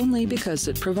so only because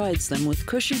it provides them with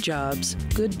cushy jobs,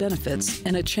 good benefits,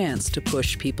 and a chance to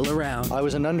push people around. I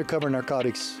was an undercover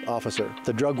narcotics officer.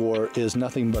 The drug war is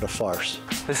nothing but a farce.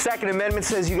 The Second Amendment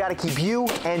says you gotta keep you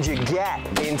and your gat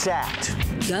intact.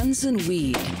 Guns and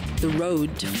Weed, The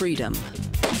Road to Freedom.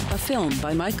 A film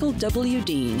by Michael W.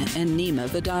 Dean and Nima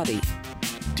Vadadi.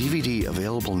 DVD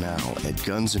available now at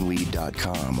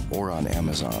gunsandweed.com or on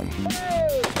Amazon.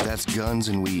 That's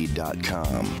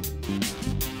gunsandweed.com.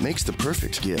 Makes the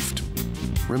perfect gift.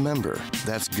 Remember,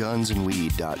 that's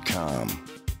gunsandweed.com.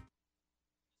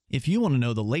 If you want to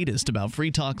know the latest about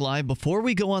Free Talk Live before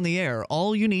we go on the air,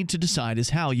 all you need to decide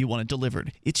is how you want it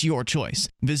delivered. It's your choice.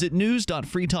 Visit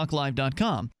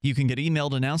news.freetalklive.com. You can get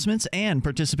emailed announcements and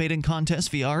participate in contests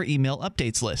via our email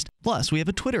updates list. Plus, we have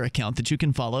a Twitter account that you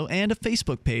can follow and a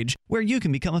Facebook page where you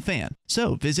can become a fan.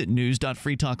 So visit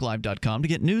news.freetalklive.com to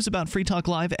get news about Free Talk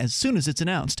Live as soon as it's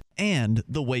announced and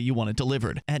the way you want it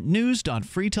delivered at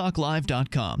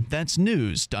news.freetalklive.com. That's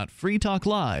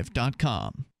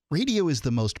news.freetalklive.com. Radio is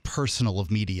the most personal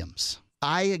of mediums.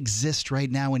 I exist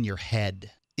right now in your head.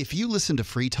 If you listen to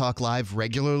Free Talk Live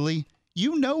regularly,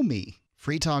 you know me.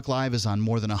 Free Talk Live is on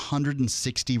more than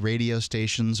 160 radio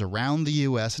stations around the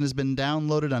U.S. and has been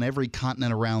downloaded on every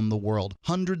continent around the world.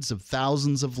 Hundreds of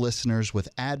thousands of listeners with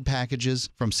ad packages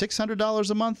from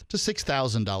 $600 a month to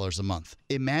 $6,000 a month.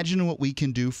 Imagine what we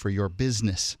can do for your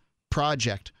business,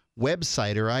 project,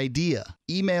 website, or idea.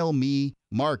 Email me,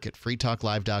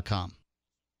 mark@freetalklive.com.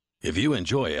 If you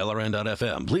enjoy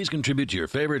LRN.FM, please contribute to your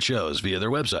favorite shows via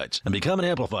their websites and become an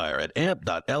amplifier at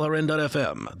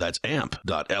amp.lrn.fm. That's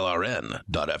amp.lrn.fm.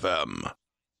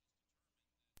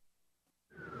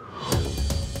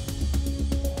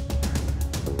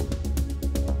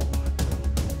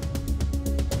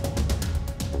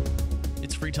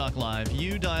 It's Free Talk Live.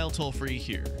 You dial toll-free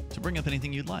here to bring up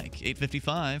anything you'd like.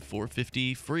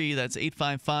 855-450-FREE. That's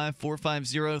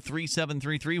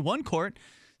 855-450-3733. One court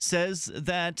says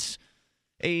that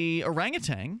a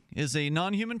orangutan is a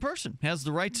non-human person, has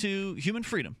the right to human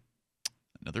freedom.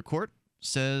 Another court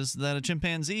says that a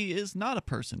chimpanzee is not a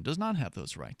person, does not have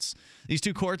those rights. These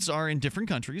two courts are in different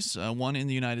countries, one in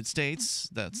the United States,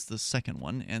 that's the second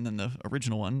one, and then the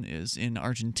original one is in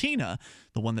Argentina,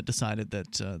 the one that decided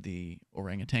that the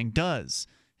orangutan does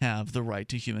have the right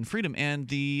to human freedom. And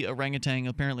the orangutan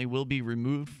apparently will be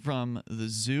removed from the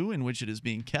zoo in which it is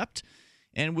being kept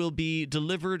and will be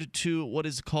delivered to what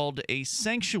is called a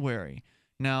sanctuary.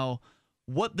 Now,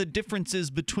 what the difference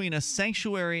is between a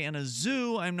sanctuary and a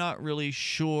zoo, I'm not really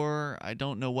sure. I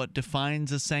don't know what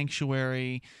defines a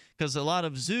sanctuary, because a lot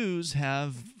of zoos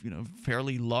have,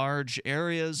 fairly large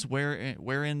areas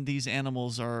wherein these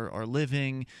animals are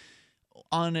living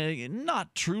on a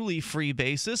not truly free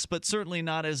basis, but certainly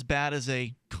not as bad as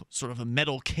a sort of a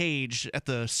metal cage at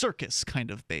the circus kind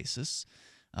of basis.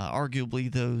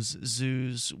 Arguably, those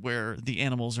zoos where the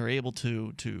animals are able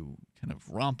to kind of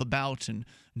romp about and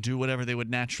do whatever they would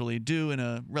naturally do in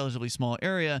a relatively small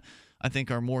area, I think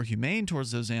are more humane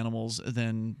towards those animals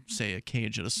than, say, a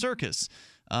cage at a circus.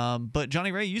 But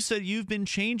Jonny Ray, you said you've been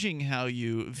changing how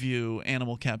you view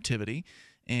animal captivity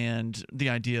and the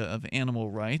idea of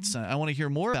animal rights. I want to hear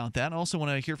more about that. I also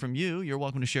want to hear from you. You're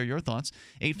welcome to share your thoughts.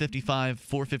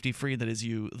 855-450-FREE, that is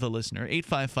you, the listener.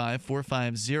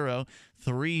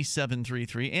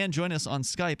 855-450-3733. And join us on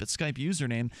Skype at Skype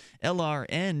username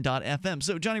LRN.FM.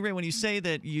 So, Jonny Ray, when you say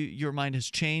that your mind has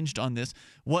changed on this,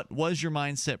 what was your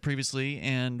mindset previously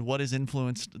and what has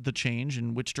influenced the change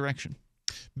and which direction?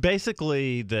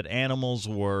 Basically, that animals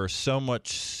were so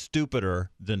much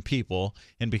stupider than people,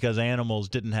 and because animals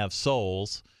didn't have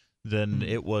souls, then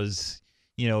it was,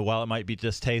 while it might be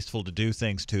distasteful to do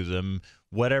things to them,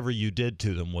 whatever you did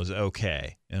to them was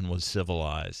okay and was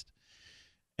civilized.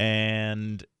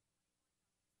 And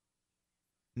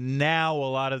now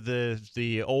a lot of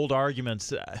the old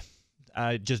arguments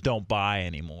I just don't buy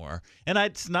anymore. And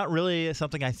it's not really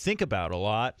something I think about a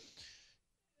lot.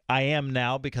 I am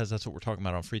now, because that's what we're talking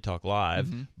about on Free Talk Live,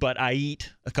 but I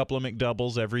eat a couple of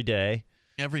McDoubles every day.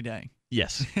 Every day?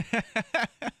 Yes.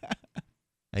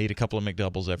 I eat a couple of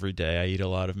McDoubles every day. I eat a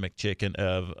lot of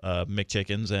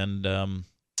McChickens and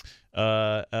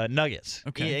nuggets.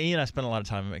 Okay. I spend a lot of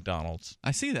time at McDonald's.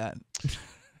 I see that.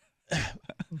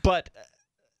 But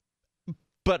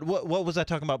But what was I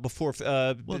talking about before?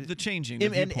 Well, the changing,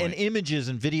 and images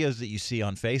and videos that you see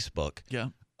on Facebook. Yeah.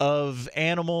 Of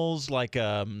animals like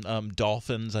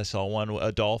dolphins. I saw one.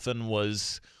 A dolphin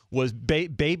was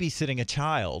babysitting a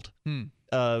child,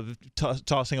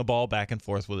 tossing a ball back and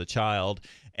forth with a child,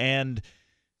 and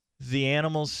the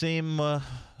animals seem a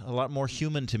lot more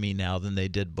human to me now than they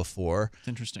did before. It's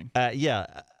interesting. Yeah.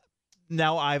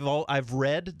 Now I've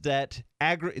read that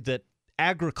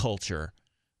agriculture,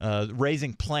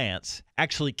 raising plants,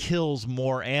 actually kills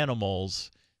more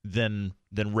animals than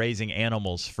raising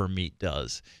animals for meat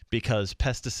does, because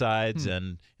pesticides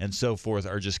and so forth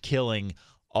are just killing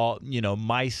all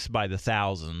mice by the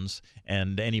thousands,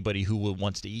 and anybody who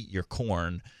wants to eat your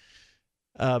corn.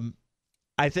 I'm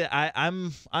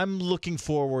looking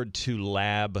forward to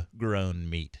lab grown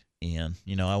meat. Ian,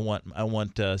 I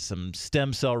want some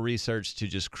stem cell research to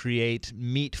just create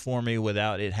meat for me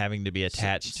without it having to be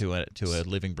attached to a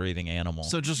living, breathing animal.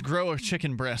 So just grow a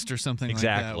chicken breast or something like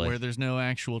that, where there's no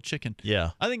actual chicken. Yeah,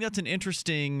 I think that's an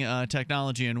interesting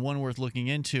technology and one worth looking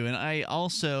into. And I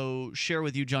also share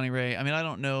with you, Johnny Ray. I mean, I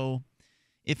don't know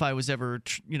if I was ever,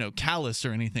 callous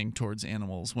or anything towards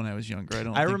animals when I was younger.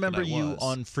 I remember you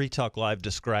on Free Talk Live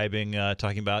describing,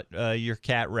 talking about your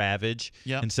cat Ravage,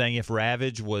 and saying if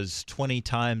Ravage was 20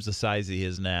 times the size he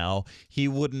is now, he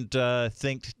wouldn't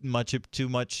think too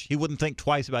much. He wouldn't think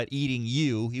twice about eating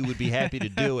you. He would be happy to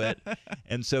do it.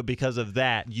 And so because of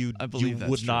that, you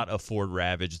would not afford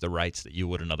Ravage the rights that you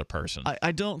would another person.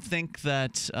 I don't think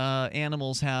that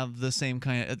animals have the same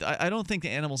kind of. I don't think that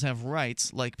animals have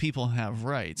rights like people have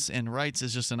rights, and rights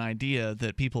is just an idea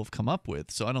that people have come up with.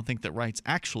 So I don't think that rights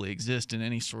actually exist in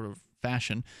any sort of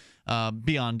fashion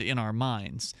beyond in our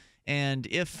minds. And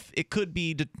if it could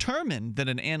be determined that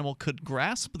an animal could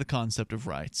grasp the concept of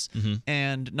rights,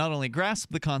 and not only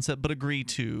grasp the concept but agree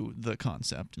to the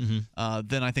concept,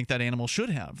 then I think that animal should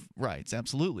have rights,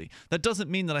 absolutely. That doesn't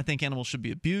mean that I think animals should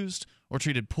be abused or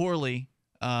treated poorly.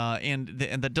 And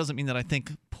that doesn't mean that I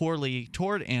think poorly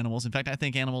toward animals. In fact, I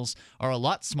think animals are a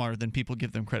lot smarter than people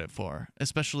give them credit for,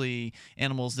 especially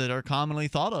animals that are commonly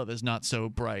thought of as not so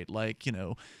bright, like,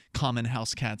 common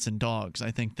house cats and dogs. I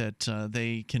think that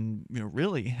they can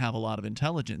really have a lot of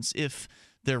intelligence if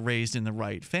they're raised in the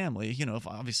right family.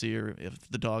 If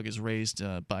the dog is raised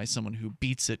by someone who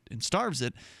beats it and starves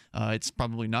it, it's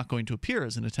probably not going to appear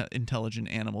as an intelligent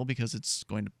animal because it's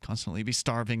going to constantly be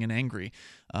starving and angry.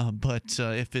 But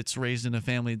if it's raised in a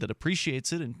family that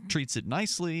appreciates it and treats it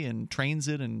nicely and trains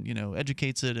it and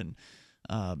educates it, and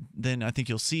then I think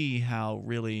you'll see how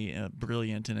really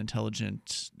brilliant and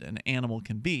intelligent an animal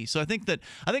can be. So I think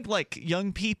like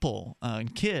young people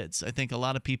and kids, I think a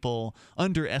lot of people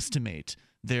underestimate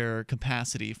their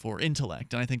capacity for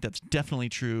intellect, and I think that's definitely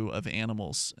true of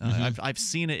animals. I've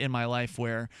seen it in my life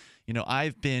where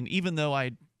I've been, even though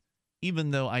I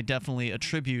definitely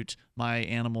attribute my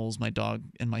animals, my dog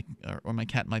and my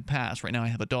cat in my past. Right now I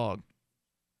have a dog,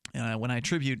 and when I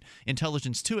attribute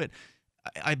intelligence to it,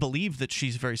 I believe that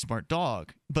she's a very smart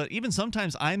dog, but even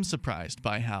sometimes I'm surprised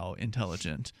by how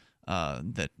intelligent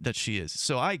that she is.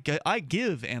 So I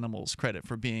give animals credit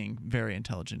for being very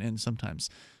intelligent, and sometimes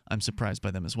I'm surprised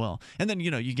by them as well. And then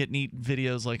you get neat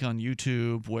videos like on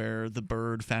YouTube where the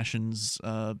bird fashions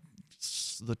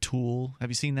the tool. Have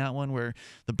you seen that one where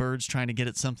the bird's trying to get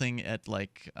at something at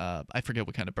I forget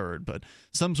what kind of bird, but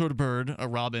some sort of bird, a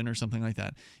robin or something like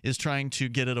that, is trying to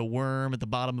get at a worm at the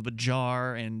bottom of a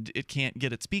jar, and it can't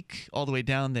get its beak all the way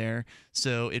down there,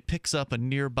 so it picks up a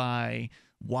nearby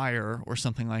wire or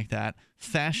something like that,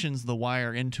 fashions the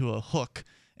wire into a hook,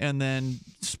 and then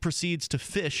proceeds to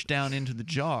fish down into the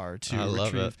jar to retrieve.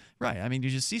 Love it. Right. I mean,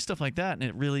 you just see stuff like that, and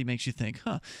it really makes you think,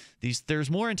 there's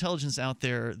more intelligence out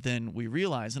there than we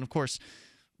realize. And of course,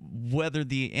 whether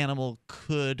the animal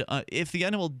could, if the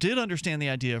animal did understand the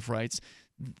idea of rights,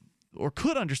 or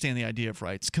could understand the idea of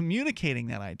rights, communicating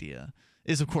that idea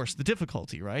is, of course, the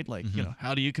difficulty, right? Like,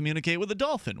 how do you communicate with a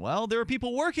dolphin? Well, there are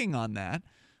people working on that.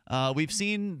 We've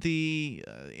seen the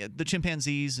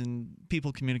chimpanzees and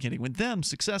people communicating with them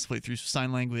successfully through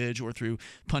sign language or through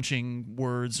punching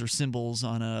words or symbols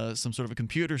on some sort of a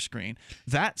computer screen.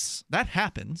 That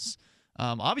happens.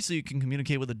 Obviously, you can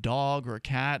communicate with a dog or a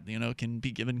cat. Can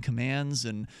be given commands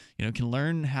and can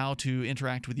learn how to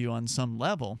interact with you on some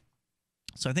level.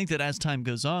 So I think that as time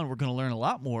goes on, we're going to learn a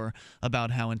lot more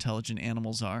about how intelligent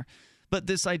animals are. But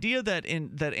this idea that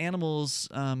animals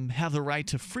have the right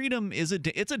to freedom it's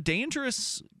a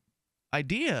dangerous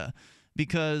idea,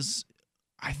 because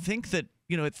I think that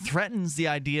it threatens the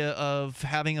idea of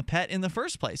having a pet in the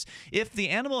first place. If the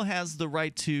animal has the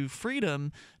right to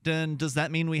freedom, then does that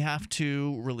mean we have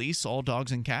to release all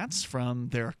dogs and cats from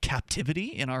their captivity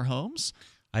in our homes?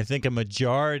 I think a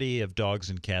majority of dogs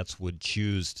and cats would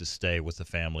choose to stay with the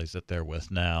families that they're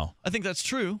with now. I think that's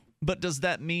true. But does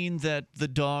that mean that the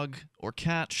dog or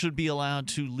cat should be allowed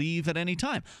to leave at any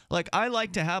time? Like, I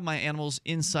like to have my animals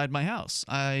inside my house.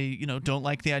 I, don't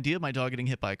like the idea of my dog getting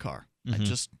hit by a car.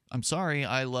 I'm sorry.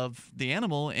 I love the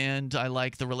animal and I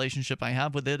like the relationship I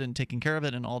have with it and taking care of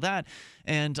it and all that.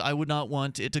 And I would not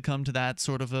want it to come to that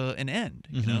sort of an end,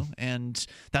 you know? And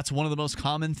that's one of the most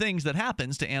common things that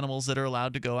happens to animals that are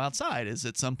allowed to go outside is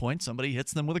at some point somebody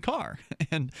hits them with a car.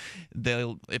 And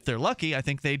if they're lucky, I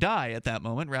think they die at that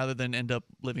moment rather than end up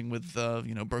living with,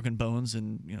 broken bones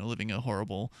and, living a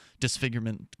horrible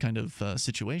disfigurement kind of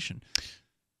situation.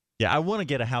 Yeah, I want to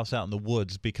get a house out in the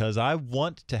woods because I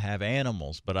want to have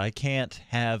animals, but I can't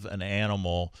have an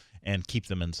animal and keep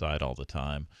them inside all the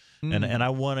time. And I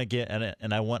want to get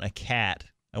and I want a cat.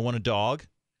 I want a dog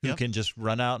who can just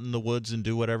run out in the woods and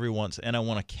do whatever he wants. And I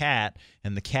want a cat,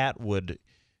 and the cat would,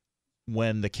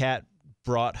 when the cat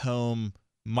brought home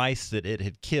mice that it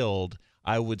had killed,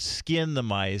 I would skin the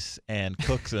mice and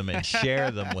cook them and share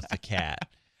them with the cat.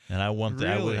 And I want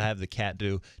I would have the cat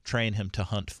train him to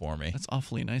hunt for me. That's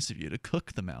awfully nice of you to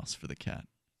cook the mouse for the cat.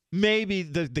 Maybe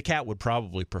the cat would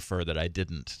probably prefer that I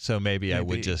didn't. So maybe I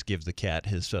would just give the cat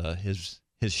his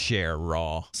share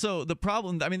raw. So the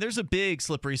problem, there's a big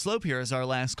slippery slope here, as our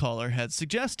last caller had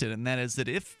suggested, and that is that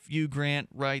if you grant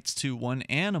rights to one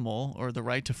animal or the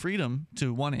right to freedom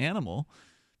to one animal,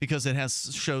 because it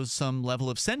shows some level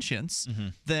of sentience,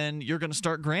 then you're going to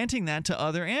start granting that to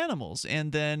other animals.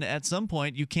 And then at some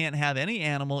point, you can't have any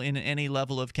animal in any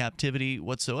level of captivity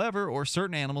whatsoever, or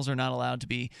certain animals are not allowed to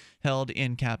be held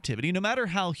in captivity, no matter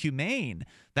how humane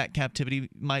that captivity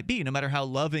might be, no matter how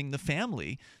loving the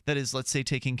family that is, let's say,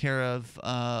 taking care of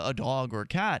a dog or a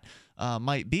cat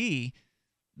might be.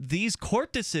 These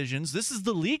court decisions, this is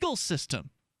the legal system.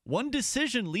 One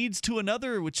decision leads to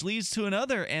another, which leads to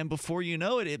another, and before you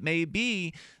know it, it may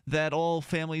be that all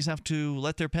families have to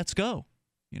let their pets go.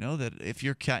 That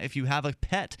if you have a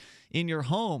pet in your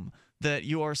home, that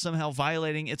you are somehow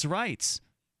violating its rights,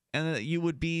 and that you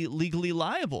would be legally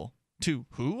liable to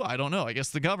who? I don't know. I guess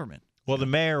the government. Well, the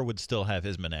mayor would still have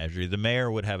his menagerie. The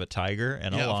mayor would have a tiger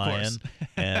and a lion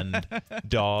and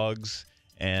dogs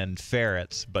and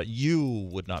ferrets, but you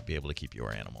would not be able to keep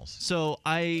your animals. So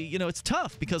it's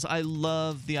tough because I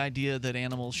love the idea that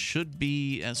animals should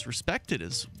be as respected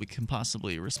as we can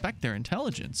possibly respect their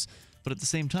intelligence. But at the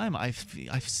same time, I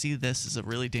see this as a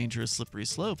really dangerous slippery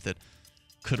slope that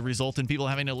could result in people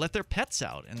having to let their pets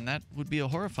out, and that would be a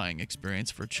horrifying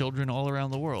experience for children all around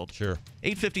the world. Sure.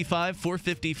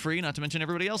 855-450-FREE, not to mention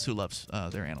everybody else who loves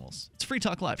their animals. It's Free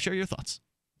Talk Live. Share your thoughts.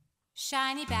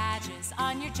 Shiny badges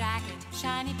on your jacket.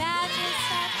 Shiny badges.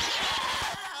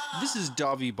 This is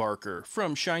Davi Barker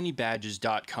from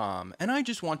ShinyBadges.com, and I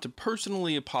just want to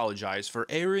personally apologize for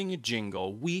airing a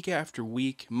jingle week after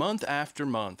week, month after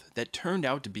month, that turned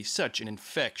out to be such an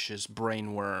infectious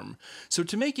brainworm. So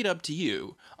to make it up to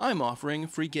you, I'm offering a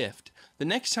free gift. The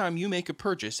next time you make a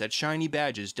purchase at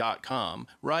ShinyBadges.com,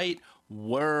 write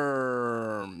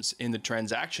worms in the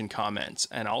transaction comments,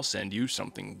 and I'll send you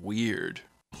something weird.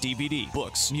 DVD,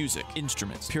 books, music,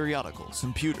 instruments, periodicals,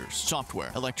 computers,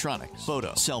 software, electronics,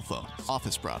 photo, cell phone,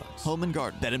 office products, home and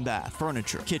garden, bed and bath,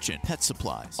 furniture, kitchen, pet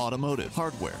supplies, automotive,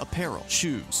 hardware, apparel,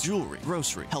 shoes, jewelry,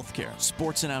 grocery, healthcare,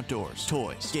 sports and outdoors,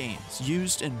 toys, games,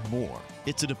 used, and more.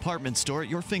 It's a department store at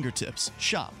your fingertips.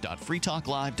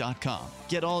 Shop.freetalklive.com.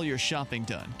 Get all your shopping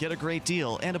done, get a great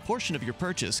deal, and a portion of your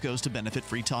purchase goes to benefit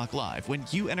Free Talk Live when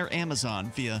you enter Amazon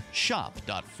via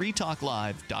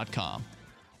shop.freetalklive.com.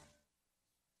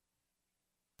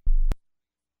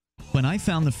 When I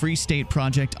found the Free State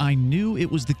Project, I knew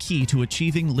it was the key to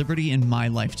achieving liberty in my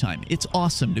lifetime. It's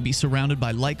awesome to be surrounded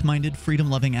by like-minded,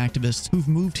 freedom-loving activists who've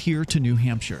moved here to New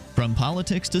Hampshire. From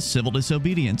politics to civil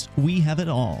disobedience, we have it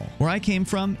all. Where I came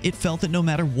from, it felt that no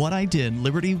matter what I did,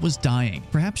 liberty was dying.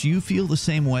 Perhaps you feel the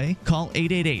same way? Call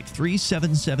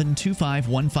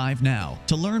 888-377-2515 now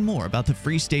to learn more about the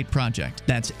Free State Project.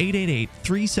 That's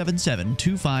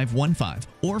 888-377-2515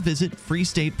 or visit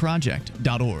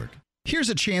freestateproject.org. Here's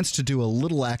a chance to do a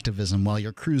little activism while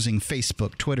you're cruising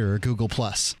Facebook, Twitter, or Google+.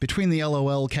 Between the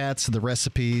LOL cats, the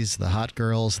recipes, the hot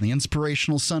girls, and the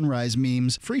inspirational sunrise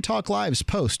memes, Free Talk Live's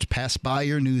posts pass by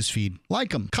your newsfeed.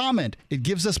 Like them, comment. It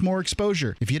gives us more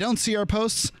exposure. If you don't see our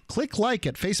posts, click like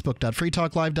at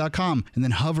facebook.freetalklive.com and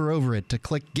then hover over it to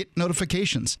click Get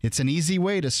Notifications. It's an easy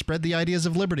way to spread the ideas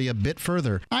of liberty a bit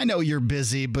further. I know you're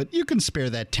busy, but you can spare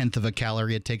that tenth of a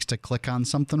calorie it takes to click on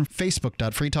something.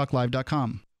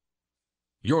 Facebook.freetalklive.com.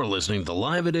 You're listening to the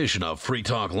live edition of Free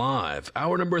Talk Live.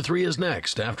 Hour number 3 is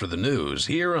next after the news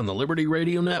here on the Liberty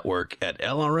Radio Network at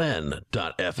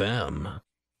LRN.FM.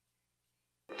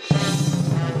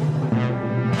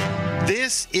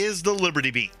 This is the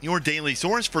Liberty Beat, your daily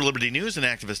source for Liberty news and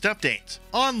activist updates,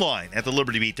 online at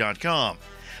thelibertybeat.com.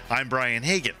 I'm Brian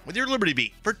Hagan with your Liberty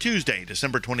Beat for Tuesday,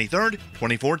 December 23rd,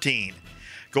 2014.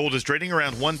 Gold is trading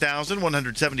around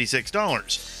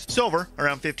 $1,176. Silver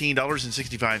around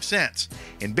 $15.65.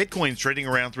 And Bitcoin's trading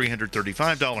around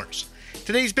 $335.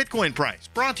 Today's Bitcoin price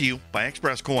brought to you by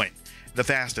ExpressCoin, the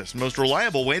fastest, most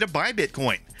reliable way to buy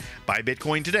Bitcoin. Buy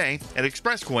Bitcoin today at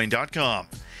expresscoin.com.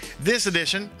 This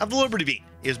edition of the Liberty Beat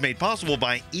is made possible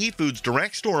by eFoods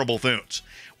Direct Storable Foods.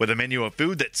 With a menu of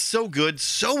food that's so good,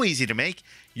 so easy to make,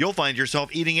 you'll find yourself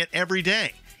eating it every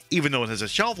day, even though it has a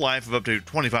shelf life of up to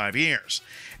 25 years.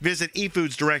 Visit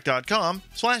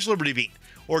efoodsdirect.com/LibertyBeat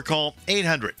or call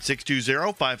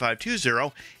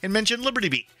 800-620-5520 and mention Liberty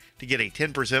Beat to get a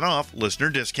 10% off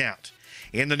listener discount.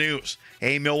 In the news,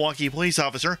 a Milwaukee police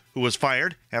officer who was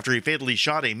fired after he fatally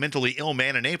shot a mentally ill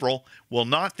man in April will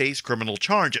not face criminal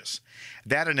charges.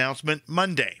 That announcement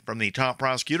Monday from the top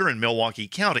prosecutor in Milwaukee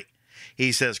County.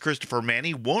 He says Christopher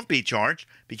Manny won't be charged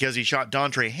because he shot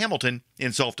Dontre Hamilton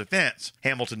in self-defense.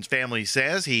 Hamilton's family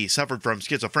says he suffered from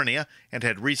schizophrenia and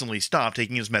had recently stopped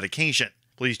taking his medication.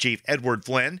 Police Chief Edward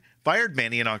Flynn fired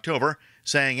Manny in October,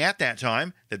 saying at that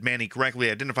time that Manny correctly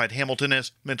identified Hamilton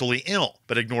as mentally ill,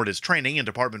 but ignored his training and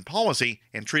department policy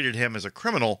and treated him as a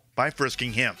criminal by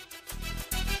frisking him.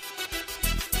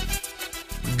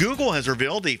 Google has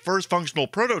revealed the first functional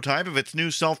prototype of its new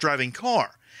self-driving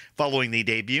car, following the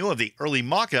debut of the early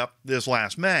mock-up this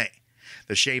last May.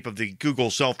 The shape of the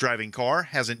Google self-driving car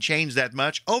hasn't changed that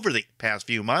much over the past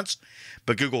few months,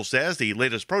 but Google says the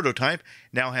latest prototype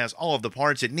now has all of the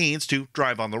parts it needs to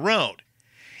drive on the road.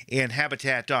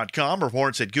 Habitat.com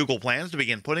reports that Google plans to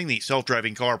begin putting the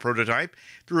self-driving car prototype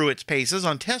through its paces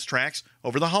on test tracks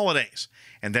over the holidays,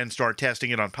 and then start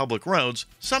testing it on public roads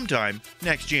sometime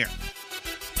next year.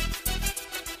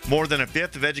 More than a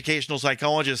fifth of educational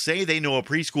psychologists say they know of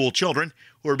preschool children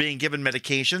who are being given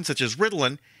medications such as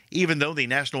Ritalin, even though the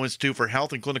National Institute for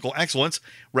Health and Clinical Excellence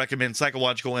recommends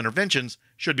psychological interventions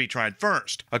should be tried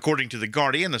first. According to The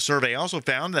Guardian, the survey also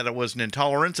found that it was an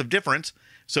intolerance of difference,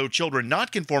 so children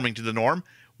not conforming to the norm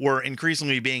were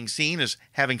increasingly being seen as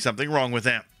having something wrong with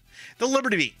them. The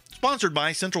Liberty Beat, sponsored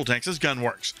by Central Texas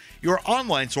Gunworks, your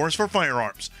online source for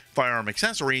firearms, firearm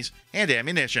accessories, and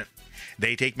ammunition.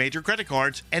 They take major credit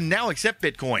cards and now accept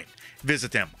Bitcoin.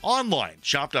 Visit them online,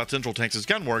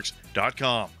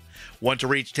 shop.centraltexasgunworks.com. Want to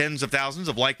reach tens of thousands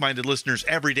of like-minded listeners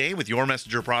every day with your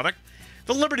messenger product?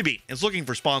 The Liberty Beat is looking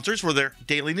for sponsors for their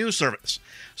daily news service.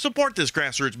 Support this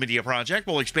grassroots media project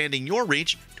while expanding your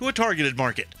reach to a targeted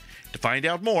market. To find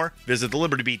out more, visit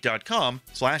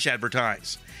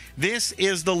thelibertybeat.com/advertise. This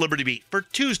is the Liberty Beat for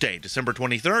Tuesday, December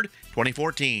 23rd,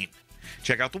 2014.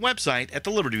 Check out the website at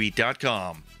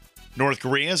thelibertybeat.com. North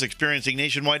Korea is experiencing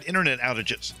nationwide internet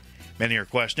outages. Many are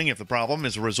questioning if the problem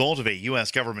is a result of a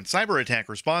U.S. government cyber attack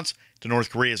response to North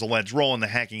Korea's alleged role in the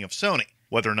hacking of Sony.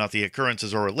 Whether or not the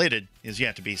occurrences are related is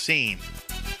yet to be seen.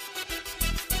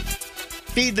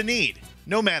 Feed the need,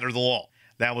 no matter the law.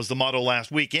 That was the motto last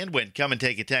weekend when Come and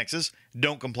Take It Texas,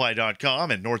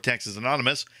 Don'tComply.com, and North Texas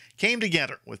Anonymous came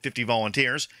together with 50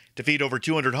 volunteers to feed over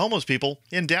 200 homeless people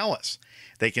in Dallas.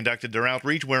 They conducted their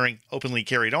outreach wearing openly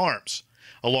carried arms.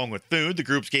 Along with food, the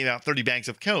groups gave out 30 bags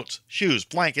of coats, shoes,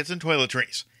 blankets, and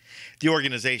toiletries. The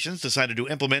organizations decided to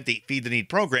implement the Feed the Need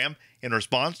program in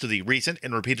response to the recent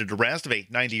and repeated arrest of a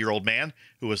 90-year-old man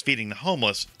who was feeding the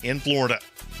homeless in Florida.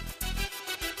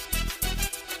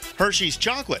 Hershey's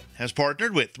Chocolate has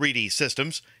partnered with 3D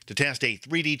Systems to test a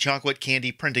 3D chocolate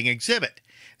candy printing exhibit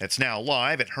that's now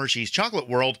live at Hershey's Chocolate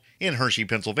World in Hershey,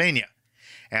 Pennsylvania.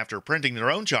 After printing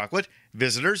their own chocolate,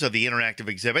 visitors of the interactive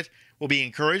exhibit will be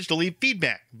encouraged to leave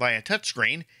feedback via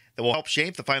touchscreen that will help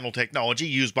shape the final technology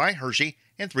used by Hershey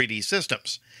and 3D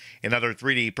Systems. In other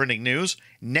 3D printing news,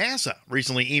 NASA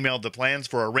recently emailed the plans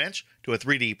for a wrench to a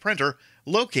 3D printer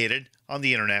located on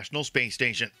the International Space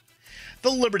Station. The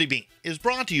Liberty Beat is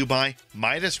brought to you by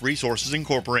Midas Resources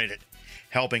Incorporated,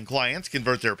 helping clients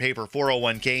convert their paper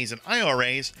 401ks and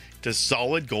IRAs to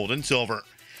solid gold and silver.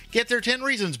 Get their 10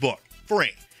 Reasons book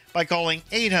free by calling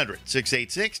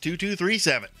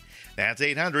 800-686-2237. That's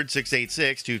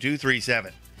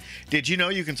 800-686-2237. Did you know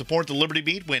you can support the Liberty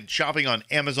Beat when shopping on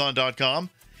Amazon.com?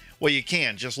 Well, you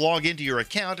can. Just log into your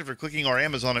account after clicking our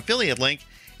Amazon affiliate link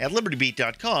at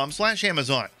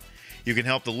libertybeat.com/Amazon. You can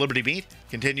help the Liberty Beat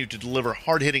continue to deliver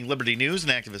hard-hitting Liberty news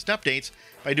and activist updates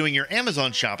by doing your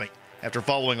Amazon shopping after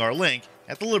following our link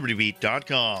at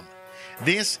thelibertybeat.com.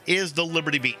 This is the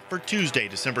Liberty Beat for Tuesday,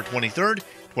 December 23rd,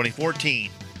 2014.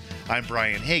 I'm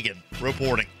Brian Hagan,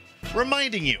 reporting.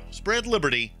 Reminding you, spread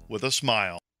liberty with a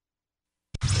smile.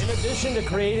 In addition to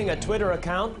creating a Twitter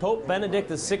account, Pope Benedict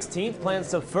XVI plans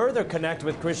to further connect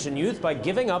with Christian youth by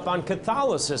giving up on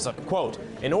Catholicism. Quote,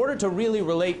 in order to really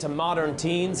relate to modern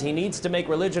teens, he needs to make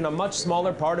religion a much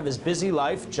smaller part of his busy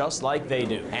life, just like they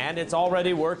do. And it's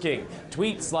already working.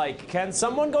 Tweets like, can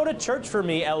someone go to church for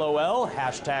me, LOL,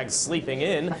 hashtag sleeping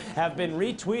in, have been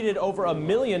retweeted over 1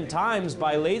 million times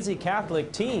by lazy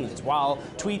Catholic teens, while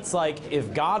tweets like,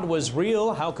 if God was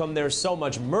real, how come there's so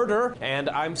much murder, and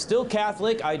I'm still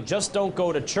Catholic, I just don't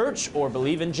go to church or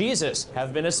believe in Jesus,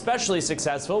 have been especially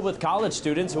successful with college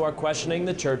students who are questioning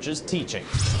the church's teaching.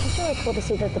 It's really cool to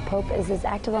see that the Pope is as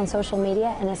active on social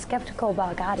media and as skeptical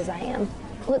about God as I am.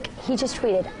 Look, he just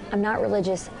tweeted, I'm not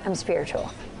religious, I'm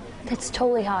spiritual. That's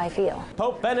totally how I feel.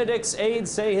 Pope Benedict's aides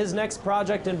say his next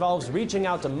project involves reaching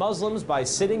out to Muslims by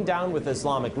sitting down with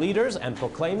Islamic leaders and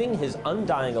proclaiming his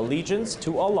undying allegiance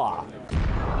to Allah.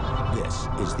 This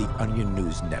is the Onion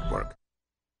News Network.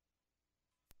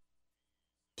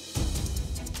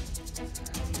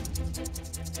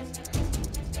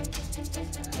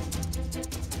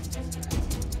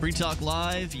 Free Talk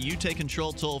Live, you take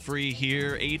control toll-free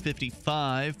here,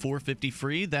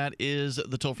 855-450-FREE. That is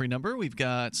the toll-free number. We've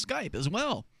got Skype as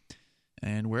well.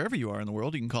 And wherever you are in the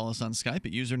world, you can call us on Skype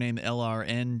at username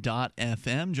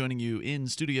LRN.FM. Joining you in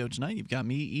studio tonight, you've got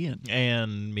me, Ian.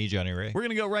 And me, Jonny Ray. We're going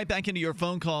to go right back into your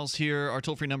phone calls here. Our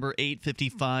toll-free number,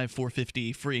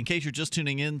 855-450-FREE. In case you're just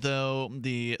tuning in, though,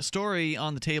 the story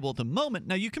on the table at the moment,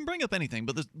 now you can bring up anything,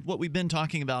 but what we've been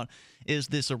talking about is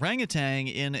this orangutan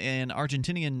in an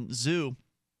Argentinian zoo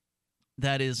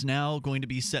that is now going to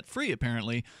be set free,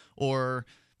 apparently, or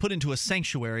put into a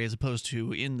sanctuary as opposed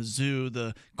to in the zoo.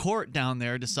 The court down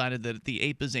there decided that the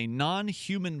ape is a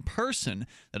non-human person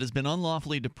that has been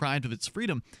unlawfully deprived of its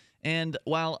freedom. And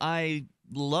while I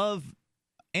love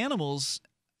animals,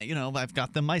 you know, I've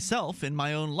got them myself in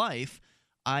my own life,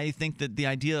 I think that the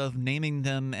idea of naming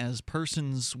them as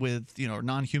persons with, you know,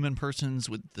 non-human persons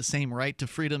with the same right to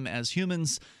freedom as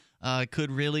humans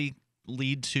could really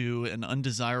lead to an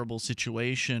undesirable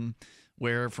situation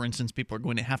where, for instance, people are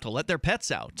going to have to let their pets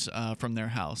out from their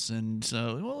house. And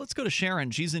well, let's go to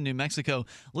Sharon. She's in New Mexico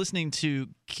listening to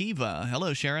Kiva.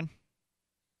 Hello, Sharon.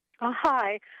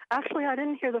 Hi. Actually, I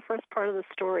didn't hear the first part of the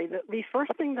story. The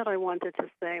first thing that I wanted to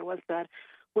say was that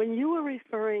when you were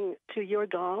referring to your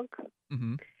dog,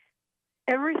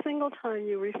 every single time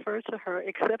you refer to her,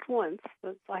 except once,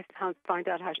 I find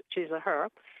out how she's a her,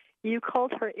 you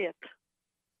called her it.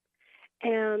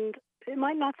 And it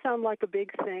might not sound like a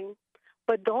big thing,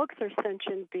 but dogs are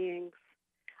sentient beings.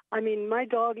 I mean, my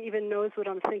dog even knows what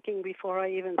I'm thinking before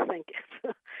I even think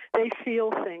it. They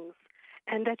feel things.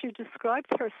 And that you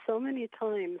described her so many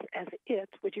times as it,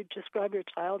 would you describe your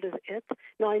child as it?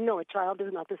 Now, I know a child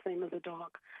is not the same as a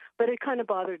dog, but it kind of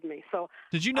bothered me. So,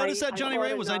 did you notice that, Jonny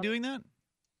Ray? Was I doing that?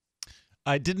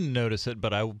 I didn't notice it,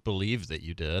 but I believe that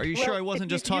you did. Are you sure I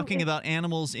wasn't just talking about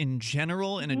animals in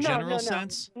general, in a general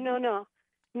sense?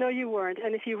 No, you weren't.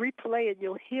 And if you replay it,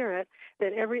 you'll hear it.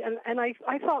 That and I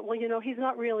thought, well, you know, he's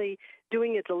not really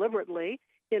doing it deliberately,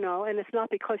 you know, and it's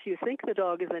not because you think the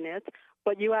dog is an it,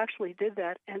 but you actually did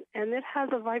that, and it has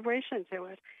a vibration to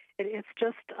it. It's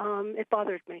just, it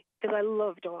bothered me because I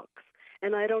love dogs,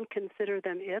 and I don't consider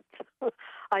them it.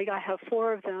 I have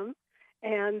 4 of them.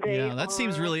 And that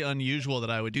seems really unusual that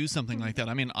I would do something like that.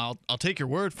 I mean, I'll take your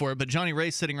word for it, but Jonny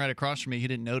Ray's sitting right across from me. He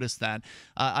didn't notice that.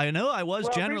 I know I was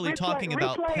generally talking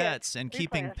about pets and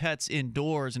keeping pets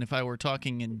indoors, and if I were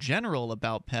talking in general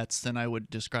about pets, then I would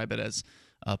describe it as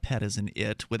a pet as an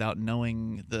it without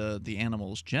knowing the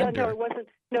animal's gender. No, it wasn't.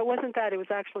 No, it wasn't that. It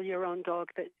was actually your own dog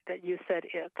that you said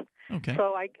it. Okay.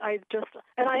 So I just,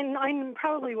 and I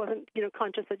probably wasn't, you know,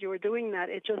 conscious that you were doing that.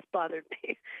 It just bothered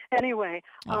me. Anyway,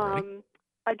 I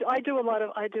do a lot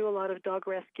of dog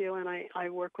rescue, and I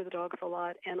work with dogs a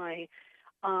lot, and I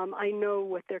know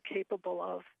what they're capable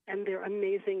of, and they're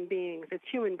amazing beings. It's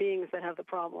human beings that have the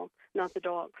problem, not the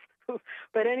dogs.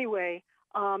 But anyway,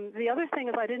 the other thing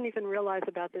is I didn't even realize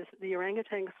about the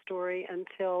orangutan story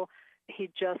until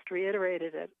he just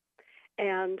reiterated it.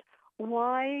 And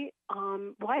why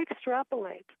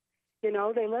extrapolate? You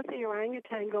know, they let the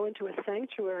orangutan go into a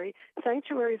sanctuary.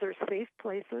 Sanctuaries are safe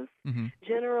places.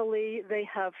 Generally, they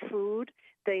have food,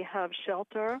 they have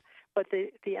shelter, but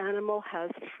the animal has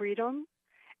freedom.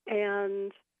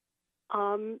 And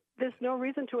there's no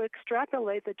reason to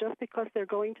extrapolate that just because they're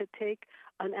going to take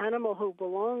an animal who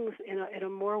belongs in a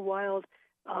more wild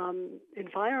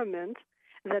environment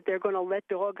that they're going to let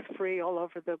dogs free all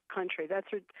over the country.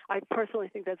 I personally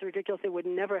think that's ridiculous. It would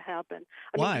never happen.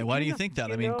 Why? Why do you think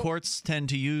that? I mean, courts tend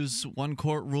to use one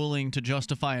court ruling to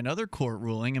justify another court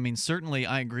ruling. I mean, certainly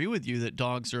I agree with you that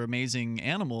dogs are amazing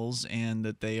animals and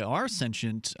that they are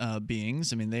sentient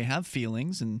beings. I mean, they have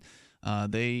feelings and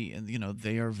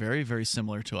they are very, very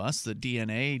similar to us. The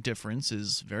DNA difference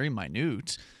is very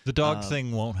minute. The dog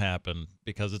thing won't happen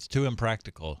because it's too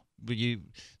impractical.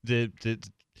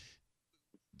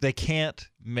 They can't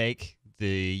make the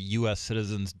U.S.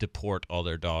 citizens deport all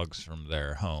their dogs from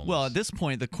their homes. Well, at this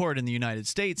point, the court in the United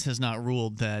States has not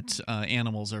ruled that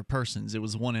animals are persons. It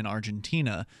was one in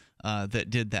Argentina that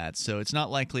did that. So it's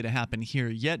not likely to happen here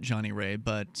yet, Johnny Ray.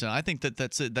 But I think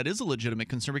that is a legitimate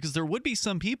concern because there would be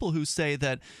some people who say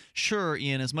that, sure,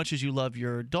 Ian, as much as you love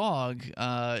your dog, you're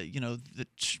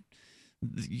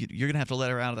going to have to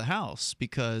let her out of the house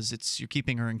because you're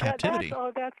keeping her in captivity.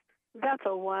 That's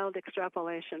a wild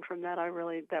extrapolation from that.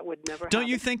 That would never happen. Don't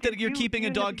you think that you're keeping a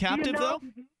dog captive, though?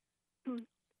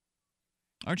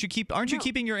 Aren't you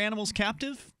keeping your animals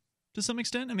captive to some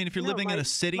extent? I mean, if you're living in a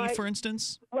city, for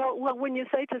instance? Well, when you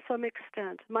say to some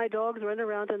extent, my dogs run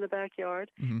around in the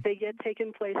backyard. Mm-hmm. They get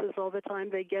taken places all the time.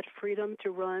 They get freedom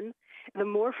to run. The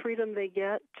more freedom they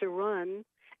get to run,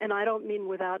 and I don't mean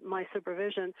without my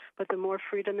supervision, but the more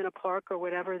freedom in a park or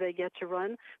whatever they get to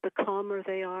run, the calmer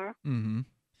they are. Mm-hmm.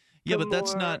 Yeah, but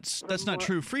that's not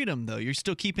true freedom, though. You're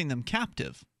still keeping them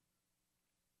captive.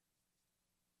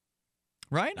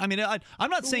 Right? I mean, I'm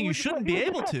not saying you shouldn't be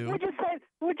able to.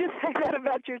 Would you say that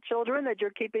about your children, that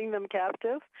you're keeping them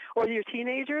captive? Or your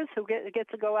teenagers who get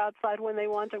to go outside when they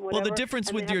want and whatever? Well, the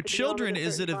difference with your children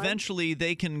is that eventually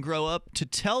they can grow up to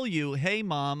tell you, hey,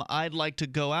 Mom, I'd like to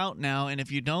go out now, and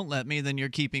if you don't let me, then you're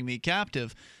keeping me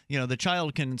captive. The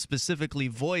child can specifically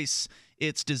voice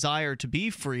its desire to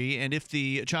be free, and if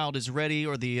the child is ready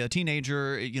or the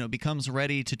teenager becomes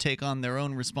ready to take on their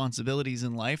own responsibilities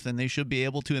in life, then they should be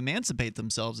able to emancipate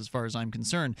themselves as far as I'm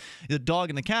concerned. The dog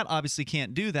and the cat obviously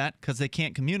can't do that because they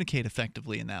can't communicate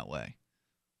effectively in that way.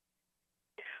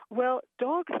 Well,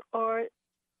 dogs are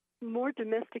more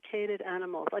domesticated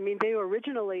animals. I mean, they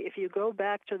originally, if you go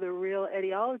back to the real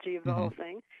etiology of the whole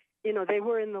thing, they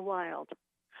were in the wild,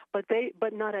 but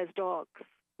not as dogs.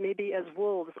 Maybe as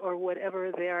wolves or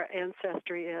whatever their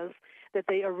ancestry is, that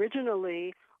they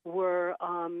originally were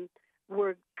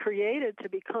created to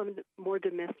become more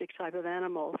domestic type of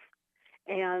animals,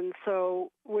 and so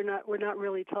we're not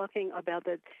really talking about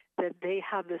that they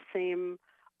have the same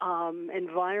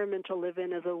environment to live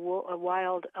in as a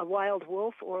wild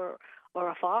wolf or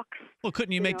a fox. Well,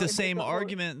 couldn't you make the same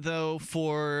argument, though,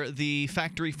 for the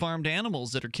factory farmed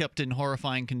animals that are kept in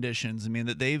horrifying conditions? I mean,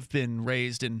 that they've been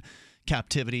raised in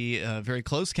captivity, very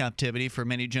close captivity for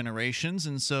many generations,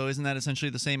 and so isn't that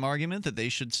essentially the same argument that they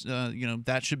should,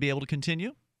 that should be able to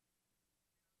continue?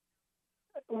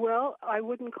 Well, I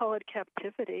wouldn't call it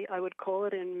captivity. I would call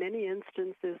it, in many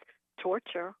instances,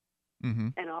 torture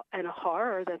and a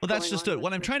horror. That's just it.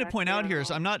 What I'm trying to point out here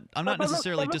is I'm not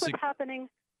necessarily disagreeing. What's happening?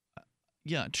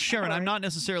 Yeah, Sharon, I'm not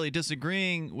necessarily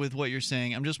disagreeing with what you're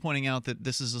saying. I'm just pointing out that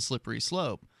this is a slippery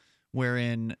slope,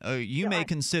 wherein you may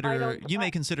consider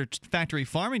factory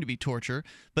farming to be torture,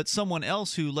 but someone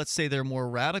else who, let's say, they're more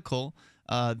radical,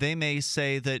 they may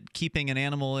say that keeping an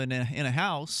animal in a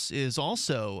house is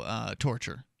also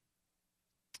torture.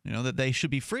 That they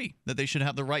should be free, that they should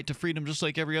have the right to freedom just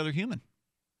like every other human.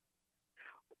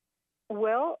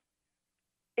 Well,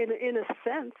 in a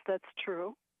sense, that's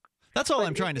true. That's all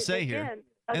I'm trying to say here.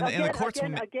 And the courts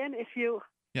again, if you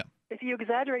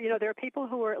exaggerate, there are people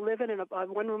who live in a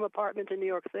one-room apartment in New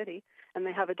York City, and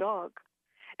they have a dog,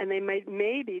 and they may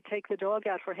maybe take the dog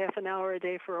out for half an hour a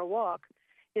day for a walk.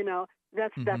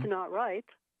 That's not right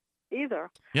either.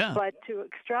 Yeah. But to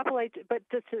extrapolate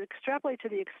to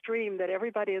the extreme that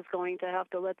everybody is going to have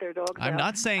to let their dogs out. I'm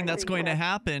not saying that's going to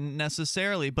happen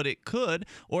necessarily, but it could,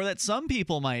 or that some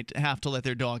people might have to let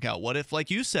their dog out. What if,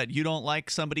 like you said, you don't like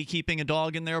somebody keeping a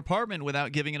dog in their apartment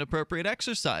without giving it appropriate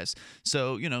exercise?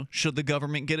 So, should the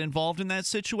government get involved in that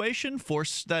situation,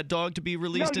 force that dog to be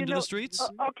released into the streets?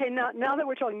 Okay, now that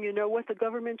we're talking, what the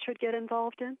government should get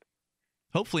involved in?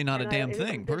 Hopefully not a damn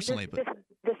thing, personally.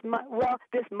 This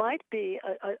might be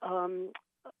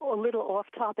a little off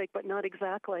topic, but not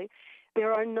exactly.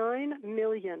 There are 9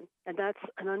 million, and that's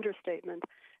an understatement,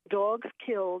 dogs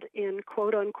killed in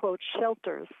quote-unquote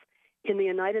shelters in the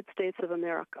United States of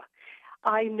America.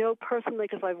 I know personally,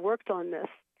 because I've worked on this,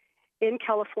 In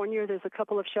California, there's a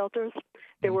couple of shelters.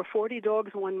 There were 40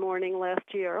 dogs one morning last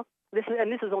year. This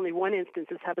is only one instance.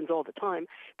 This happens all the time.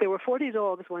 There were 40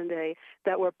 dogs one day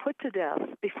that were put to death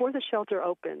before the shelter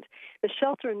opened. The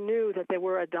shelter knew that there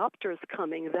were adopters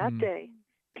coming that day.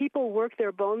 People worked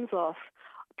their bones off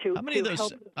to How many of those?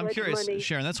 help I'm pledge curious, money.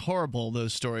 Sharon. That's horrible.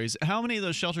 Those stories. How many of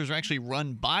those shelters are actually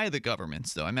run by the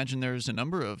governments, though? I imagine there's a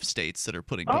number of states that are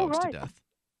putting dogs to death.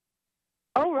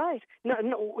 Oh, right.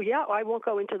 No, yeah, I won't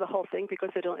go into the whole thing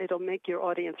because it'll make your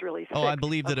audience really sick. Oh, I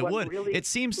believe that of it what would. Really, it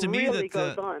seems to me really that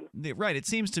goes on. right. It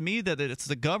seems to me that it's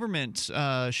the government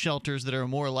shelters that are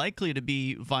more likely to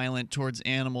be violent towards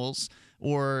animals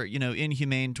or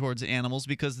inhumane towards animals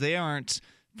because they aren't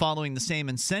following the same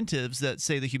incentives that,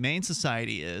 say, the Humane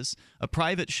Society is. A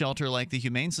private shelter like the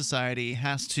Humane Society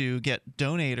has to get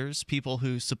donators, people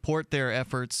who support their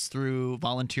efforts through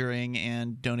volunteering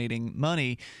and donating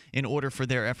money in order for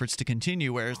their efforts to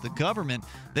continue, whereas the government,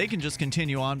 they can just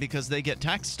continue on because they get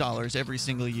tax dollars every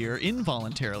single year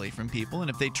involuntarily from people, and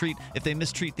if they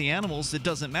mistreat the animals, it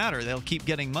doesn't matter. They'll keep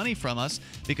getting money from us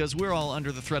because we're all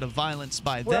under the threat of violence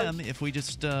by them if we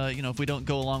just, if we don't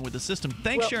go along with the system.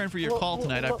 Thanks, Sharon, for your call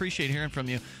tonight. I appreciate hearing from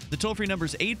you. The toll-free number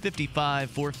is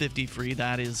 855-450-FREE.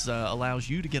 That is allows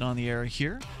you to get on the air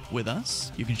here with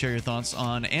us. You can share your thoughts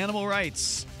on animal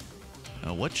rights.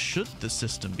 What should the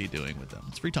system be doing with them?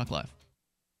 It's Free Talk Live.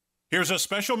 Here's a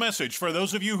special message for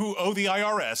those of you who owe the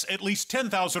IRS at least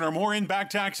 $10,000 or more in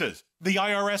back taxes. The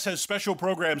IRS has special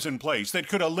programs in place that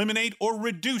could eliminate or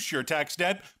reduce your tax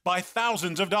debt by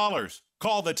thousands of dollars.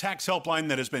 Call the tax helpline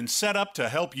that has been set up to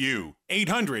help you.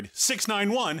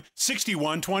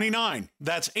 800-691-6129.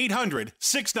 That's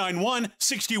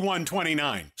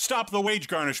 800-691-6129. Stop the wage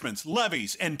garnishments,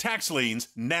 levies, and tax liens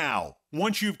now.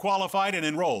 Once you've qualified and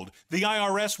enrolled, the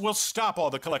IRS will stop all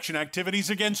the collection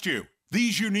activities against you.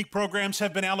 These unique programs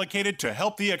have been allocated to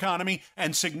help the economy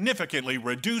and significantly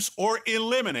reduce or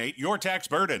eliminate your tax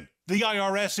burden. The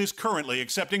IRS is currently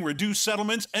accepting reduced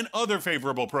settlements and other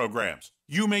favorable programs.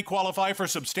 You may qualify for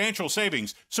substantial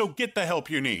savings, so get the help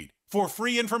you need. For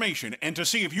free information and to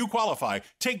see if you qualify,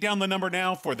 take down the number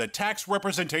now for the Tax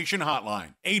Representation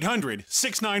Hotline.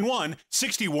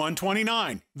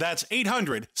 800-691-6129. That's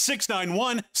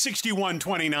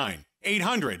 800-691-6129.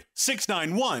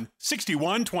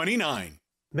 800-691-6129.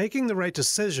 Making the right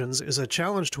decisions is a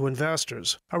challenge to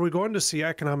investors. Are we going to see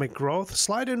economic growth,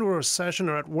 slide into a recession,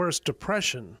 or at worst,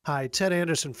 depression? Hi, Ted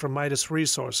Anderson from Midas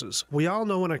Resources. We all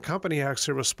know when a company acts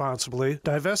irresponsibly,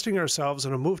 divesting ourselves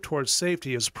in a move towards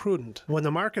safety is prudent. When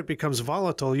the market becomes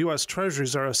volatile, U.S.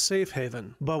 Treasuries are a safe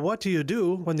haven. But what do you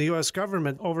do when the U.S.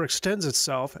 government overextends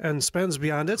itself and spends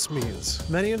beyond its means?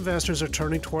 Many investors are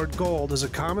turning toward gold as a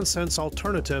common-sense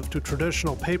alternative to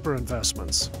traditional paper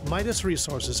investments. Midas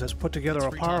Resources has put together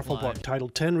a powerful book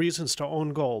titled 10 Reasons to Own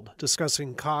Gold,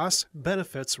 discussing costs,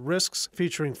 benefits, risks,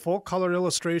 featuring full-color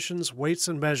illustrations, weights,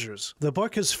 and measures. The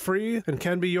book is free and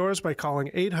can be yours by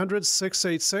calling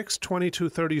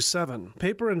 800-686-2237.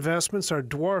 Paper investments are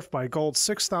dwarfed by gold's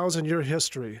 6,000-year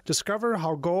history. Discover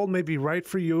how gold may be right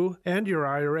for you and your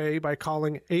IRA by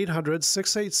calling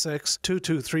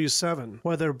 800-686-2237.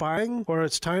 Whether buying or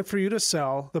it's time for you to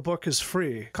sell, the book is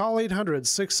free. Call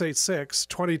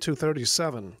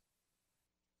 800-686-2237.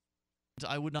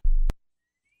 I would not.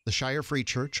 The Shire Free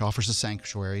Church offers a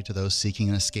sanctuary to those seeking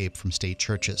an escape from state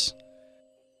churches.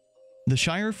 The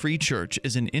Shire Free Church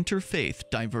is an interfaith,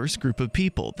 diverse group of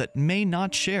people that may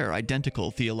not share identical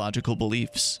theological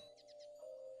beliefs.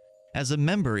 As a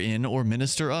member in or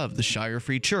minister of the Shire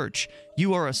Free Church,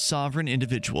 you are a sovereign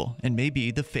individual and may be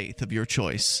the faith of your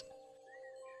choice.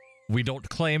 We don't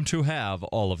claim to have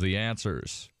all of the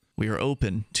answers. We are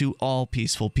open to all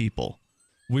peaceful people.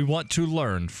 We want to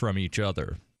learn from each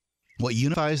other. What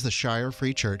unifies the Shire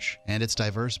Free Church and its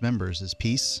diverse members is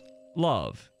peace,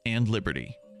 love, and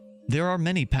liberty. There are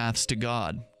many paths to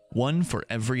God, one for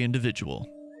every individual.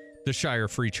 The Shire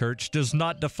Free Church does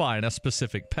not define a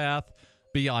specific path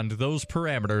beyond those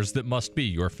parameters that must be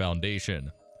your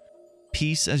foundation.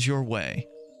 Peace as your way,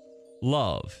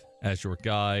 love as your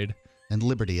guide, and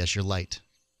liberty as your light.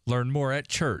 Learn more at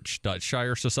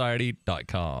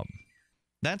church.shiresociety.com.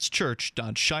 That's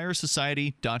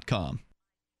church.shiresociety.com.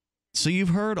 So you've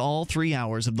heard all 3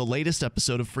 hours of the latest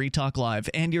episode of Free Talk Live,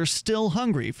 and you're still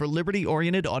hungry for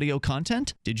liberty-oriented audio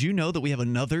content? Did you know that we have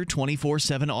another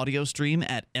 24/7 audio stream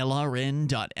at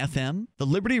LRN.FM? The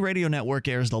Liberty Radio Network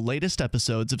airs the latest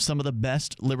episodes of some of the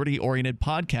best liberty-oriented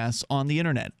podcasts on the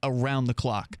internet around the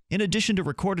clock. In addition to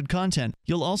recorded content,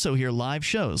 you'll also hear live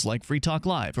shows like Free Talk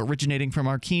Live, originating from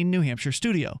our Keene, New Hampshire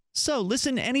studio. So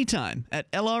listen anytime at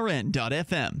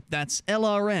LRN.FM. That's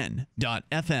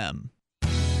LRN.FM.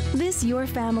 This Your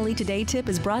Family Today tip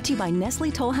is brought to you by Nestle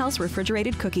Toll House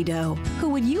Refrigerated Cookie Dough. Who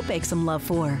would you bake some love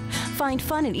for? Find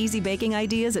fun and easy baking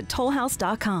ideas at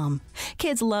tollhouse.com.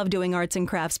 Kids love doing arts and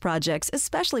crafts projects,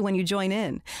 especially when you join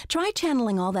in. Try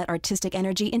channeling all that artistic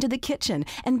energy into the kitchen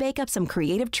and bake up some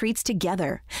creative treats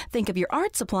together. Think of your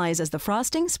art supplies as the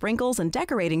frosting, sprinkles, and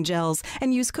decorating gels,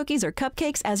 and use cookies or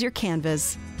cupcakes as your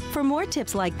canvas. For more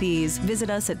tips like these, visit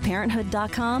us at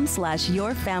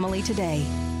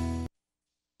parenthood.com/yourfamilytoday.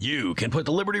 You can put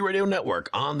the Liberty Radio Network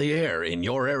on the air in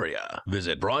your area.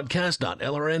 Visit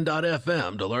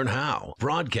broadcast.lrn.fm to learn how.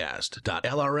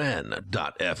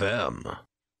 Broadcast.lrn.fm.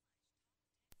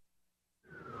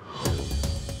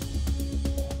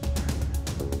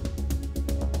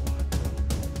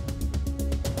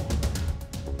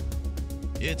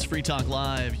 It's Free Talk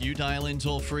Live. You dial in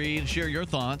toll free to share your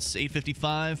thoughts.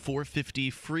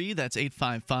 855-450-FREE. That's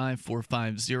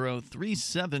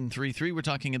 855-450-3733. We're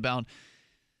talking about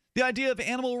the idea of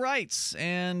animal rights,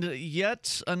 and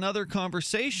yet another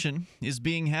conversation is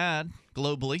being had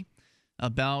globally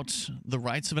about the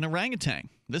rights of an orangutan.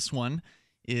 This one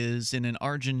is in an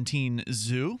Argentine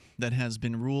zoo that has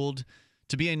been ruled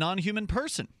to be a non-human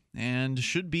person and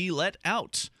should be let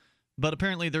out. But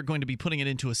apparently they're going to be putting it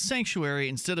into a sanctuary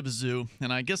instead of a zoo,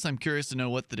 and I guess I'm curious to know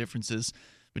what the difference is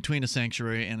between a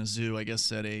sanctuary and a zoo. I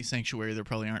guess at a sanctuary there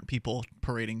probably aren't people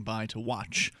parading by to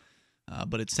watch.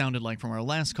 But it sounded like from our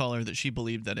last caller that she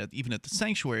believed that even at the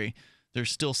sanctuary, there's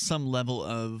still some level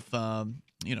of,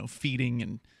 feeding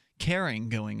and caring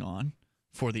going on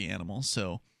for the animals.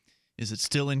 So is it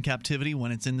still in captivity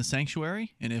when it's in the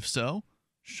sanctuary? And if so,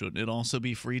 should it also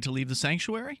be free to leave the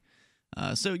sanctuary?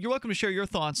 So you're welcome to share your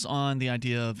thoughts on the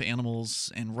idea of animals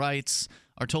and rights.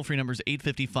 Our toll-free number is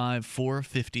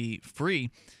 855-450-FREE.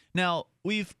 Now,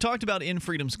 we've talked about In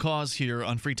Freedom's Cause here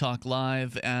on Free Talk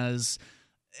Live as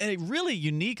a really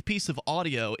unique piece of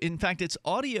audio. In fact, it's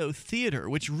audio theater,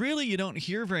 which really you don't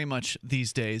hear very much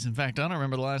these days. In fact, I don't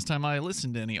remember the last time I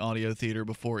listened to any audio theater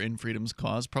before In Freedom's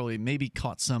Cause. Probably maybe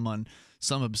caught some on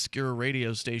some obscure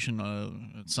radio station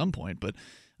at some point, but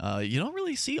you don't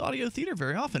really see audio theater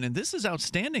very often. And this is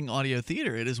outstanding audio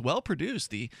theater. It is well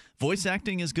produced. The voice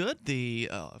acting is good. The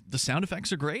sound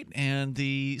effects are great. And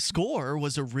the score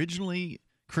was originally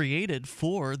created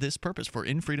for this purpose, for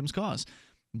In Freedom's Cause.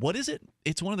 What is it?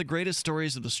 It's one of the greatest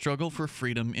stories of the struggle for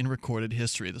freedom in recorded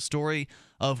history, the story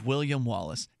of William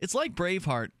Wallace. It's like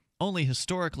Braveheart, only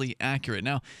historically accurate.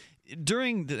 Now,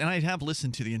 and I have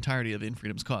listened to the entirety of In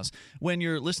Freedom's Cause, when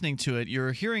you're listening to it,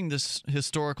 you're hearing this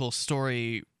historical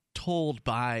story told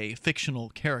by fictional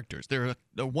characters. There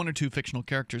are one or two fictional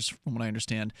characters, from what I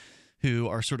understand, who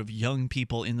are sort of young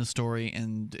people in the story,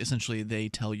 and essentially they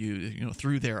tell you,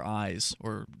 through their eyes,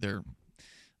 or their,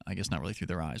 I guess not really through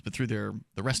their eyes, but through the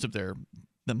rest of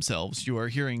themselves, you are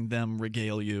hearing them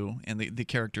regale you, and the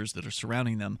characters that are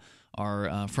surrounding them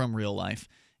are from real life.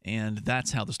 And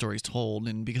that's how the story's told.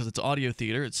 And because it's audio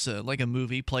theater, it's like a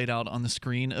movie played out on the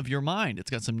screen of your mind.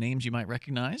 It's got some names you might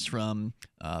recognize from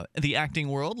the acting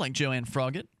world, like Joanne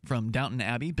Froggatt from Downton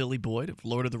Abbey, Billy Boyd of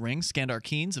Lord of the Rings, Skandar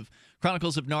Keynes of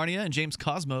Chronicles of Narnia, and James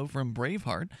Cosmo from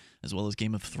Braveheart, as well as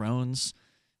Game of Thrones.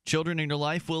 Children in your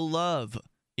life will love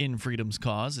In Freedom's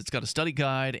Cause. It's got a study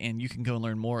guide, and you can go and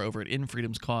learn more over at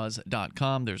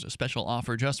infreedomscause.com. There's a special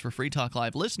offer just for Free Talk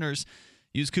Live listeners.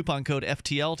 Use coupon code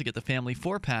FTL to get the family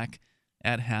 4-pack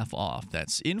at half off.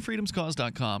 That's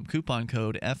infreedomscause.com, coupon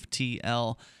code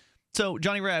FTL. So,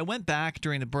 Johnny Ray, I went back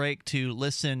during the break to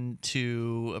listen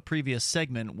to a previous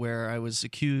segment where I was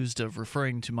accused of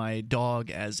referring to my dog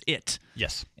as it.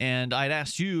 Yes. And I'd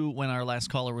asked you when our last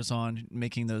caller was on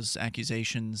making those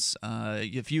accusations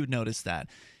if you'd noticed that.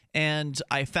 And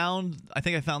I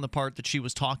think I found the part that she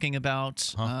was talking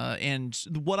about. And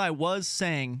what I was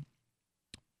saying,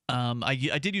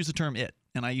 I did use the term it,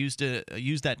 and I used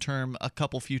that term a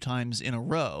few times in a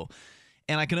row.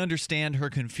 And I can understand her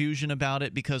confusion about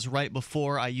it because right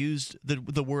before I used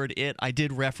the word it, I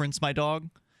did reference my dog.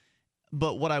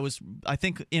 But I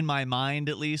think in my mind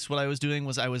at least, what I was doing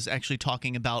was I was actually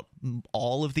talking about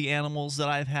all of the animals that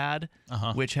I've had,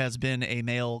 which has been a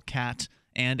male cat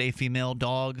and a female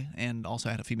dog, and also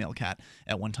had a female cat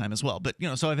at one time as well. But,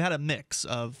 so I've had a mix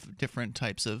of different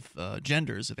types of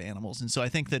genders of animals. And so I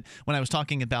think that when I was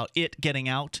talking about it getting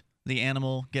out, the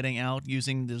animal getting out,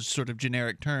 using those sort of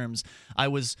generic terms, I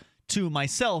was, to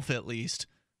myself at least,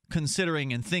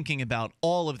 considering and thinking about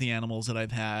all of the animals that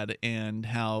I've had and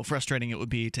how frustrating it would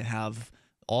be to have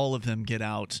all of them get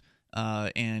out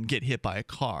and get hit by a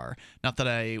car. Not that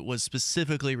I was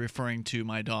specifically referring to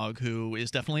my dog, who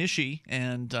is definitely a she,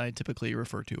 and I typically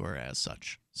refer to her as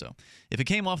such. So if it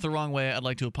came off the wrong way, I'd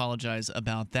like to apologize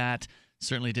about that.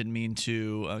 Certainly didn't mean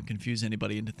to confuse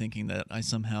anybody into thinking that I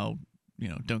somehow,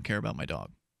 don't care about my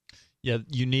dog. Yeah,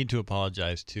 you need to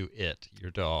apologize to it,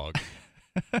 your dog.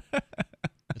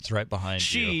 It's right behind you.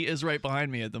 She is right behind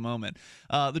me at the moment.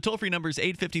 The toll-free number is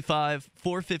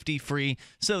 855-450-FREE.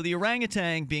 So the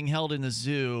orangutan being held in the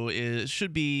zoo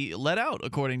should be let out,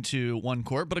 according to one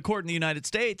court. But a court in the United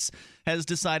States has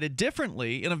decided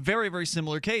differently in a very, very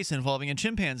similar case involving a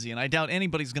chimpanzee. And I doubt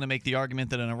anybody's going to make the argument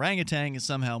that an orangutan is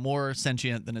somehow more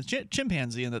sentient than a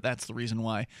chimpanzee and that that's the reason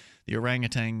why the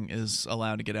orangutan is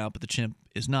allowed to get out, but the chimp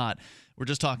is not. We're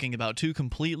just talking about two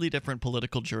completely different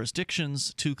political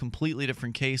jurisdictions, two completely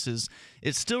different cases.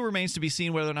 It still remains to be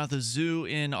seen whether or not the zoo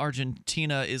in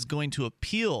Argentina is going to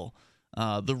appeal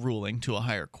the ruling to a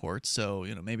higher court. So,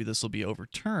 maybe this will be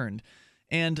overturned.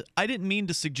 And I didn't mean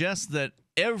to suggest that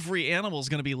every animal is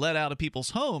going to be let out of people's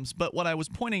homes, but what I was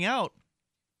pointing out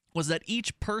was that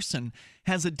each person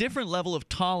has a different level of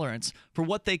tolerance for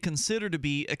what they consider to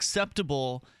be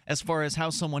acceptable as far as how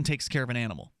someone takes care of an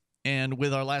animal. And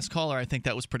with our last caller, I think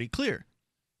that was pretty clear.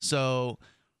 So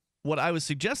what I was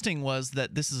suggesting was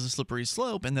that this is a slippery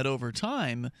slope and that over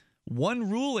time, one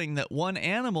ruling that one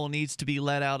animal needs to be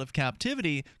let out of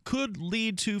captivity could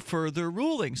lead to further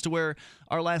rulings, to where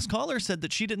our last caller said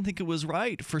that she didn't think it was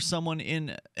right for someone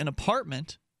in an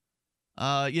apartment,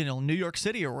 New York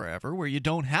City or wherever, where you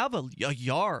don't have a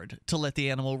yard to let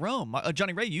the animal roam.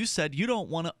 Johnny Ray, you said you don't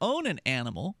want to own an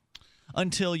animal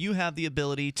until you have the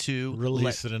ability to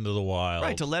release it into the wild.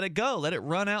 Right, to let it go, let it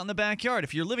run out in the backyard.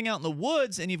 If you're living out in the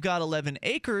woods and you've got 11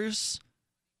 acres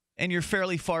and you're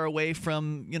fairly far away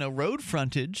from, road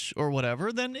frontage or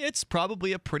whatever, then it's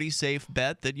probably a pretty safe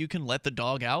bet that you can let the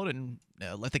dog out and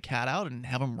let the cat out and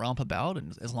have them romp about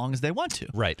and as long as they want to.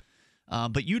 Right.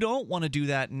 But you don't want to do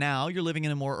that now. You're living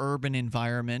in a more urban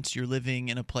environment. You're living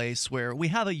in a place where we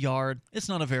have a yard. It's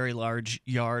not a very large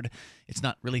yard. It's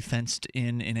not really fenced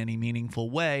in any meaningful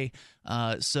way.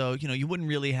 So, you wouldn't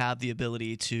really have the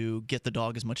ability to get the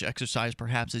dog as much exercise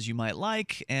perhaps as you might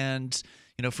like. And,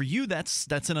 for you, that's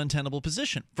an untenable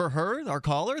position. For her, our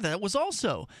caller, that was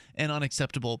also an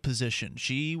unacceptable position.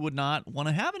 She would not want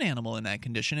to have an animal in that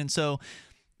condition. And so,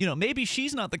 maybe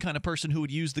she's not the kind of person who would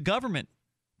use the government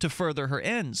to further her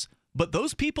ends. But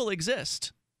those people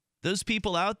exist. Those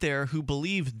people out there who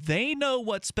believe they know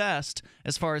what's best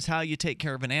as far as how you take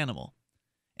care of an animal.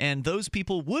 And those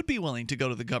people would be willing to go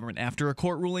to the government after a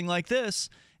court ruling like this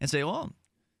and say, well,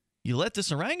 you let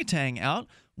this orangutan out.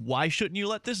 Why shouldn't you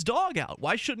let this dog out?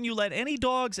 Why shouldn't you let any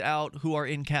dogs out who are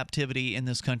in captivity in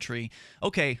this country?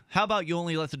 Okay, how about you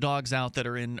only let the dogs out that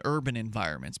are in urban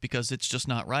environments? Because it's just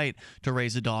not right to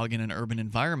raise a dog in an urban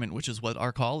environment, which is what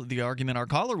the argument our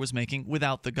caller was making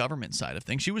without the government side of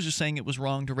things. She was just saying it was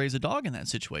wrong to raise a dog in that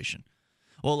situation.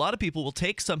 Well, a lot of people will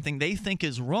take something they think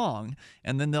is wrong,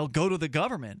 and then they'll go to the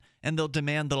government and they'll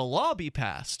demand that a law be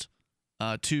passed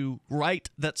to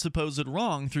right that supposed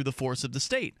wrong through the force of the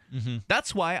state. Mm-hmm.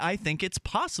 That's why I think it's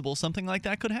possible something like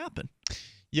that could happen.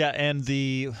 Yeah, and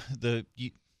you're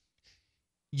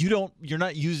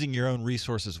not using your own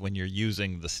resources when you're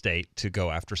using the state to go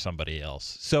after somebody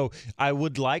else. So I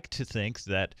would like to think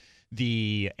that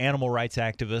the animal rights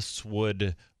activists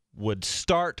would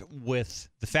start with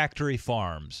the factory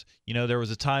farms. There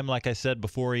was a time, like I said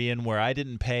before, Ian, where I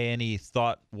didn't pay any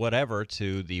thought whatever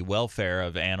to the welfare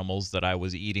of animals that I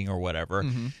was eating or whatever.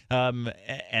 Mm-hmm.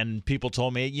 And people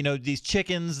told me, these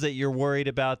chickens that you're worried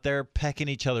about, they're pecking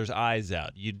each other's eyes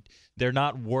out. They're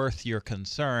not worth your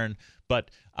concern.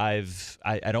 But I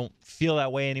don't feel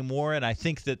that way anymore, and I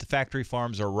think that the factory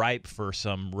farms are ripe for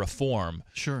some reform.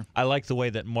 Sure. I like the way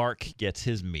that Mark gets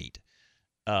his meat.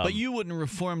 But you wouldn't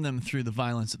reform them through the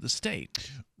violence of the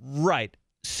state. Right.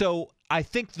 So I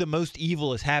think the most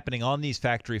evil is happening on these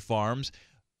factory farms,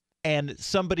 and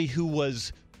somebody who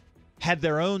had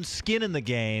their own skin in the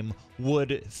game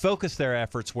would focus their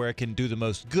efforts where it can do the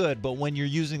most good. But when you're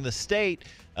using the state,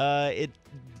 it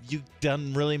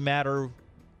doesn't really matter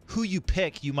who you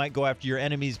pick. You might go after your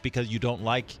enemies because you don't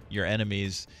like your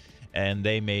enemies, and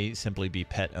they may simply be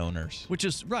pet owners. Which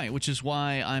is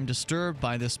why I'm disturbed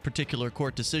by this particular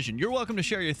court decision. You're welcome to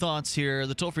share your thoughts here.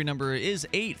 The toll-free number is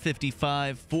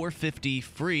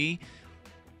 855-450-FREE.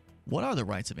 What are the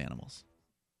rights of animals?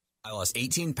 I lost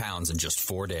 18 pounds in just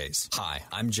 4 days. Hi,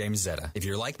 I'm James Zetta. If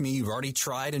you're like me, you've already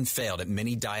tried and failed at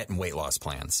many diet and weight loss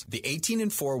plans. The 18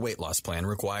 and 4 weight loss plan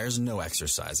requires no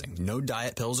exercising, no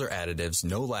diet pills or additives,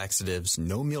 no laxatives,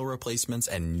 no meal replacements,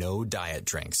 and no diet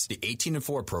drinks. The 18 and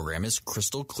 4 program is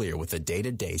crystal clear with a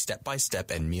day-to-day, step-by-step,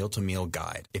 and meal-to-meal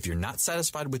guide. If you're not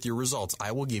satisfied with your results,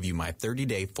 I will give you my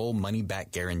 30-day full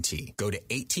money-back guarantee. Go to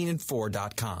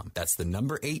 18and4.com. That's the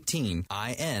number 18,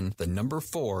 I-N, the number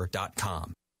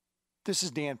 4.com. This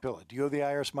is Dan Pilla. Do you owe the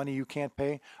IRS money you can't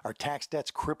pay? Are tax debts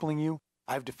crippling you?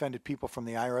 I've defended people from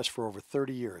the IRS for over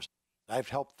 30 years. I've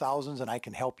helped thousands, and I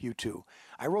can help you too.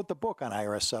 I wrote the book on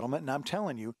IRS settlement, and I'm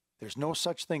telling you, there's no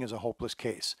such thing as a hopeless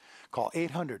case. Call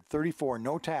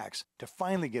 800-34-NO-TAX to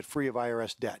finally get free of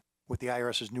IRS debt. With the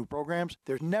IRS's new programs,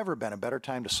 there's never been a better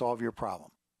time to solve your problem.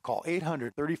 Call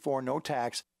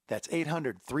 800-34-NO-TAX. That's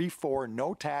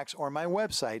 800-34-NO-TAX, or my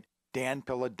website,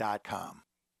 danpilla.com.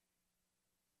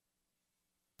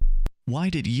 Why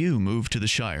did you move to the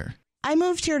Shire? I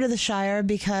moved here to the Shire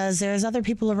because there's other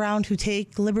people around who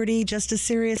take liberty just as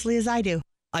seriously as I do.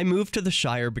 I moved to the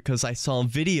Shire because I saw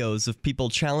videos of people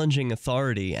challenging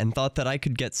authority and thought that I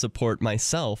could get support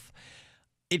myself.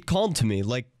 It called to me,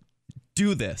 like,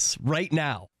 do this right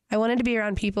now. I wanted to be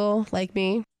around people like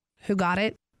me who got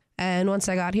it, and once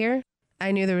I got here,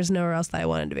 I knew there was nowhere else that I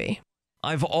wanted to be.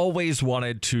 I've always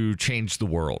wanted to change the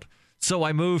world, so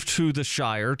I moved to the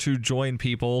Shire to join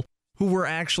people who were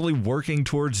actually working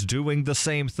towards doing the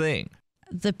same thing.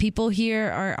 The people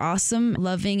here are awesome,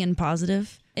 loving, and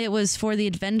positive. It was for the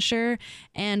adventure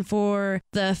and for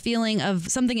the feeling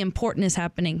of something important is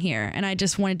happening here, and I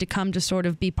just wanted to come to sort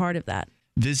of be part of that.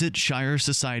 Visit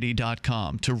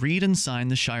ShireSociety.com to read and sign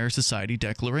the Shire Society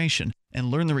Declaration and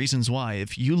learn the reasons why,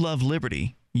 if you love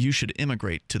liberty, you should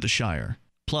immigrate to the Shire.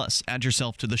 Plus, add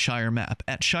yourself to the Shire map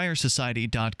at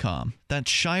ShireSociety.com.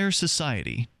 That's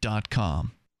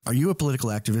ShireSociety.com. Are you a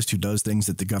political activist who does things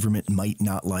that the government might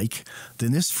not like?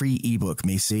 Then this free ebook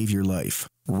may save your life.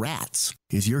 Rats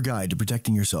is your guide to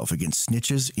protecting yourself against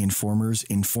snitches, informers,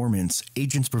 informants,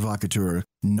 agents provocateur,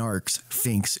 narcs,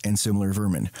 finks, and similar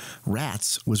vermin.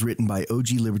 Rats was written by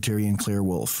OG libertarian Claire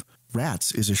Wolfe.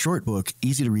 Rats is a short book,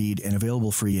 easy to read, and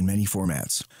available free in many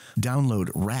formats. Download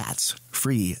Rats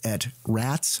free at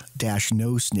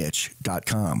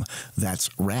rats-nosnitch.com. That's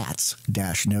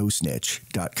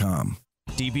rats-nosnitch.com.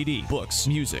 DVD, books,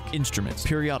 music, instruments,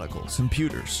 periodicals,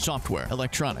 computers, software,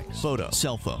 electronics, photo,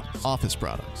 cell phones, office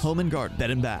products, home and garden,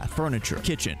 bed and bath, furniture,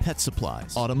 kitchen, pet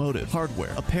supplies, automotive,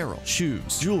 hardware, apparel,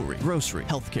 shoes, jewelry, grocery,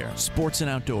 healthcare, sports and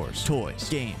outdoors, toys,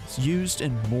 games, used,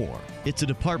 and more. It's a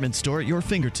department store at your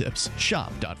fingertips.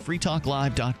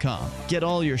 Shop.freetalklive.com. Get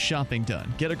all your shopping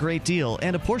done, get a great deal,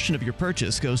 and a portion of your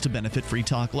purchase goes to benefit Free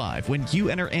Talk Live when you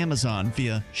enter Amazon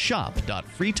via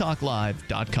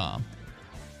shop.freetalklive.com.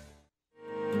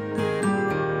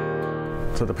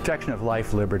 So the protection of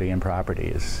life, liberty, and property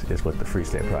is what the Free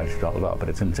State Project is all about. But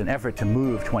it's an effort to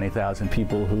move 20,000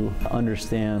 people who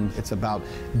understand. It's about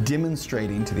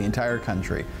demonstrating to the entire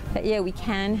country that, yeah, we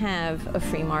can have a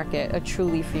free market, a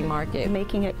truly free market.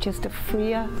 Making it just a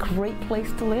freer, great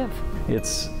place to live.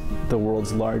 It's the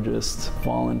world's largest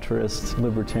voluntarist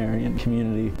libertarian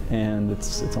community, and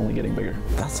it's only getting bigger.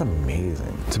 That's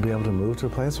amazing, to be able to move to a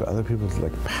place where other people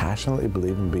passionately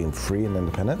believe in being free and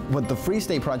independent. What the Free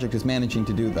State Project is managing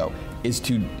to do, though, is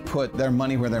to put their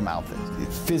money where their mouth is.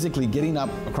 It's physically getting up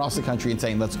across the country and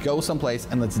saying, let's go someplace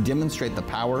and let's demonstrate the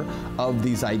power of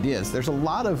these ideas. There's a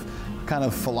lot of kind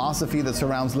of philosophy that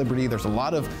surrounds liberty. There's a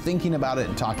lot of thinking about it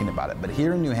and talking about it. But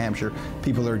here in New Hampshire,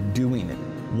 people are doing it.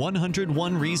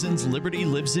 101 Reasons Liberty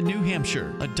Lives in New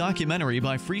Hampshire, a documentary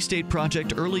by Free State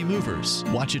Project Early Movers.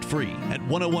 Watch it free at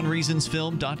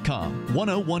 101reasonsfilm.com.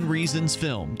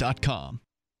 101reasonsfilm.com.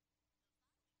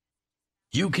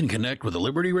 You can connect with the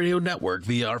Liberty Radio Network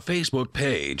via our Facebook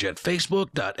page at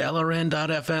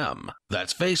facebook.lrn.fm.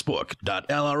 That's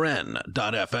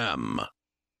facebook.lrn.fm.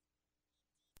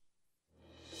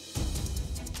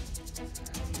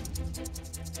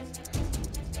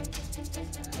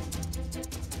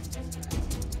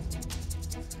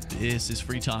 This is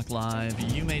Free Talk Live.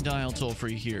 You may dial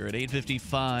toll-free here at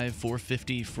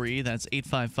 855-450-FREE. That's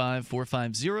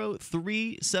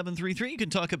 855-450-3733. You can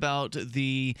talk about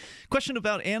the question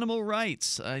about animal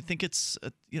rights. I think it's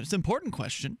an important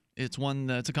question. It's one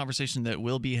that's a conversation that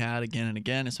will be had again and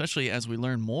again, especially as we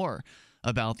learn more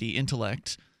about the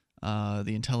intellect, the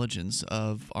intelligence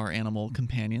of our animal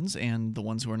companions and the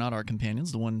ones who are not our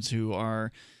companions, the ones who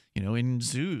are in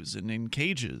zoos and in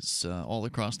cages all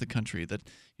across the country, that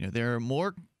they're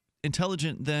more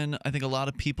intelligent than I think a lot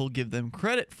of people give them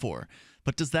credit for.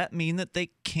 But does that mean that they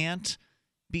can't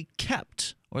be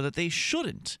kept or that they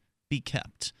shouldn't be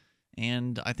kept.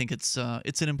 And I think it's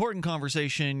an important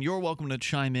conversation. You're welcome to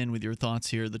chime in with your thoughts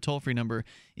here. The toll-free number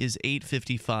is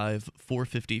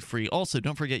 855-450-FREE. Also,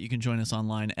 don't forget you can join us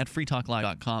online at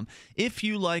freetalklive.com. If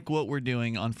you like what we're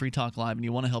doing on Free Talk Live and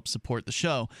you want to help support the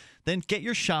show, then get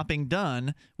your shopping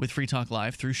done with Free Talk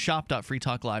Live through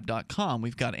shop.freetalklive.com.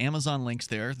 We've got Amazon links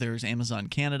there. There's Amazon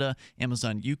Canada,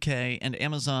 Amazon UK, and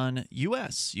Amazon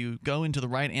US. You go into the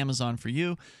right Amazon for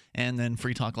you, and then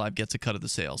Free Talk Live gets a cut of the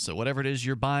sale. So whatever it is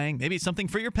you're buying, maybe it's something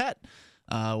for your pet,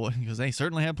 because they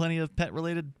certainly have plenty of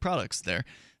pet-related products there.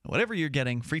 Whatever you're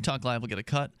getting, Free Talk Live will get a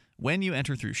cut when you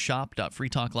enter through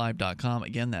shop.freetalklive.com.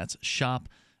 Again, that's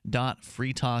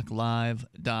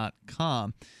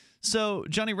shop.freetalklive.com. So,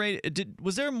 Jonny Ray,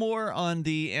 was there more on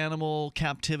the animal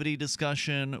captivity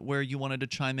discussion where you wanted to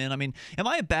chime in? I mean, am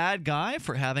I a bad guy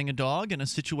for having a dog in a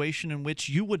situation in which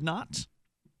you would not?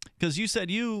 Because you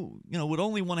said you would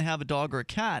only want to have a dog or a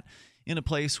cat in a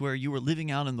place where you were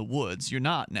living out in the woods. You're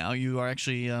not now. You are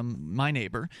actually my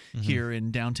neighbor here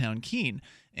in downtown Keene.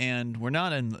 And we're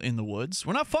not in the woods.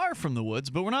 We're not far from the woods,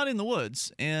 but we're not in the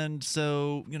woods. And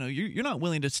so, you're not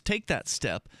willing to take that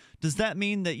step. Does that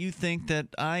mean that you think that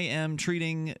I am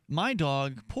treating my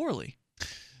dog poorly?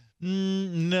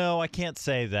 No, I can't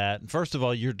say that. First of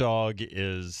all, your dog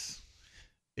is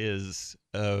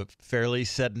fairly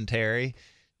sedentary.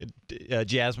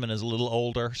 Jasmine is a little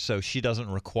older, so she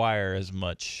doesn't require as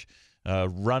much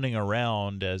running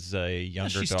around as a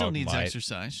younger dog She still needs might.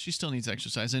 exercise. She still needs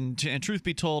exercise. And truth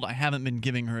be told, I haven't been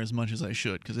giving her as much as I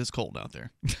should because it's cold out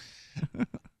there.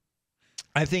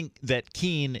 I think that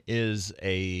Keene is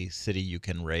a city you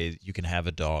can have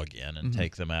a dog in and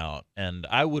take them out. And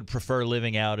I would prefer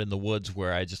living out in the woods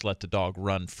where I just let the dog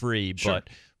run free. Sure.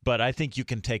 But I think you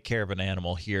can take care of an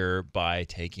animal here by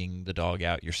taking the dog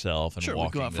out yourself and walking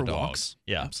we go out the for dog. walks.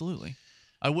 Yeah, absolutely.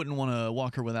 I wouldn't want to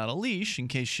walk her without a leash in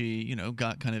case she,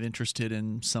 got kind of interested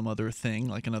in some other thing,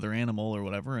 like another animal or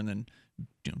whatever, and then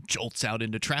jolts out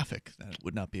into traffic. That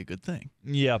would not be a good thing.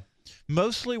 Yeah.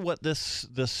 Mostly what this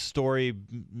story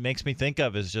makes me think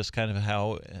of is just kind of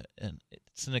how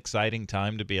it's an exciting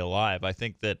time to be alive. I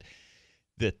think that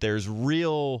there's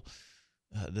real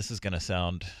this is going to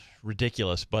sound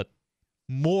ridiculous, but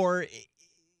more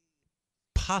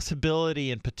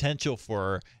possibility and potential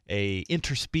for a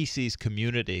interspecies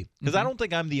community, because I don't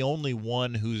think I'm the only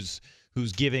one who's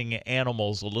giving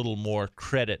animals a little more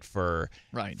credit for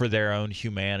their own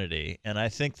humanity. And I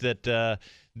think that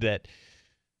that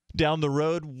down the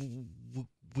road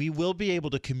we will be able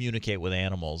to communicate with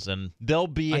animals, and they'll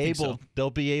be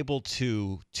able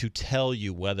to tell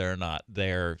you whether or not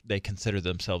they consider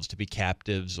themselves to be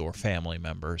captives or family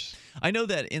members. I know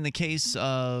that in the case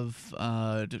of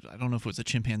I don't know if it was a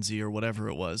chimpanzee or whatever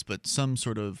it was, but some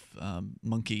sort of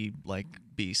monkey-like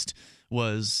beast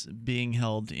was being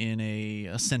held in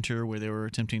a center where they were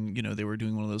attempting, they were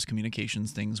doing one of those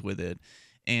communications things with it,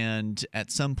 and at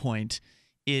some point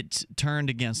it turned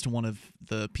against one of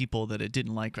the people that it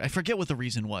didn't like. I forget what the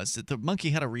reason was. That the monkey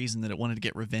had a reason that it wanted to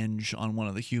get revenge on one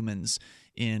of the humans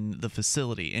in the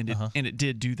facility, and it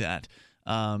did do that.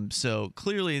 So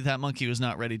clearly that monkey was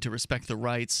not ready to respect the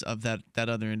rights of that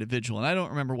other individual. And I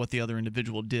don't remember what the other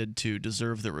individual did to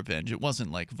deserve the revenge. It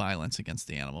wasn't like violence against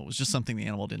the animal. It was just something the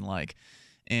animal didn't like.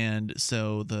 And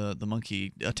so the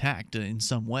monkey attacked in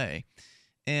some way.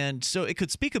 And so it could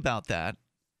speak about that.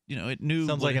 It knew.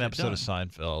 Sounds like an episode of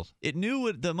Seinfeld. It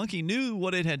knew the monkey knew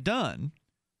what it had done,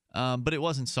 but it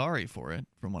wasn't sorry for it,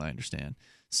 from what I understand.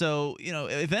 So,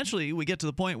 eventually we get to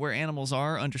the point where animals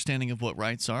are understanding of what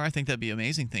rights are. I think that'd be an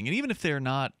amazing thing. And even if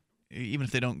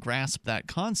they don't grasp that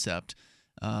concept,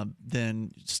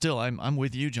 then still, I'm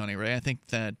with you, Jonny Ray. I think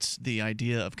that the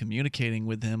idea of communicating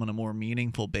with them on a more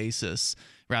meaningful basis,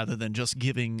 rather than just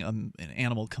giving an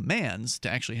animal commands, to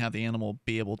actually have the animal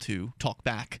be able to talk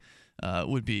back,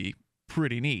 would be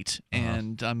pretty neat.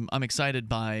 And I'm excited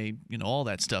by all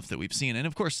that stuff that we've seen, and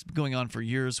of course going on for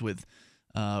years with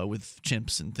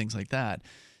chimps and things like that.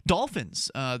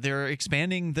 Dolphins, they're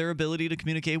expanding their ability to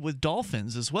communicate with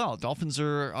dolphins as well. Dolphins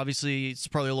are obviously, it's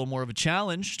probably a little more of a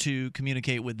challenge to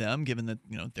communicate with them, given that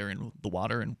they're in the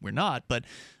water and we're not. But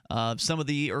some of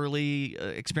the early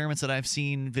experiments that I've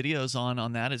seen videos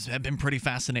on that have been pretty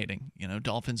fascinating.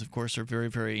 Dolphins, of course, are very,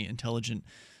 very intelligent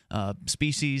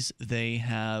species. They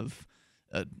have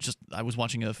I was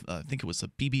watching I think it was a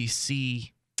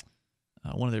BBC.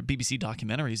 One of their BBC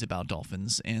documentaries about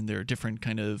dolphins, and their different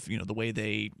kind of, the way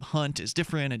they hunt is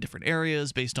different in different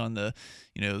areas based on the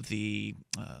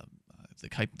the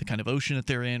kind of ocean that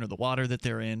they're in or the water that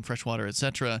they're in, freshwater,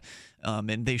 etc.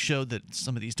 And they showed that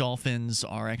some of these dolphins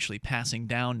are actually passing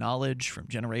down knowledge from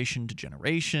generation to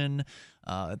generation.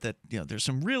 That there's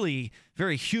some really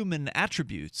very human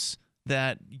attributes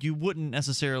that you wouldn't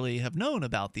necessarily have known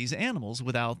about these animals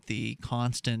without the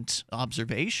constant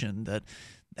observation that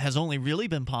has only really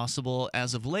been possible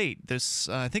as of late. This,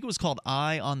 I think it was called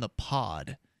Eye on the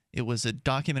Pod. It was a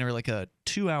documentary, like a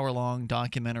 2-hour-long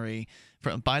documentary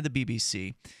by the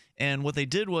BBC. And what they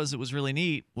did was, it was really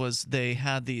neat, was they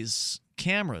had these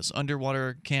cameras,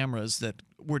 underwater cameras, that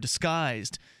were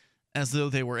disguised as though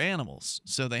they were animals.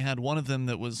 So they had one of them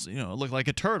that was, looked like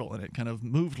a turtle, and it kind of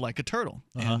moved like a turtle.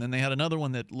 And then they had another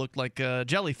one that looked like a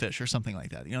jellyfish or something like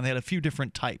that. They had a few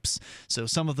different types. So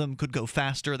some of them could go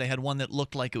faster. They had one that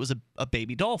looked like it was a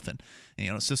baby dolphin.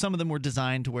 So some of them were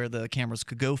designed to where the cameras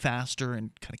could go faster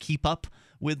and kind of keep up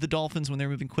with the dolphins when they're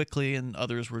moving quickly, and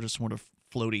others were just sort of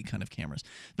floaty kind of cameras.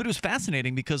 But it was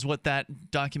fascinating because what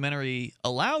that documentary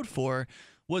allowed for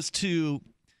was to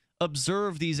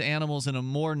observe these animals in a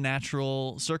more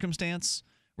natural circumstance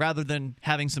rather than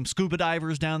having some scuba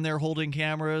divers down there holding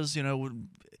cameras.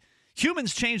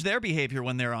 Humans change their behavior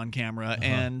when they're on camera,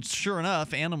 and sure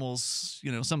enough, animals,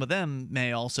 some of them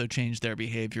may also change their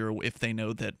behavior if they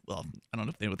know that, well, I don't know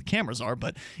if they know what the cameras are,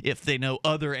 but if they know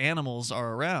other animals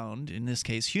are around, in this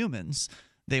case humans,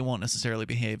 they won't necessarily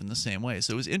behave in the same way.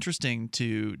 So it was interesting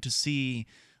to see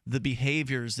the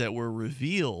behaviors that were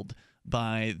revealed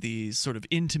by these sort of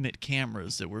intimate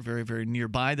cameras that were very, very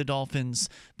nearby the dolphins,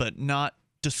 but not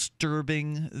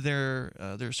disturbing their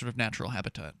sort of natural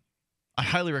habitat. I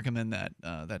highly recommend that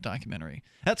documentary.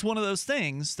 That's one of those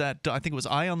things that I think it was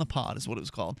Eye on the Pod is what it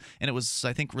was called, and it was,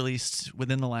 I think, released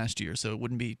within the last year, so it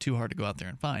wouldn't be too hard to go out there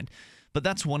and find. But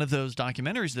that's one of those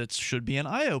documentaries that should be an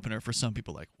eye-opener for some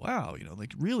people. Like, wow,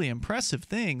 like really impressive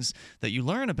things that you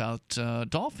learn about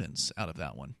dolphins out of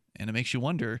that one. And it makes you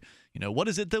wonder, what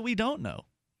is it that we don't know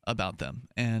about them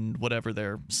and whatever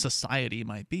their society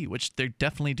might be, which they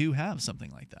definitely do have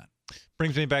something like that.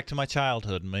 Brings me back to my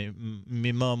childhood. My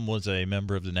mom was a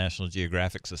member of the National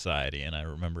Geographic Society, and I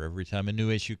remember every time a new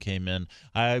issue came in,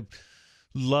 I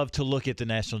loved to look at the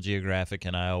National Geographic,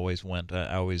 and I always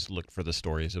looked for the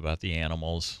stories about the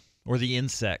animals or the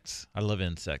insects. I love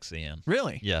insects, Ian.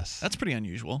 Really? Yes. That's pretty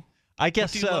unusual. I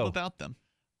guess so. What do you love about them?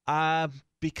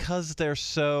 Because they're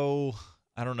so,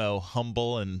 I don't know,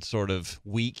 humble and sort of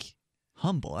weak.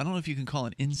 Humble? I don't know if you can call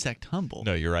an insect humble.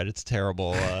 No, you're right. It's a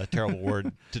terrible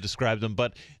word to describe them.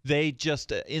 But they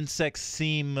just, insects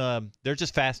seem, they're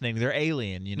just fascinating. They're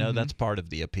alien, That's part of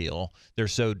the appeal. They're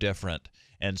so different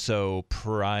and so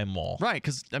primal. Right,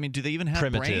 because, do they even have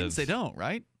primitive brains? They don't,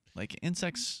 right? Like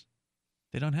insects,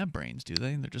 they don't have brains, do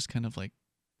they? They're just kind of like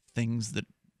things that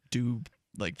do...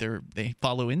 Like they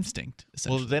follow instinct.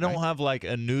 Well, they don't have like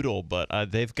a noodle, but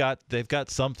they've got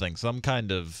something, some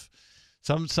kind of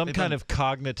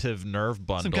cognitive nerve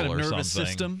bundle, some kind of or nervous something.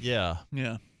 System. Yeah.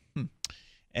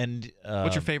 And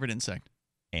what's your favorite insect?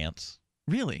 Ants.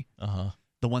 Really?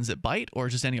 The ones that bite, or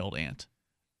just any old ant?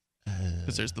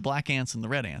 Because there's the black ants and the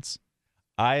red ants.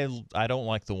 I don't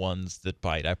like the ones that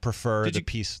bite. I prefer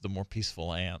the more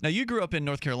peaceful ants. Now, you grew up in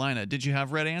North Carolina. Did you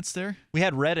have red ants there? We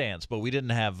had red ants, but we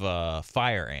didn't have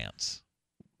fire ants.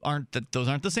 Those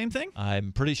aren't the same thing?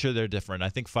 I'm pretty sure they're different. I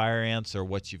think fire ants are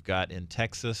what you've got in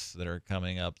Texas that are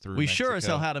coming up through We Mexico. sure as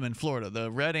hell had them in Florida.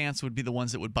 The red ants would be the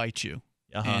ones that would bite you.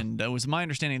 And it was my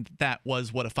understanding that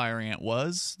was what a fire ant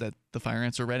was, that the fire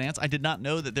ants are red ants. I did not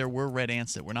know that there were red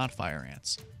ants that were not fire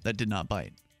ants, that did not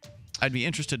bite. I'd be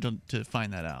interested to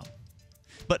find that out.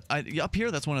 But up here,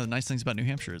 that's one of the nice things about New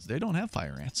Hampshire is they don't have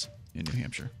fire ants in New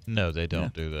Hampshire. No, they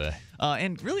don't, do they?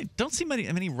 And really don't see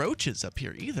many roaches up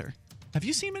here either. Have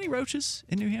you seen many roaches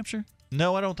in New Hampshire?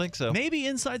 No, I don't think so. Maybe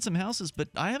inside some houses, but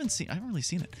I haven't really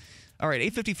seen it. All right,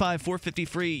 855, 450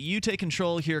 free. You take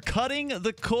control here. Cutting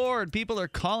the cord. People are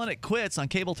calling it quits on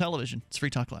cable television. It's Free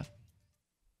Talk Live.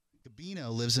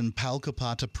 Gabino lives in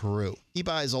Palcapata, Peru. He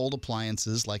buys old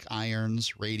appliances like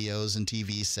irons, radios, and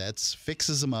TV sets,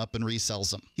 fixes them up, and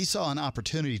resells them. He saw an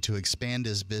opportunity to expand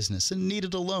his business and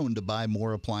needed a loan to buy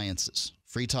more appliances.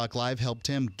 Free Talk Live helped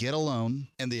him get a loan,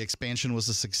 and the expansion was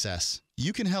a success.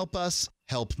 You can help us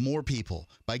help more people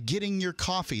by getting your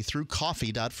coffee through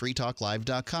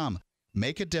coffee.freetalklive.com.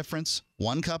 Make a difference,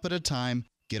 one cup at a time.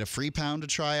 Get a free pound to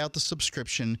try out the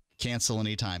subscription. Cancel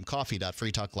anytime.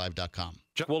 Coffee.freetalklive.com.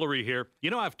 Chuck Woolery here. You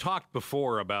know, I've talked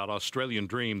before about Australian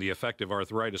Dream, the effective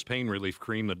arthritis pain relief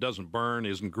cream that doesn't burn,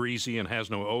 isn't greasy, and has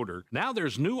no odor. Now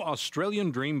there's new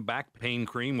Australian Dream back pain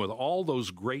cream with all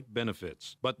those great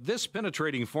benefits. But this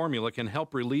penetrating formula can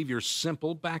help relieve your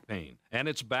simple back pain. And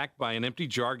it's backed by an empty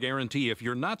jar guarantee. If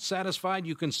you're not satisfied,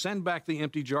 you can send back the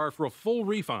empty jar for a full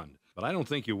refund. But I don't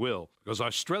think you will, because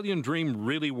Australian Dream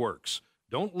really works.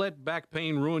 Don't let back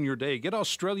pain ruin your day. Get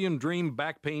Australian Dream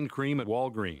back pain cream at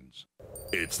Walgreens.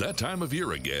 It's that time of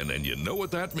year again, and you know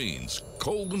what that means.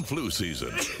 Cold and flu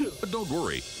season. But don't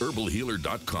worry,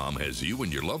 HerbalHealer.com has you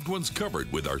and your loved ones covered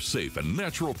with our safe and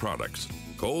natural products.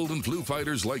 Cold and flu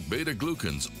fighters like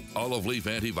beta-glucans, olive leaf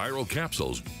antiviral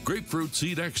capsules, grapefruit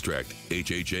seed extract,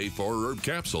 HHA 4-herb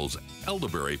capsules,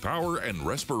 elderberry power, and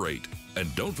respirate.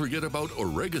 And don't forget about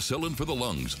Oregacillin for the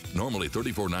lungs, normally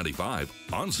 $34.95,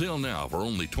 on sale now for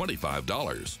only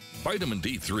 $25. Vitamin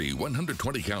D3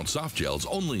 120-count soft gels,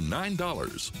 only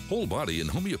 $9. Whole body and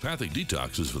homeopathic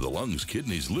detoxes for the lungs,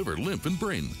 kidneys, liver, lymph, and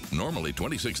brain, normally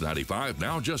 $26.95,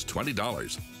 now just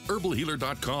 $20.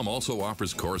 HerbalHealer.com also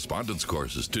offers correspondence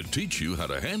courses to teach you how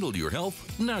to handle your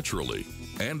health naturally.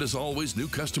 And as always, new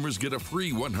customers get a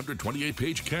free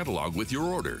 128-page catalog with your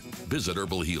order. Visit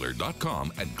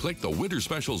HerbalHealer.com and click the Winter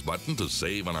Specials button to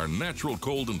save on our natural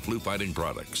cold and flu-fighting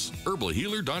products.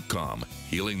 HerbalHealer.com,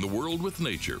 healing the world with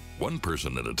nature, one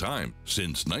person at a time,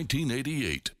 since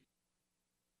 1988.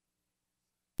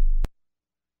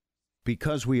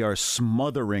 Because we are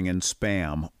smothering in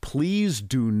spam, please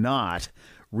do not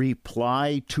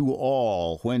reply to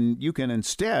all when you can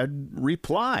instead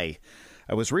reply.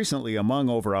 I was recently among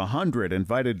over 100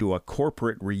 invited to a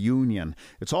corporate reunion.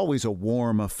 It's always a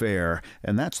warm affair,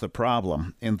 and that's the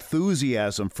problem.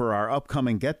 Enthusiasm for our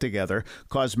upcoming get-together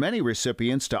caused many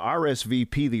recipients to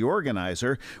RSVP the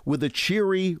organizer with a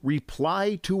cheery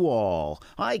reply to all.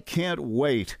 I can't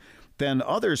wait. Then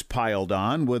others piled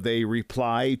on with a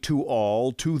reply to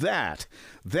all to that.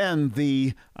 Then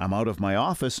the "I'm out of my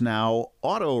office now"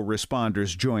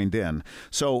 autoresponders joined in.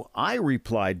 So I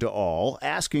replied to all,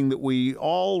 asking that we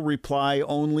all reply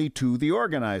only to the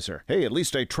organizer. Hey, at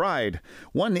least I tried.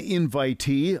 One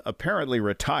invitee, apparently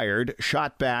retired,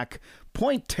 shot back,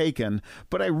 "Point taken,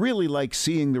 but I really like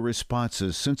seeing the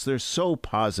responses since they're so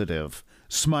positive."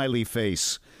 Smiley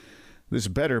face. This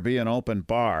better be an open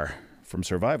bar. From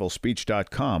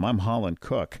survivalspeech.com, I'm Holland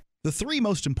Cook. The three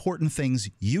most important things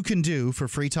you can do for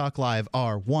Free Talk Live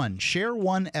are: 1. Share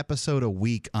one episode a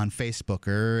week on Facebook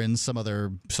or in some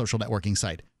other social networking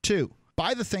site. 2.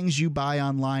 Buy the things you buy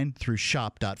online through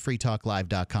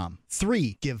shop.freetalklive.com.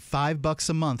 3. Give $5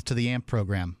 a month to the AMP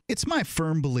program. It's my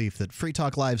firm belief that Free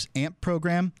Talk Live's AMP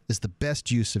program is the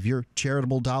best use of your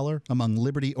charitable dollar among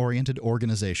liberty-oriented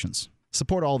organizations.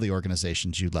 Support all the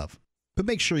organizations you love, but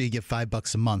make sure you give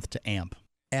 $5 a month to AMP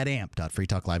at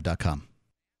amp.freetalklive.com.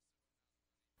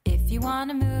 If you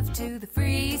want to move to the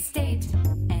Free State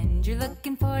and you're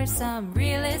looking for some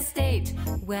real estate,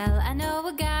 well, I know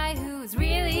a guy who's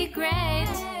really great.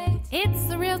 It's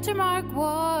the realtor Mark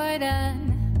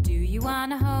Warden. Do you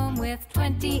want a home with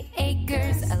 20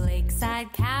 acres, a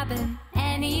lakeside cabin,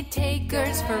 any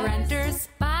takers for renters,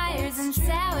 buyers, and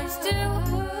sellers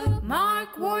too?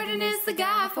 Mark Warden is the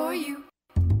guy for you.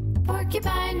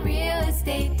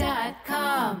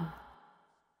 PorcupineRealEstate.com.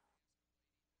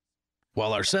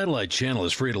 While our satellite channel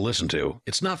is free to listen to,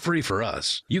 it's not free for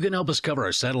us. You can help us cover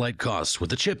our satellite costs with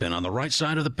the chip-in on the right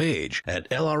side of the page at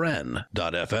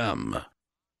lrn.fm.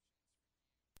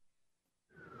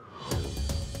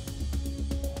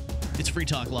 It's Free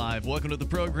Talk Live. Welcome to the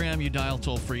program. You dial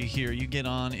toll-free here. You get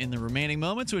on in the remaining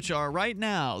moments, which are right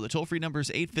now. The toll-free number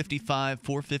is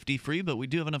 855-450-FREE, but we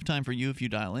do have enough time for you if you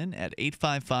dial in at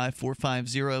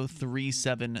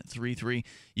 855-450-3733.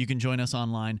 You can join us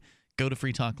online. Go to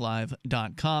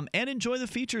freetalklive.com and enjoy the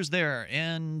features there.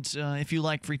 And if you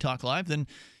like Free Talk Live, then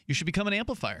you should become an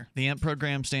amplifier. The AMP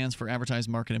program stands for Advertise,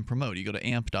 Market, and Promote. You go to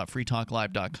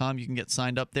amp.freetalklive.com. You can get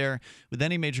signed up there with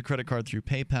any major credit card through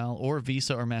PayPal or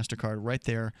Visa or MasterCard right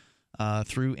there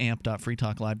through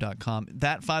amp.freetalklive.com.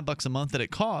 That $5 a month that it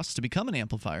costs to become an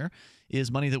amplifier is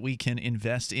money that we can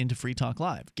invest into Free Talk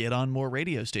Live. Get on more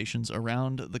radio stations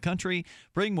around the country,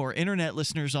 bring more internet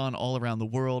listeners on all around the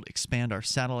world, expand our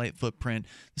satellite footprint.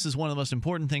 This is one of the most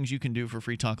important things you can do for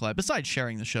Free Talk Live, besides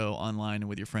sharing the show online and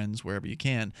with your friends wherever you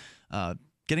can.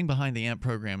 Getting behind the AMP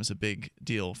program is a big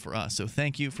deal for us. So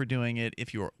thank you for doing it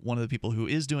if you're one of the people who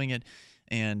is doing it.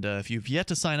 And if you've yet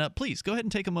to sign up, please go ahead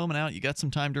and take a moment out. You got some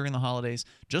time during the holidays.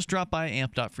 Just drop by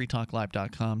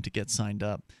amp.freetalklive.com to get signed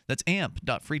up. That's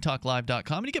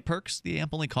amp.freetalklive.com. And you get perks, the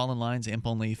AMP-only call-in lines,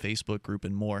 AMP-only Facebook group,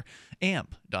 and more.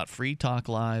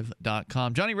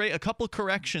 amp.freetalklive.com. Jonny Ray, a couple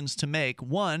corrections to make.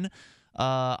 One,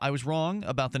 I was wrong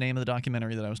about the name of the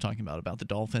documentary that I was talking about the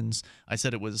dolphins. I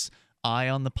said it was Eye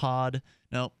on the Pod.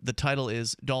 No, the title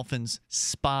is Dolphins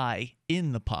Spy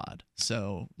in the Pod.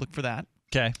 So look for that.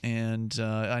 Okay. And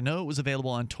I know it was available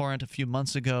on torrent a few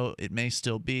months ago. It may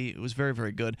still be. It was very,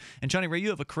 very good. And Jonny Ray, you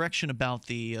have a correction about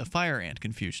the fire ant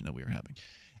confusion that we were having.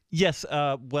 Yes.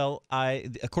 Well,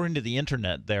 according to the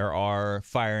internet, there are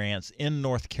fire ants in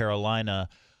North Carolina,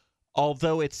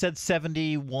 although it said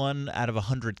 71 out of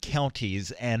 100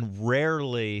 counties, and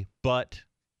rarely, but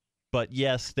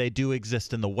yes, they do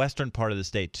exist in the western part of the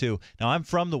state too. Now, I'm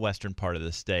from the western part of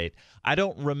the state. I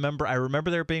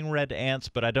remember there being red ants,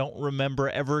 but I don't remember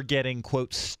ever getting,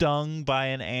 quote, stung by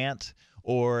an ant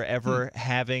or ever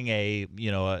having a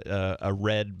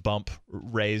red bump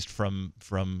raised from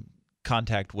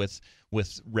contact with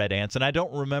red ants. And I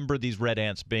don't remember these red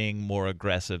ants being more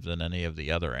aggressive than any of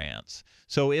the other ants.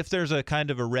 So if there's a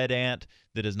kind of a red ant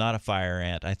that is not a fire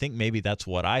ant, I think maybe that's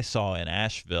what I saw in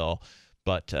Asheville.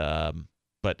 But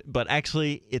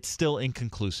actually, it's still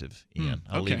inconclusive, Ian.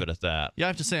 I'll leave it at that. Yeah, I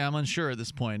have to say I'm unsure at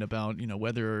this point about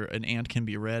whether an ant can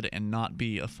be red and not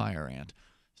be a fire ant.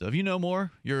 So if you know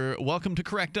more, you're welcome to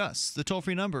correct us. The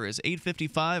toll-free number is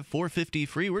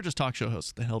 855-450-FREE. We're just talk show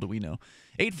hosts. What the hell do we know?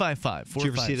 855-450. Did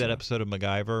you ever see that episode of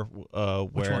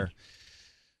MacGyver Which where? one?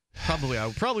 I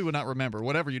probably would not remember.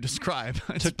 Whatever you describe.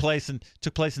 took place in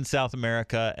South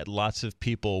America, and lots of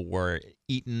people were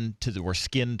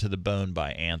skinned to the bone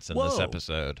by ants in this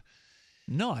episode.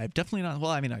 No, I've definitely not.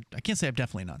 Well, I mean, I can't say I've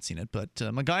definitely not seen it, but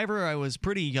MacGyver, I was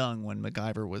pretty young when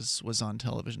MacGyver was on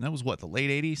television. That was what, the late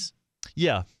 80s?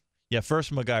 Yeah.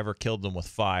 First MacGyver killed them with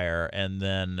fire, and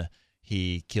then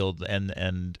he killed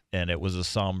and it was a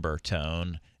somber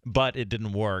tone, but it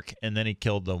didn't work. And then he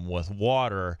killed them with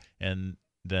water, and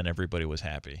then everybody was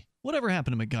happy. Whatever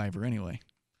happened to MacGyver anyway?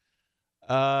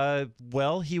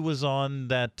 Well, he was on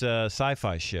that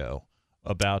sci-fi show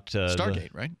about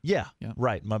Stargate, right? Yeah,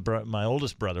 right. My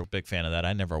oldest brother, big fan of that.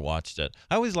 I never watched it.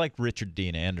 I always liked Richard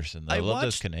Dean Anderson, though. I love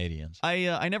those Canadians.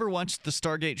 I never watched the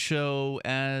Stargate show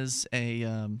as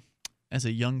a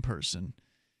young person,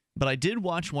 but I did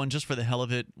watch one just for the hell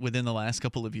of it within the last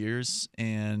couple of years,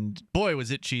 and boy,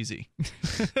 was it cheesy.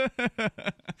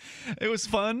 It was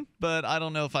fun, but I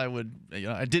don't know if I would.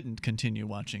 I didn't continue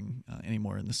watching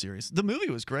anymore in the series. The movie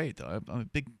was great, though.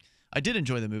 I did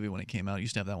enjoy the movie when it came out. I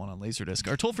used to have that one on Laserdisc.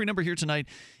 Our toll-free number here tonight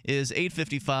is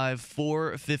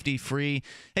 855-450-FREE.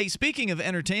 Hey, speaking of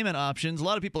entertainment options, a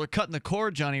lot of people are cutting the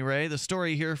cord, Jonny Ray. The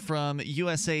story here from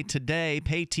USA Today,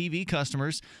 pay TV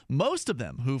customers, most of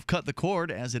them who've cut the cord,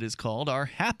 as it is called, are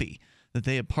happy that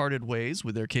they have parted ways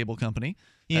with their cable company.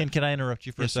 Ian, can I interrupt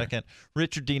you for a second? Sir.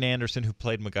 Richard Dean Anderson, who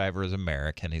played MacGyver, is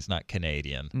American. He's not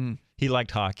Canadian. He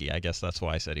liked hockey. I guess that's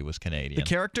why I said he was Canadian. The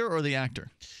character or the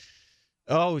actor?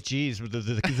 Oh, geez,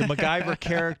 the MacGyver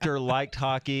character liked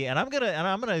hockey, and I'm going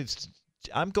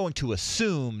to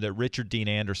assume that Richard Dean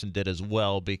Anderson did as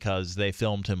well because they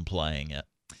filmed him playing it.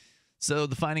 So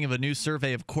the finding of a new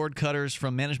survey of cord cutters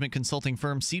from management consulting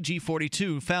firm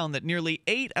CG42 found that nearly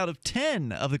 8 out of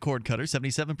 10 of the cord cutters,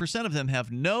 77% of them,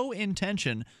 have no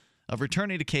intention of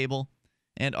returning to cable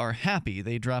and are happy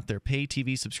they dropped their pay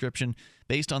TV subscription.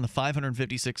 Based on the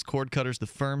 556 cord cutters the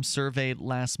firm surveyed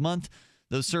last month,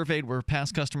 those surveyed were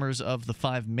past customers of the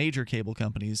 5 major cable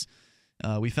companies.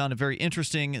 We found it very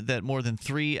interesting that more than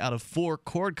 3 out of 4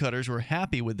 cord cutters were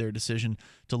happy with their decision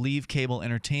to leave cable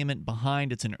entertainment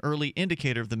behind. It's an early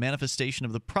indicator of the manifestation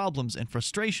of the problems and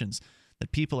frustrations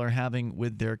that people are having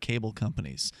with their cable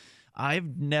companies.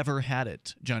 I've never had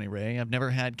it, Jonny Ray. I've never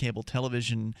had cable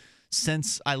television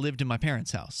since I lived in my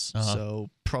parents' house. So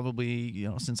probably,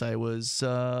 since I was,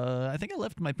 I think I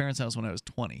left my parents' house when I was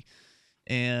 20.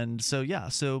 And so,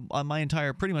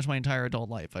 pretty much my entire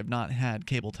adult life, I've not had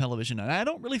cable television, and I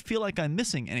don't really feel like I'm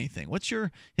missing anything. What's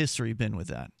your history been with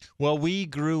that? Well, we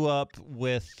grew up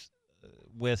with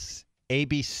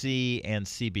ABC and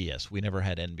CBS. We never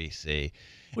had NBC.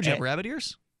 Would you have rabbit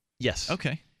ears? Yes.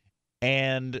 Okay.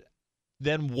 And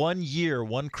then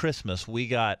one Christmas, we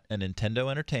got a Nintendo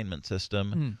Entertainment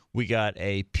System. We got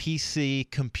a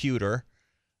PC computer,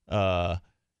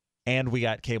 and we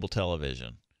got cable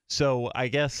television. So I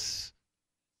guess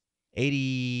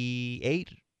 88,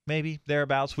 maybe,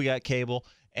 thereabouts, we got cable.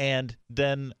 And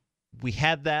then we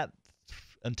had that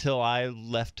until I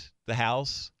left the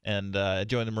house and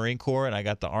joined the Marine Corps, and I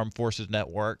got the Armed Forces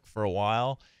Network for a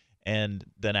while. And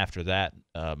then after that,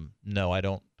 no, I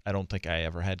don't think I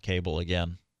ever had cable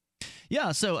again.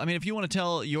 Yeah, so, I mean, if you want to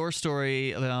tell your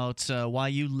story about why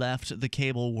you left the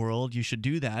cable world, you should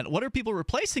do that. What are people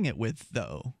replacing it with,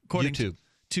 though? According YouTube.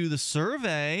 To the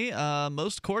survey,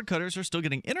 most cord cutters are still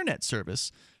getting internet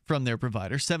service from their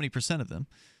provider, 70% of them.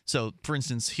 So, for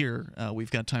instance, here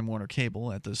we've got Time Warner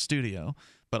Cable at the studio,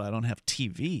 but I don't have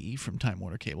TV from Time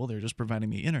Warner Cable. They're just providing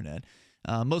me internet.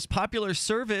 Most popular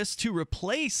service to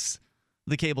replace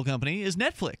the cable company is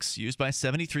Netflix, used by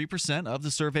 73% of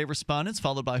the survey respondents,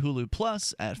 followed by Hulu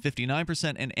Plus at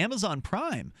 59% and Amazon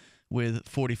Prime with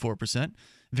 44%.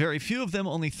 Very few of them,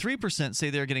 only 3%, say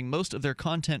they're getting most of their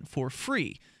content for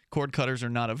free. Cord cutters are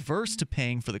not averse to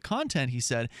paying for the content, he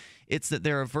said. It's that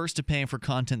they're averse to paying for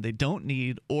content they don't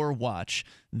need or watch.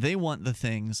 They want the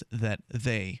things that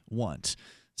they want.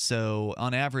 So,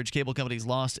 on average, cable companies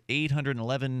lost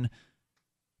 $811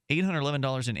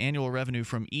 in annual revenue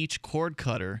from each cord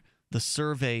cutter, the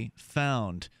survey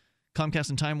found. Comcast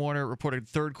and Time Warner reported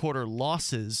third-quarter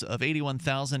losses of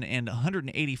 81,000 and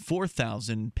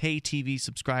 184,000 pay TV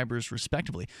subscribers,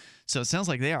 respectively. So it sounds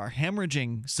like they are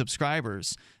hemorrhaging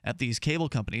subscribers at these cable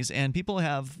companies, and people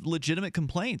have legitimate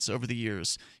complaints over the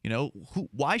years. You know,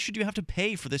 why should you have to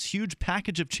pay for this huge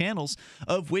package of channels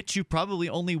of which you probably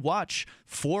only watch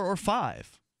 4 or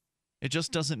 5? It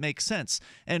just doesn't make sense.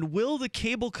 And will the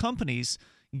cable companies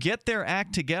get their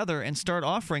act together and start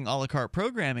offering a la carte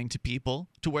programming to people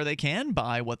to where they can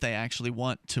buy what they actually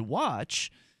want to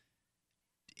watch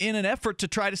in an effort to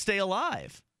try to stay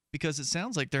alive? Because it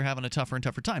sounds like they're having a tougher and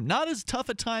tougher time. Not as tough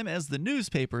a time as the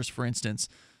newspapers, for instance,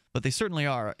 but they certainly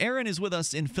are. Aaron is with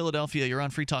us in Philadelphia. You're on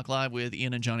Free Talk Live with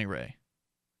Ian and Jonny Ray.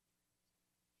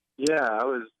 Yeah, I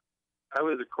was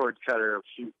a cord cutter a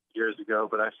few years ago,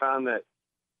 but I found that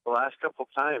the last couple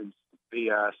times, the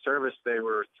service, they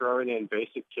were throwing in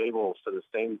basic cable for the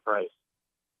same price.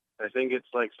 I think it's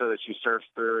like so that you surf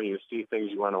through and you see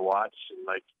things you want to watch, and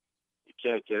like you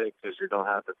can't get it because you don't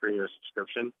have the premium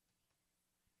subscription.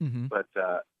 Mm-hmm. But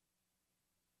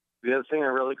the other thing I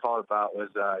really called about was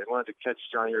I wanted to catch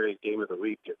Jonny Ray's game of the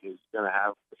week if he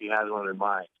has one in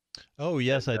mind. Oh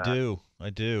yes, I do.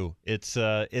 It's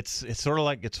sort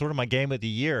of my game of the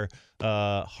year.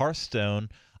 Hearthstone.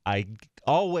 I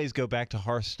always go back to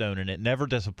Hearthstone, and it never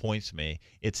disappoints me.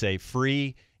 It's a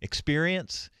free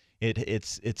experience.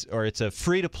 It's a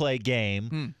free to play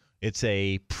game. It's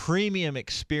a premium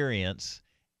experience,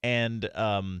 and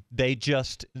they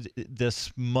just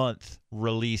this month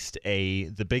released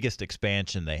the biggest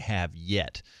expansion they have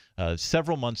yet.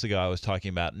 Several months ago, I was talking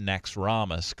about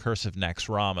Naxxramas, Curse of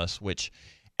Naxxramas, which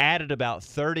added about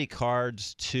 30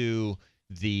 cards to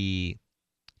the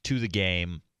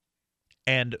game.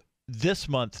 And this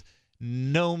month,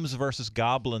 Gnomes versus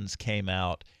Goblins came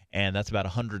out, and that's about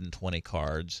 120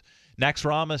 cards.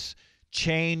 Naxxramas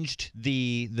changed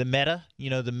the meta. You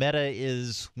know, the meta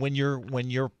is when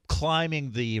you're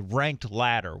climbing the ranked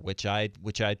ladder, which I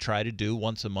try to do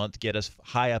once a month, get as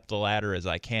high up the ladder as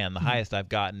I can. The highest I've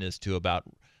gotten is to about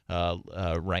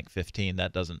rank 15.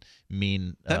 That doesn't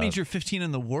mean that means you're 15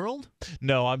 in the world?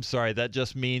 No, I'm sorry. That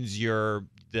just means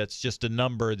that's just a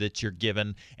number that you're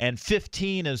given, and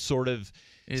 15 is sort of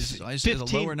is a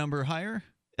lower number higher.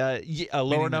 A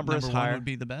lower number is higher. Would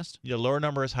be the best. Yeah, lower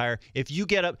number is higher. If you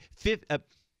get up,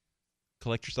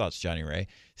 collect your thoughts, Jonny Ray.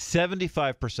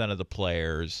 75% of the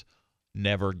players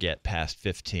never get past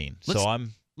 15.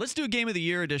 Let's do a Game of the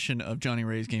Year edition of Jonny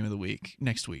Ray's Game of the Week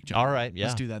next week, Jonny. All right, yeah.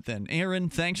 Let's do that then. Aaron,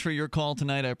 thanks for your call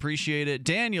tonight. I appreciate it.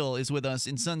 Daniel is with us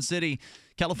in Sun City,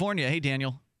 California. Hey,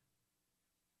 Daniel.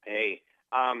 Hey.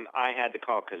 I had to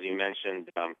call because you mentioned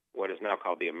what is now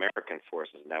called the American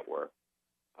Forces Network.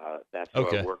 That's who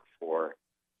I work for,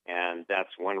 and that's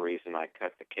one reason I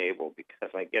cut the cable,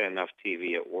 because I get enough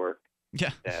TV at work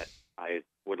that I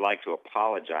would like to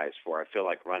apologize for. I feel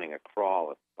like running a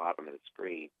crawl at the bottom of the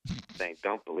screen saying,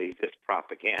 "Don't believe this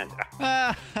propaganda."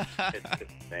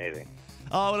 It's amazing.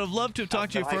 I would have loved to have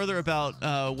talked to you further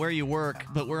about where you work,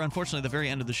 but we're unfortunately at the very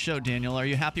end of the show, Daniel. Are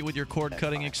you happy with your cord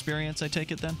cutting experience, I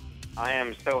take it then? I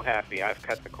am so happy. I've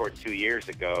cut the cord 2 years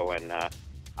ago, and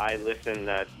I listen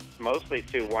mostly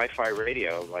to Wi-Fi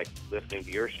radio, like listening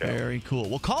to your show. Very cool.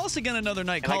 Well, call us again another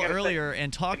night. Call earlier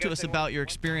and talk to us about your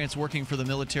experience working for the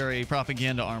military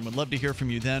propaganda arm. We'd love to hear from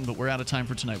you then, but we're out of time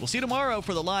for tonight. We'll see you tomorrow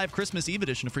for the live Christmas Eve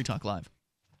edition of Free Talk Live.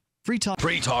 Free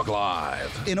Talk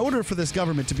Live. In order for this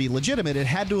government to be legitimate, it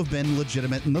had to have been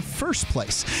legitimate in the first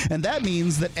place. And that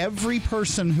means that every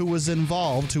person who was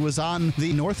involved, who was on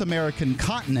the North American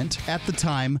continent at the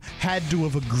time, had to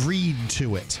have agreed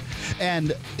to it.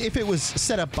 And if it was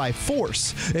set up by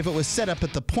force, if it was set up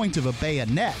at the point of a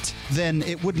bayonet, then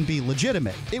it wouldn't be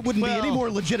legitimate. It wouldn't be any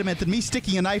more legitimate than me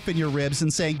sticking a knife in your ribs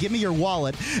and saying, give me your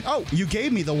wallet. Oh, you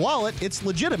gave me the wallet. It's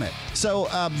legitimate. So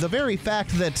the very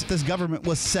fact that this government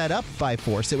was set up by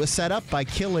force, it was set up by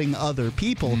killing other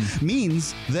people,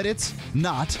 means that it's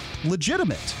not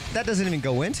legitimate. That doesn't even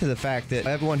go into the fact that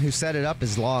everyone who set it up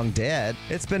is long dead.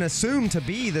 It's been assumed to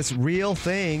be this real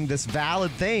thing, this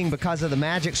valid thing because of the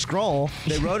magic scroll.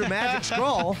 They wrote a magic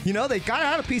scroll. You know, they got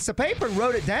out a piece of paper and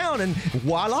wrote it down, and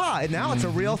voila, and now it's a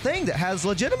real thing that has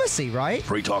legitimacy, right?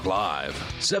 Free Talk Live,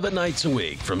 7 nights a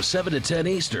week from 7 to 10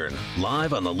 Eastern,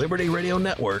 live on the Liberty Radio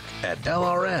Network at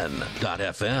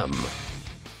LRN.FM.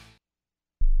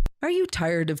 Are you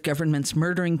tired of governments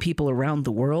murdering people around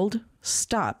the world?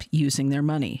 Stop using their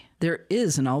money. There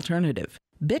is an alternative.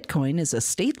 Bitcoin is a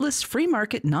stateless, free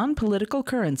market, non-political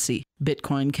currency.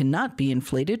 Bitcoin cannot be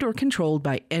inflated or controlled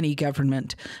by any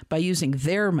government. By using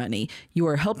their money, you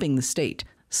are helping the state.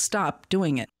 Stop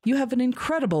doing it. You have an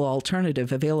incredible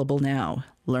alternative available now.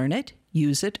 Learn it,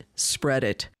 use it, spread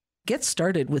it. Get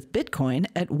started with Bitcoin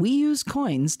at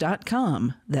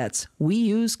weusecoins.com. That's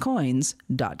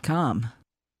weusecoins.com.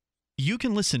 You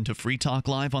can listen to Free Talk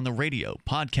Live on the radio,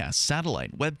 podcast,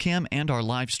 satellite, webcam, and our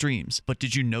live streams. But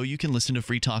did you know you can listen to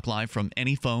Free Talk Live from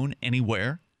any phone,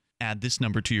 anywhere? Add this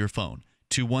number to your phone,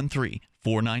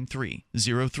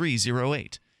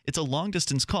 213-493-0308. It's a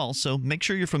long-distance call, so make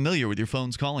sure you're familiar with your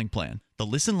phone's calling plan. The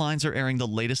listen lines are airing the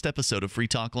latest episode of Free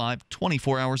Talk Live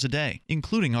 24 hours a day,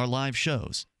 including our live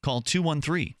shows. Call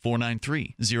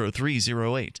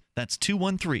 213-493-0308. That's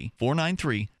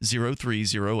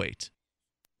 213-493-0308.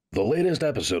 The latest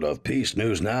episode of Peace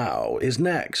News Now is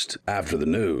next after the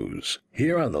news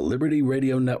here on the Liberty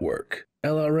Radio Network,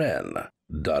 LRN.FM.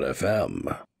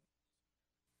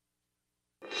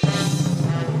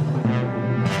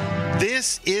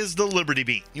 This is the Liberty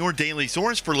Beat, your daily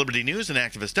source for Liberty news and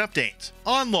activist updates,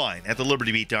 online at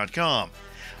thelibertybeat.com.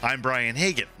 I'm Brian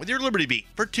Hagan with your Liberty Beat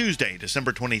for Tuesday,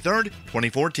 December 23rd,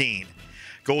 2014.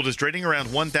 Gold is trading around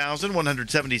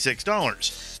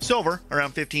 $1,176. Silver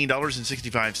around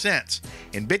 $15.65.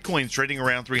 And Bitcoin's trading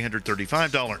around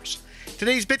 $335.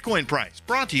 Today's Bitcoin price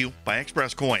brought to you by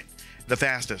ExpressCoin, the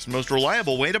fastest, most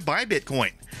reliable way to buy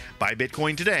Bitcoin. Buy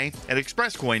Bitcoin today at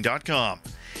expresscoin.com.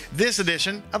 This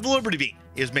edition of the Liberty Beat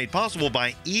is made possible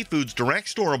by eFoods Direct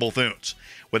Storable Foods.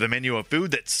 With a menu of food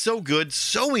that's so good,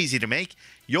 so easy to make,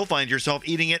 you'll find yourself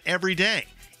eating it every day,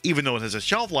 even though it has a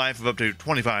shelf life of up to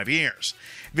 25 years.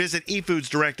 Visit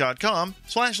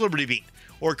efoodsdirect.com/LibertyBeat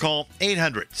or call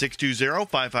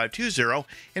 800-620-5520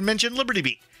 and mention Liberty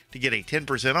Beat to get a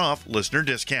 10% off listener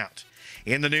discount.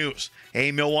 In the news,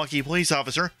 a Milwaukee police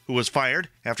officer who was fired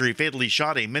after he fatally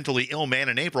shot a mentally ill man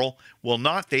in April will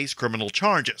not face criminal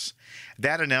charges.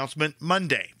 That announcement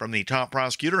Monday from the top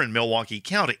prosecutor in Milwaukee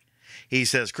County. He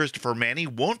says Christopher Manny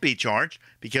won't be charged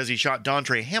because he shot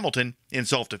Dontre Hamilton in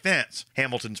self-defense.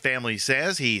 Hamilton's family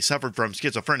says he suffered from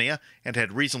schizophrenia and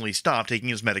had recently stopped taking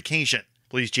his medication.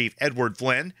 Police Chief Edward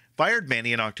Flynn fired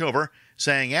Manny in October,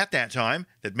 saying at that time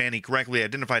that Manny correctly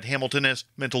identified Hamilton as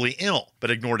mentally ill, but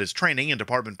ignored his training and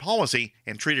department policy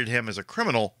and treated him as a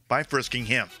criminal by frisking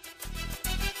him.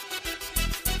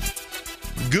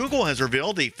 Google has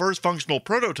revealed the first functional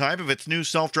prototype of its new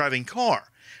self-driving car,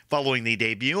 following the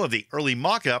debut of the early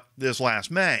mock-up this last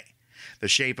May. The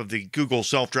shape of the Google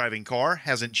self-driving car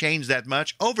hasn't changed that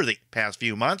much over the past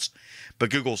few months, but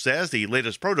Google says the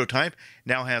latest prototype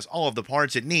now has all of the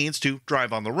parts it needs to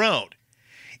drive on the road.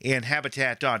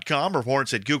 Habitat.com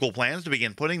reports that Google plans to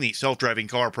begin putting the self-driving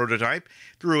car prototype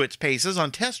through its paces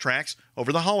on test tracks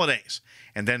over the holidays,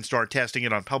 and then start testing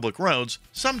it on public roads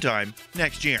sometime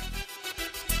next year.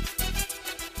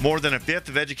 More than a fifth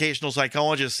of educational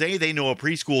psychologists say they know of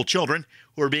preschool children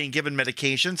who are being given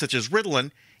medications such as Ritalin,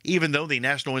 even though the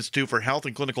National Institute for Health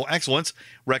and Clinical Excellence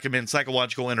recommends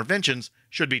psychological interventions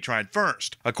should be tried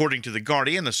first. According to The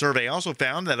Guardian, the survey also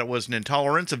found that it was an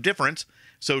intolerance of difference,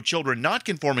 so children not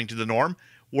conforming to the norm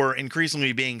were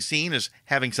increasingly being seen as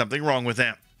having something wrong with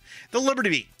them. The Liberty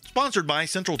Beat, sponsored by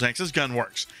Central Texas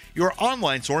Gunworks, your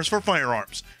online source for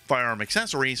firearms, firearm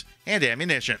accessories, and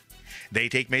ammunition. They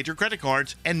take major credit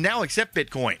cards and now accept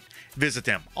Bitcoin. Visit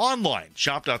them online,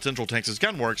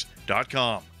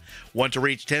 shop.centraltexasgunworks.com. Want to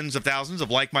reach tens of thousands of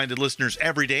like-minded listeners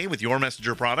every day with your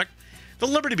messenger product? The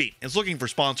Liberty Beat is looking for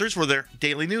sponsors for their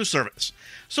daily news service.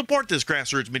 Support this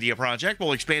grassroots media project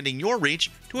while expanding your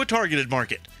reach to a targeted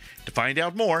market. To find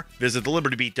out more, visit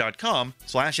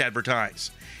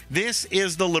thelibertybeat.com/advertise. This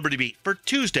is the Liberty Beat for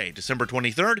Tuesday, December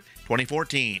 23rd,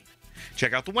 2014.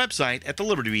 Check out the website at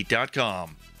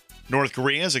thelibertybeat.com. North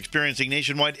Korea is experiencing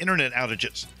nationwide internet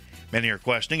outages. Many are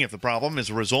questioning if the problem is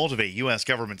a result of a U.S.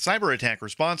 government cyber attack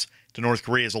response to North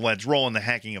Korea's alleged role in the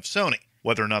hacking of Sony.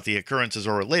 Whether or not the occurrences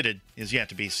are related is yet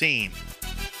to be seen.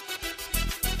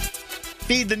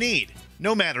 Feed the need,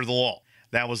 no matter the law.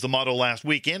 That was the motto last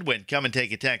weekend when Come and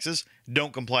Take It Texas,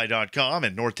 Don'tComply.com,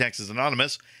 and North Texas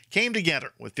Anonymous came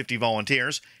together with 50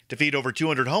 volunteers to feed over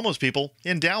 200 homeless people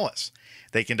in Dallas.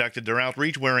 They conducted their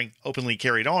outreach wearing openly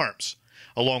carried arms.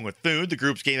 Along with food, the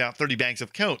groups gave out 30 bags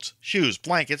of coats, shoes,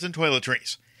 blankets, and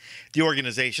toiletries. The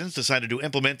organizations decided to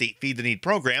implement the Feed the Need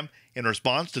program in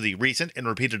response to the recent and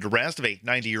repeated arrest of a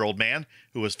 90-year-old man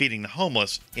who was feeding the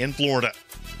homeless in Florida.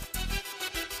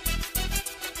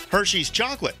 Hershey's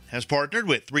Chocolate has partnered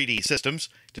with 3D Systems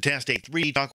to test a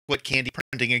 3D chocolate candy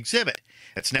printing exhibit.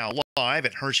 It's now live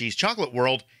at Hershey's Chocolate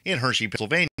World in Hershey,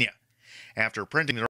 Pennsylvania. After printing their